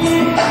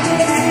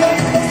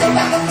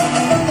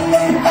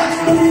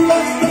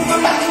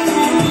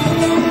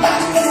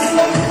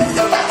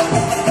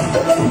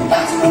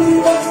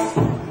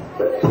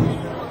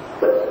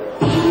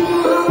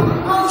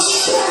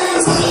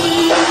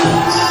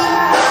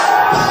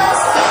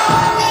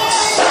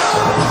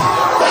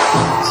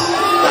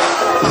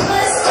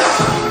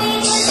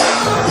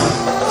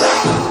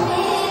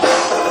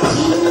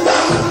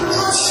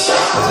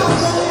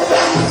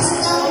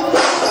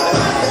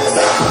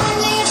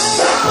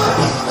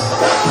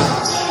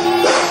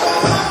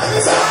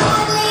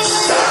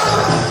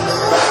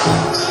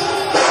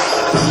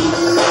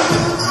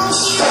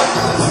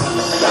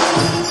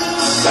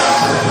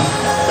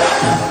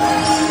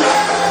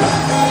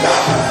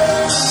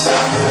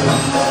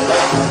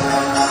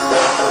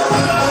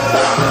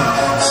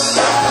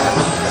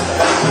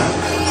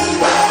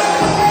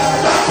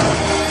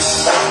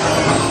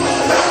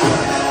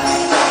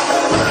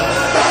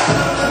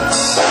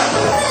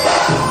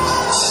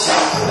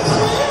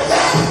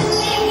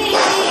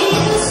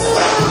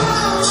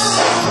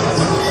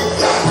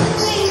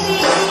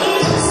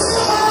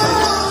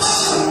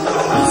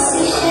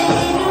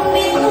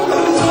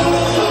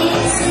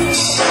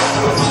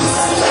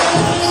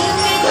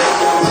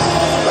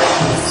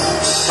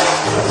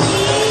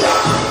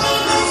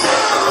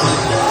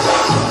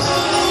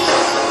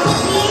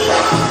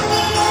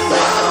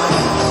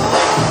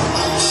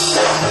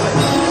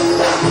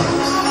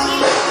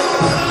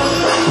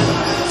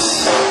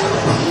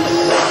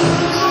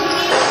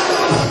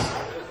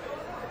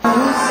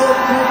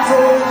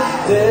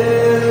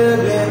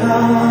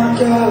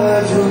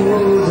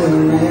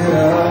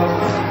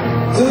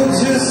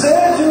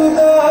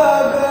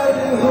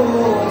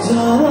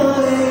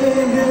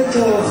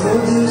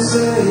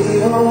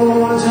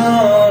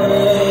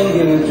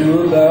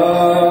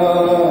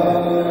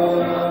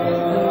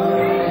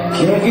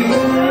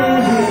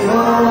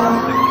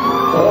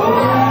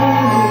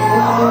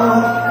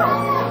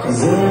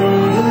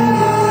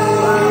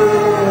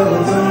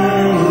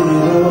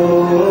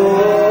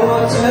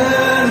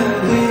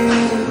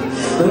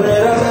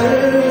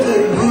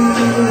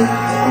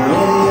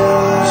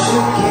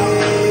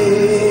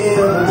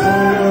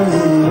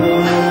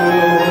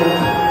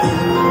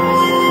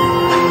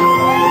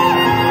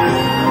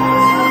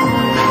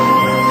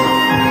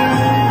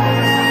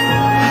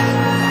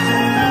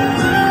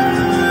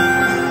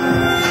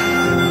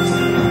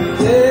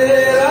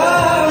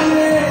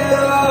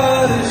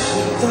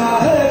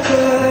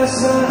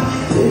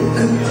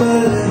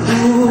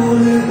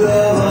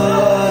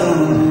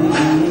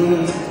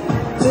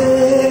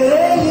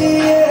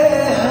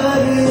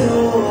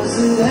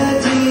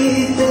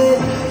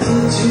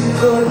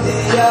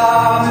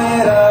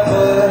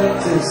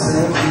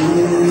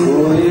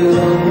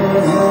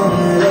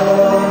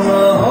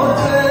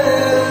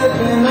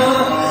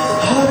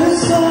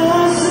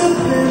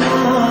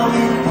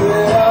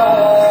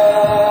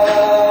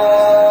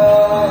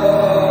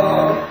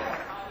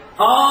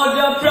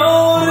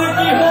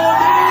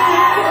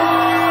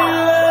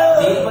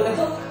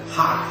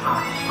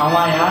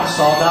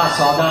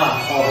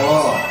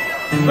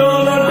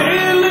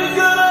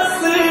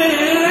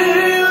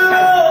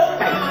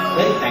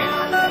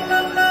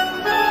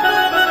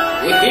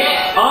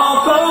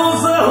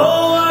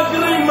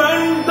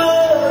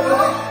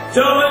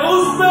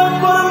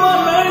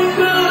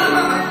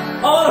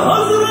 और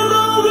हज़रत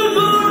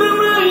गोद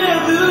में ये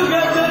दिल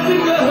का जज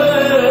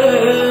है।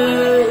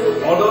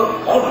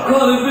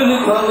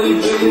 खाली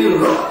पे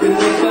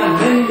रोकने का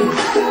नहीं,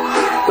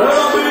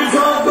 तेरा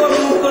पीछा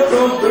करूं तो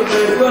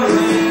टोकने का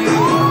नहीं,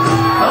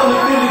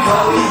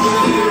 खाली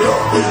पे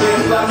रोकने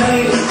का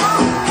नहीं,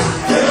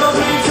 तेरा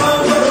पीछा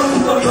करूं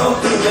तो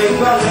टोकने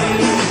का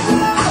नहीं।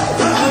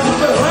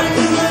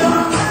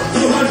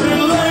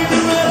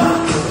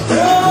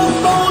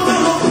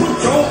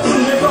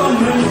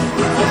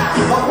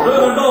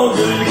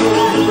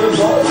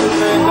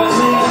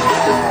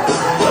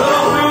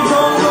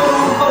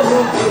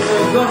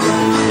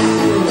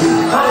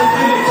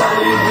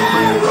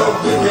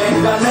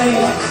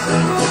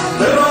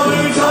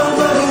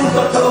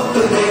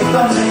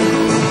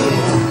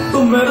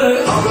 तुम मेरे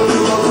अगल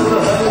बगल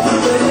है,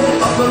 मेरे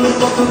अगल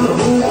बगल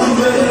हूँ,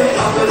 मेरे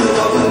अगल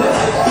बगल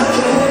है,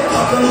 मेरे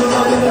अगल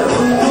बगल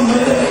हूँ,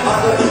 मेरे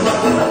अगल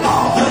बगल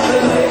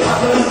मेरे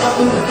अगल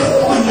बगल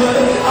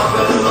मेरे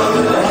अगल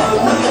बगल है,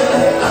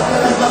 मेरे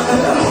अगल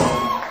बगल हूँ।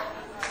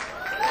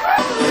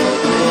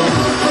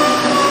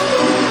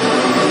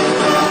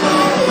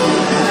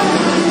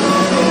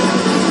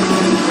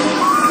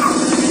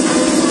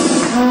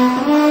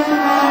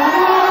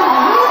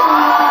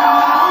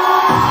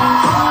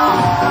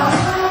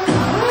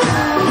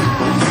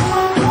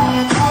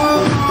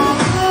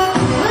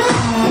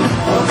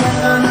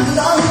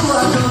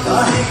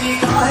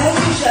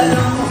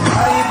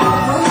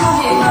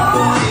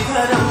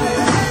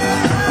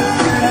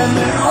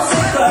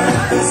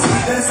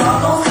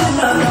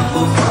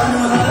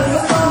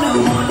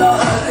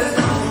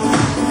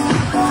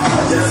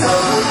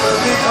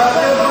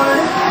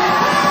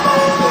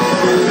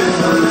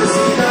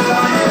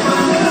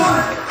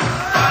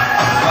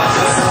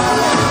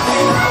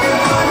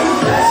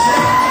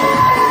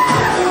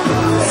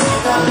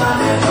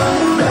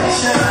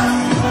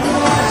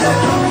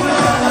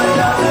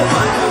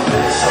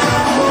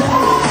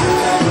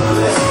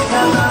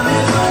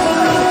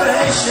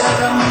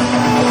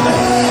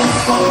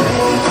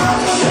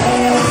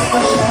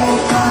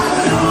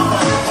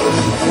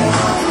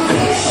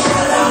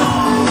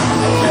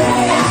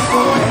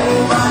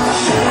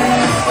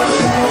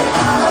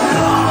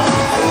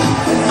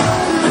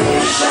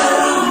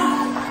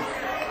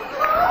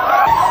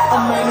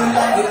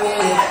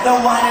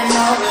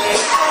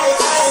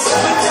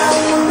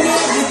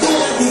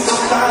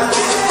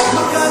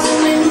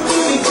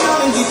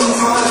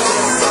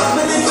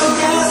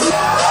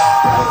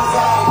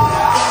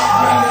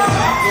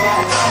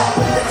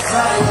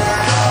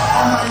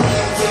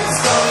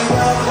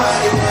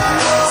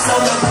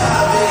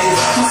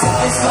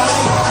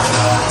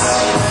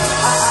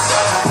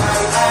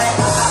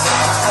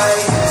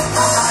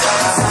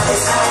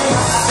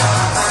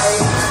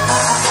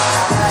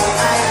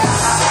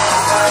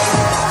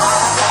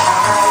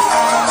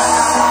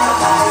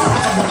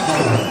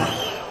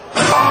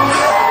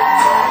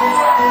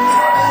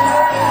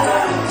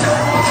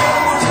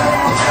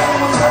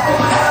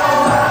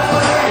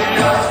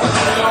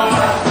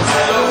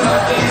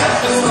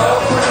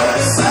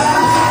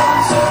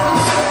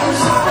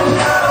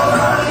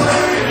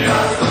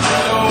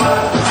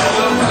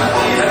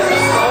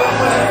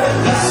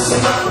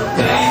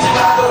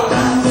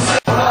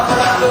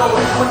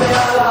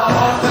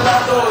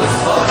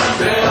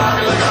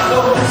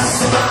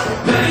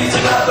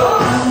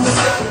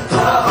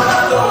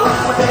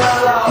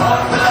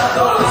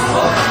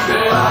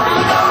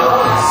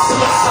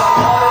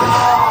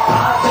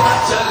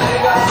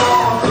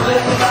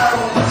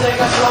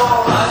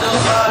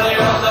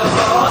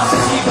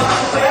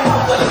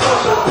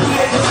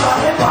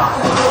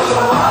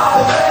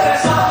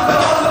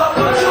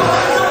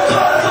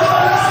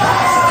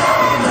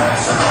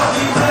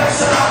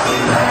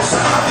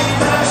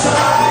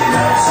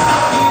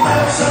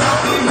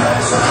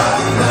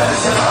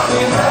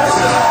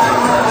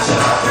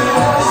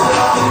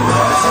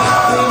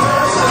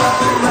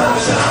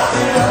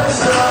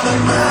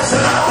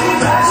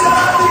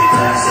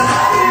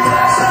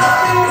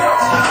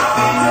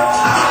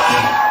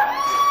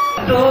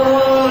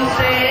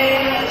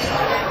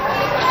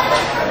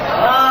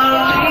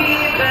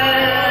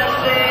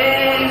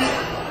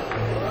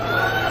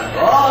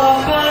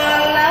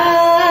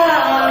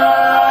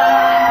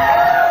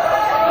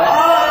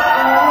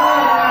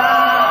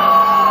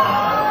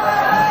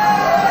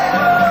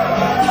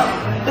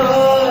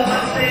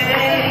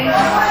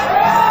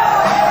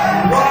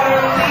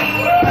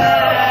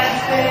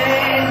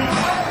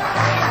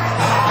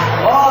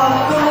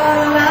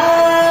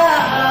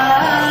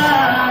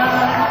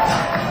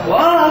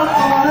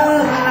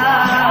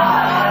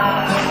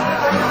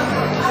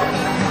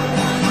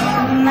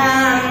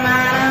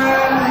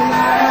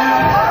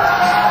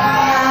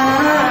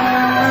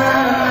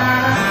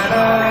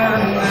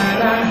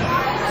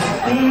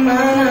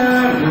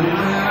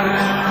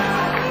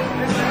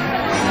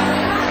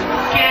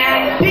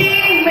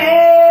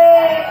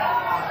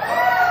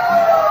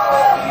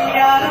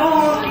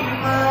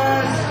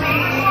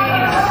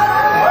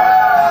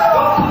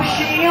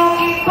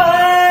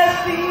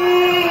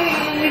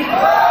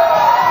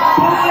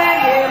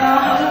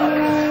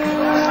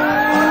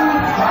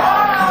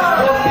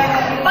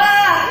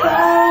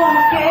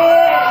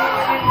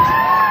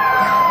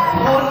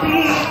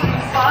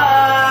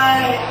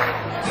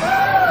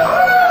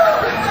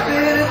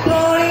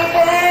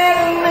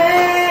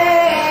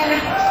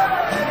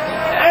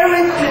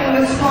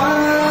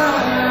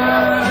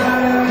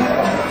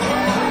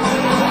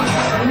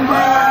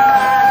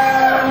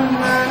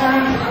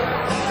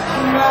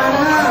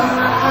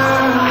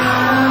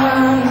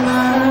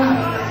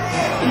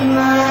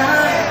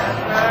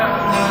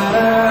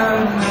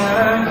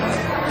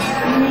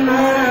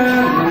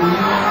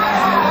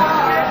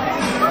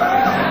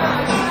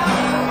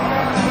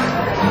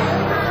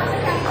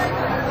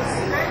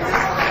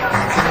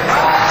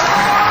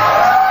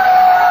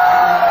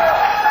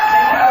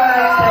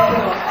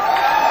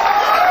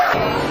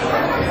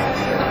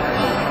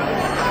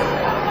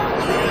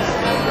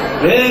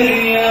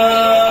 तेरी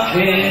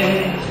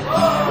आँखें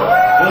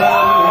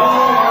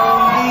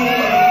कभी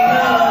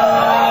ना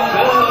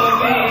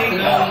कभी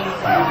ना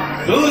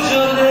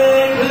तुझे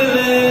देख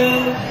ले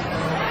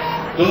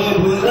तो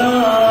भुला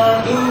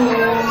दूँ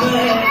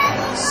मैं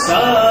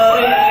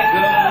सारे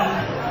गम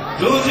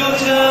तुझे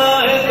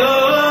चाहे तो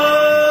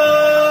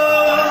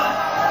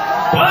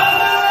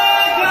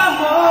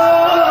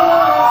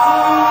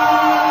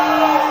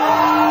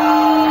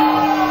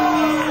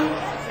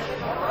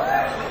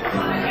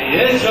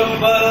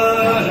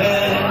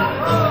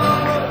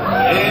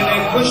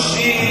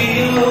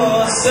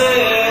खुशियों से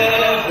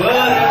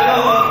भर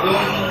लो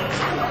तुम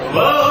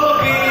वो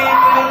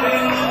बीत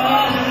दिन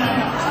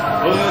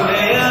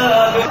उन्हें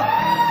याद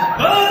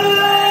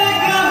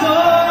बदलेगा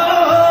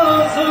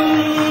मौसम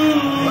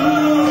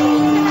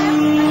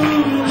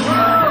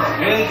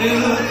ये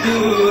दिल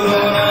दूर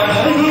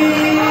नहीं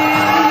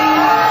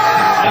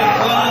ये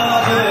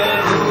ख्वाब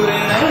दूर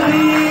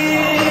नहीं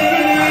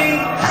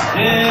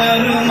ये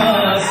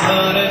अरमां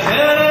सारे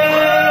तेरे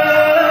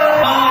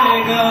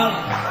आएगा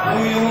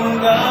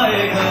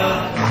गाएगा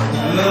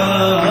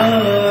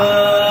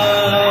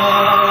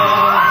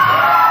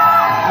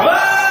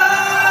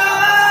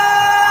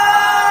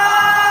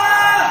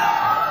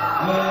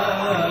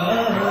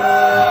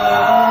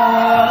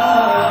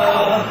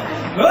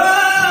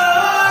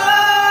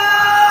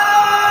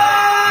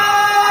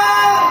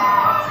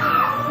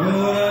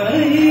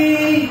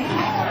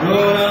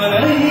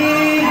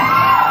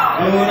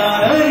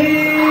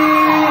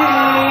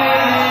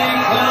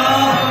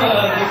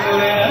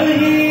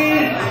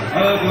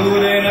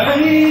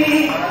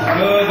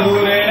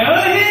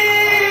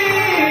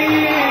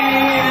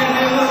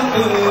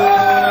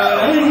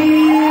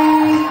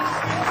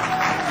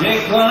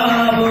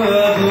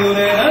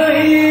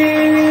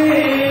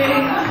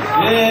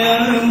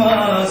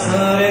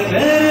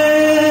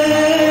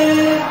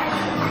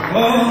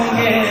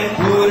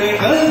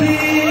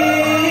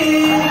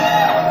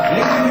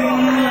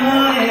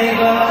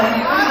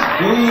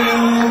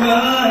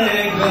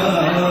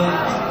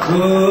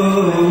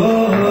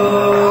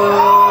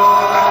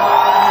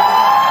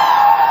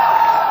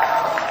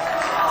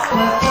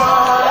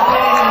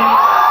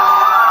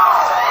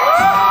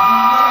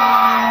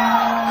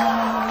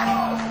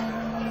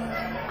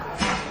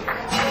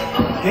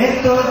ये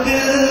तो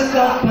दिल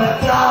का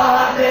पता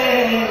दे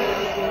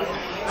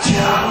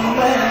जाऊं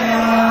मैं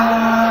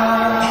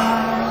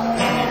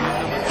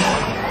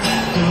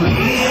तू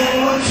ही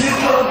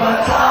मुझको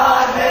बता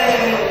दे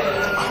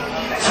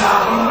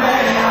जाऊं मैं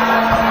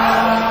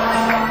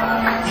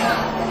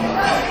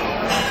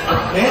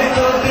ये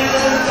तो दिल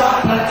का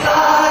पता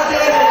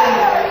दे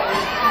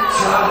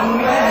जाऊं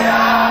मैं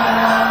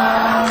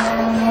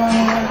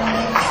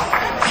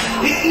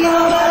इतना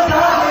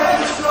बता दे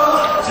मुझको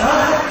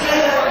चाहते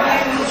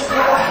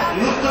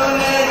यूं तो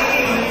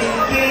नहीं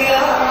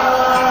किया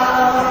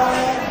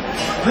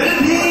फिर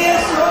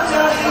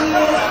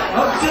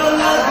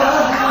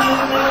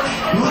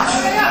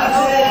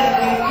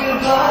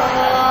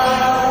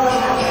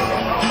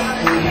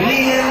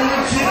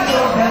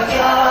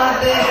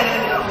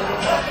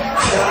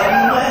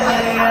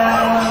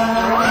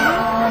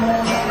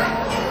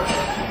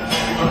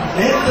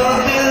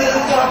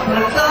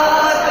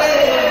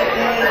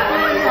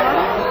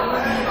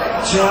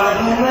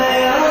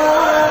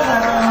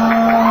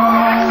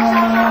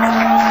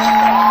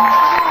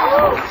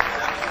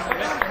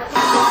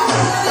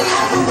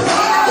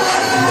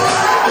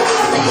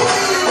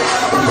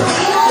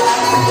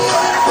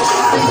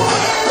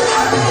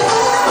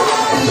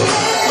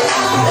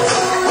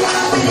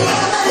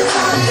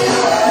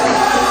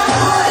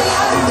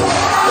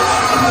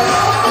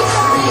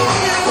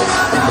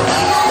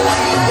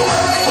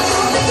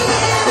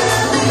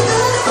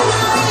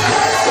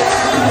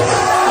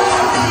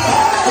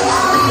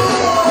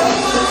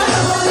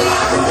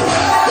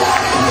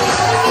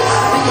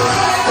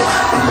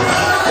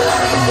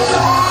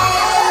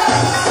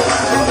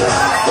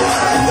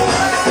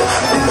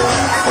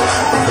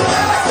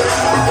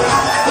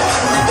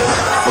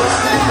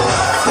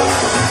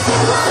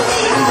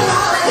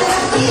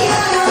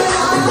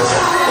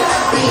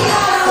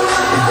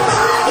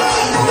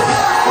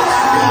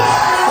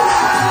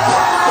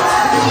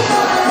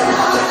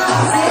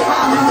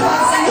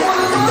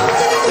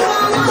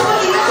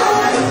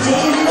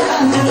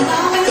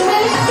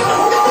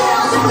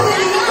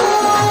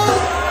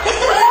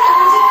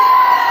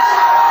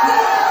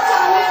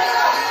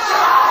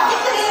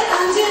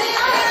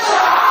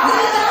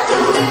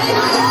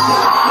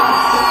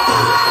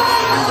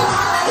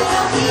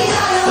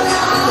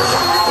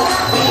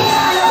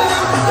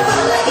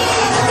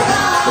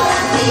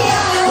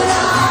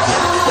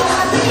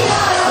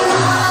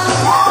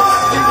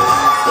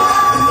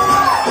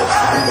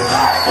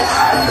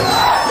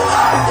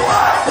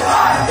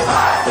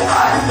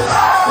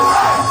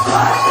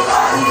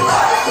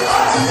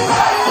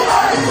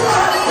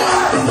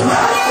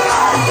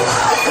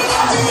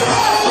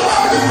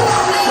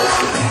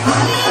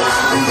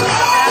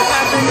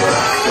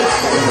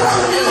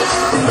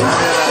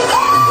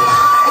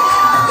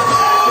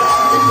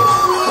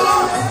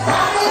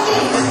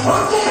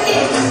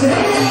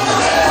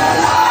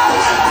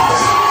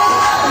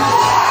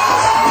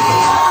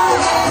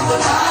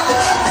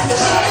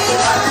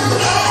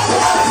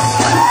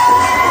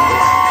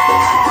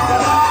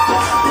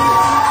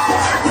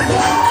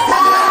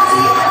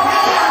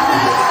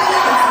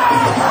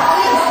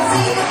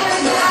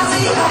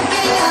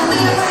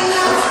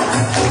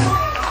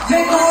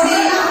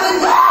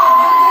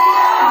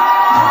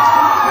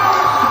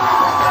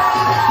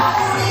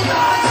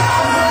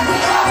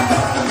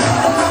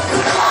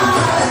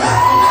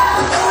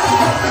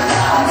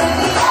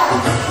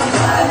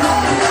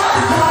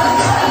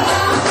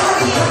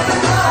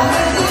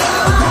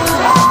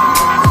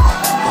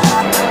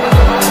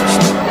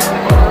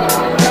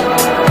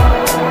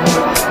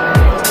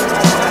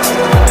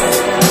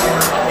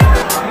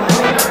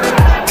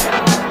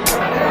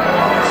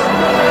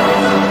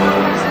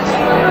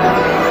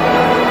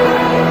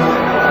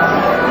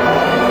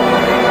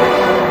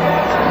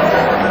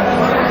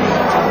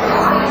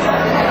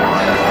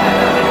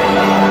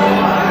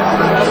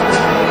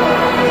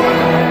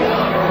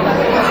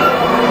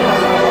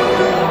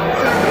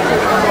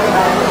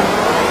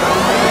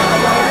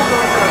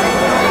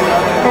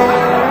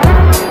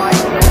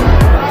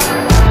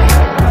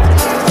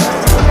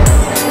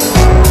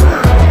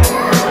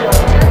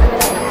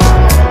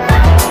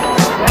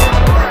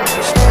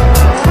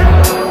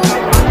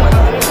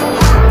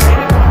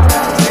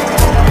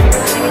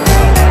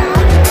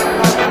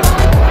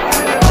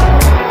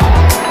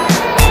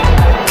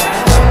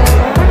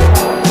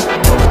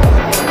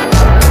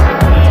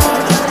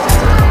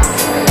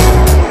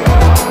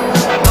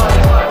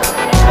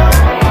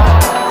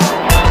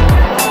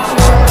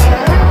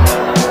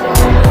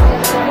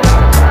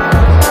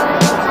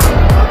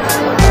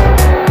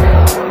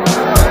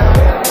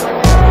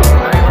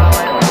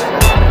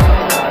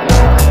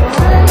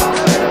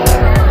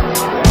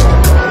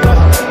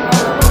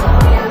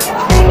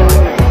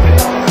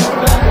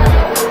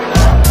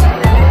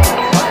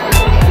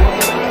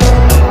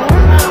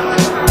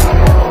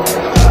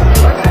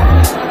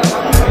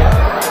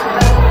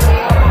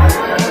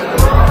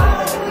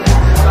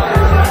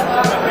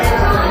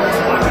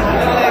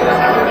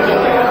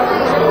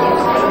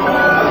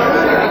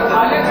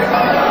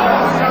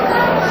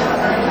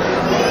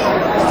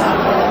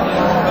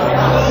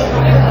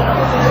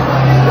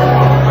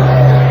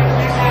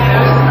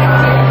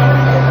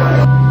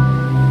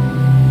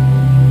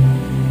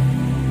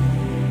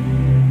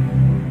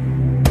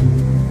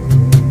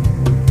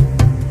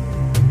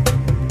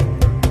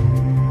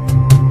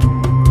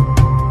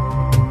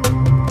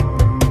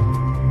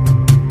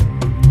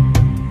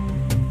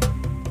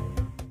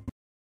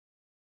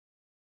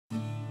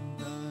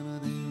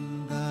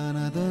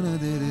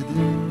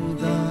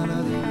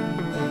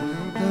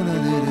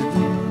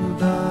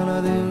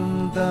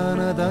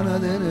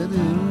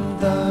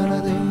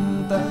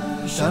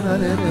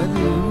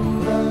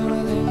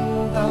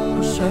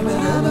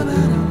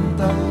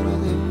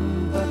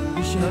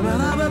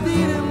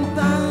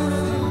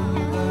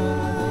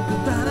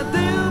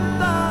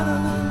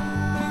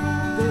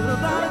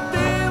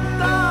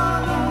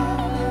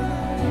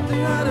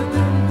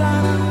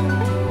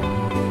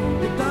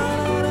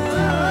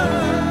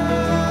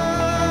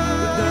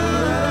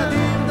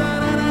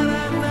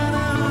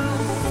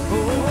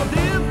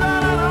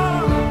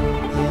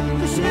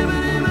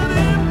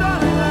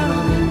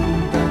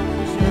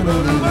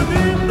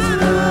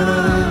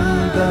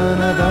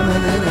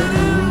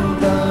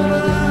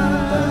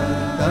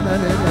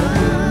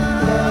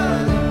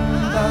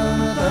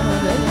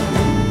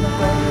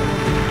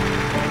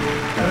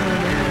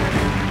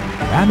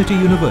Amity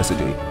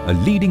University, a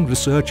leading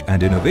research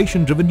and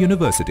innovation-driven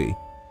university,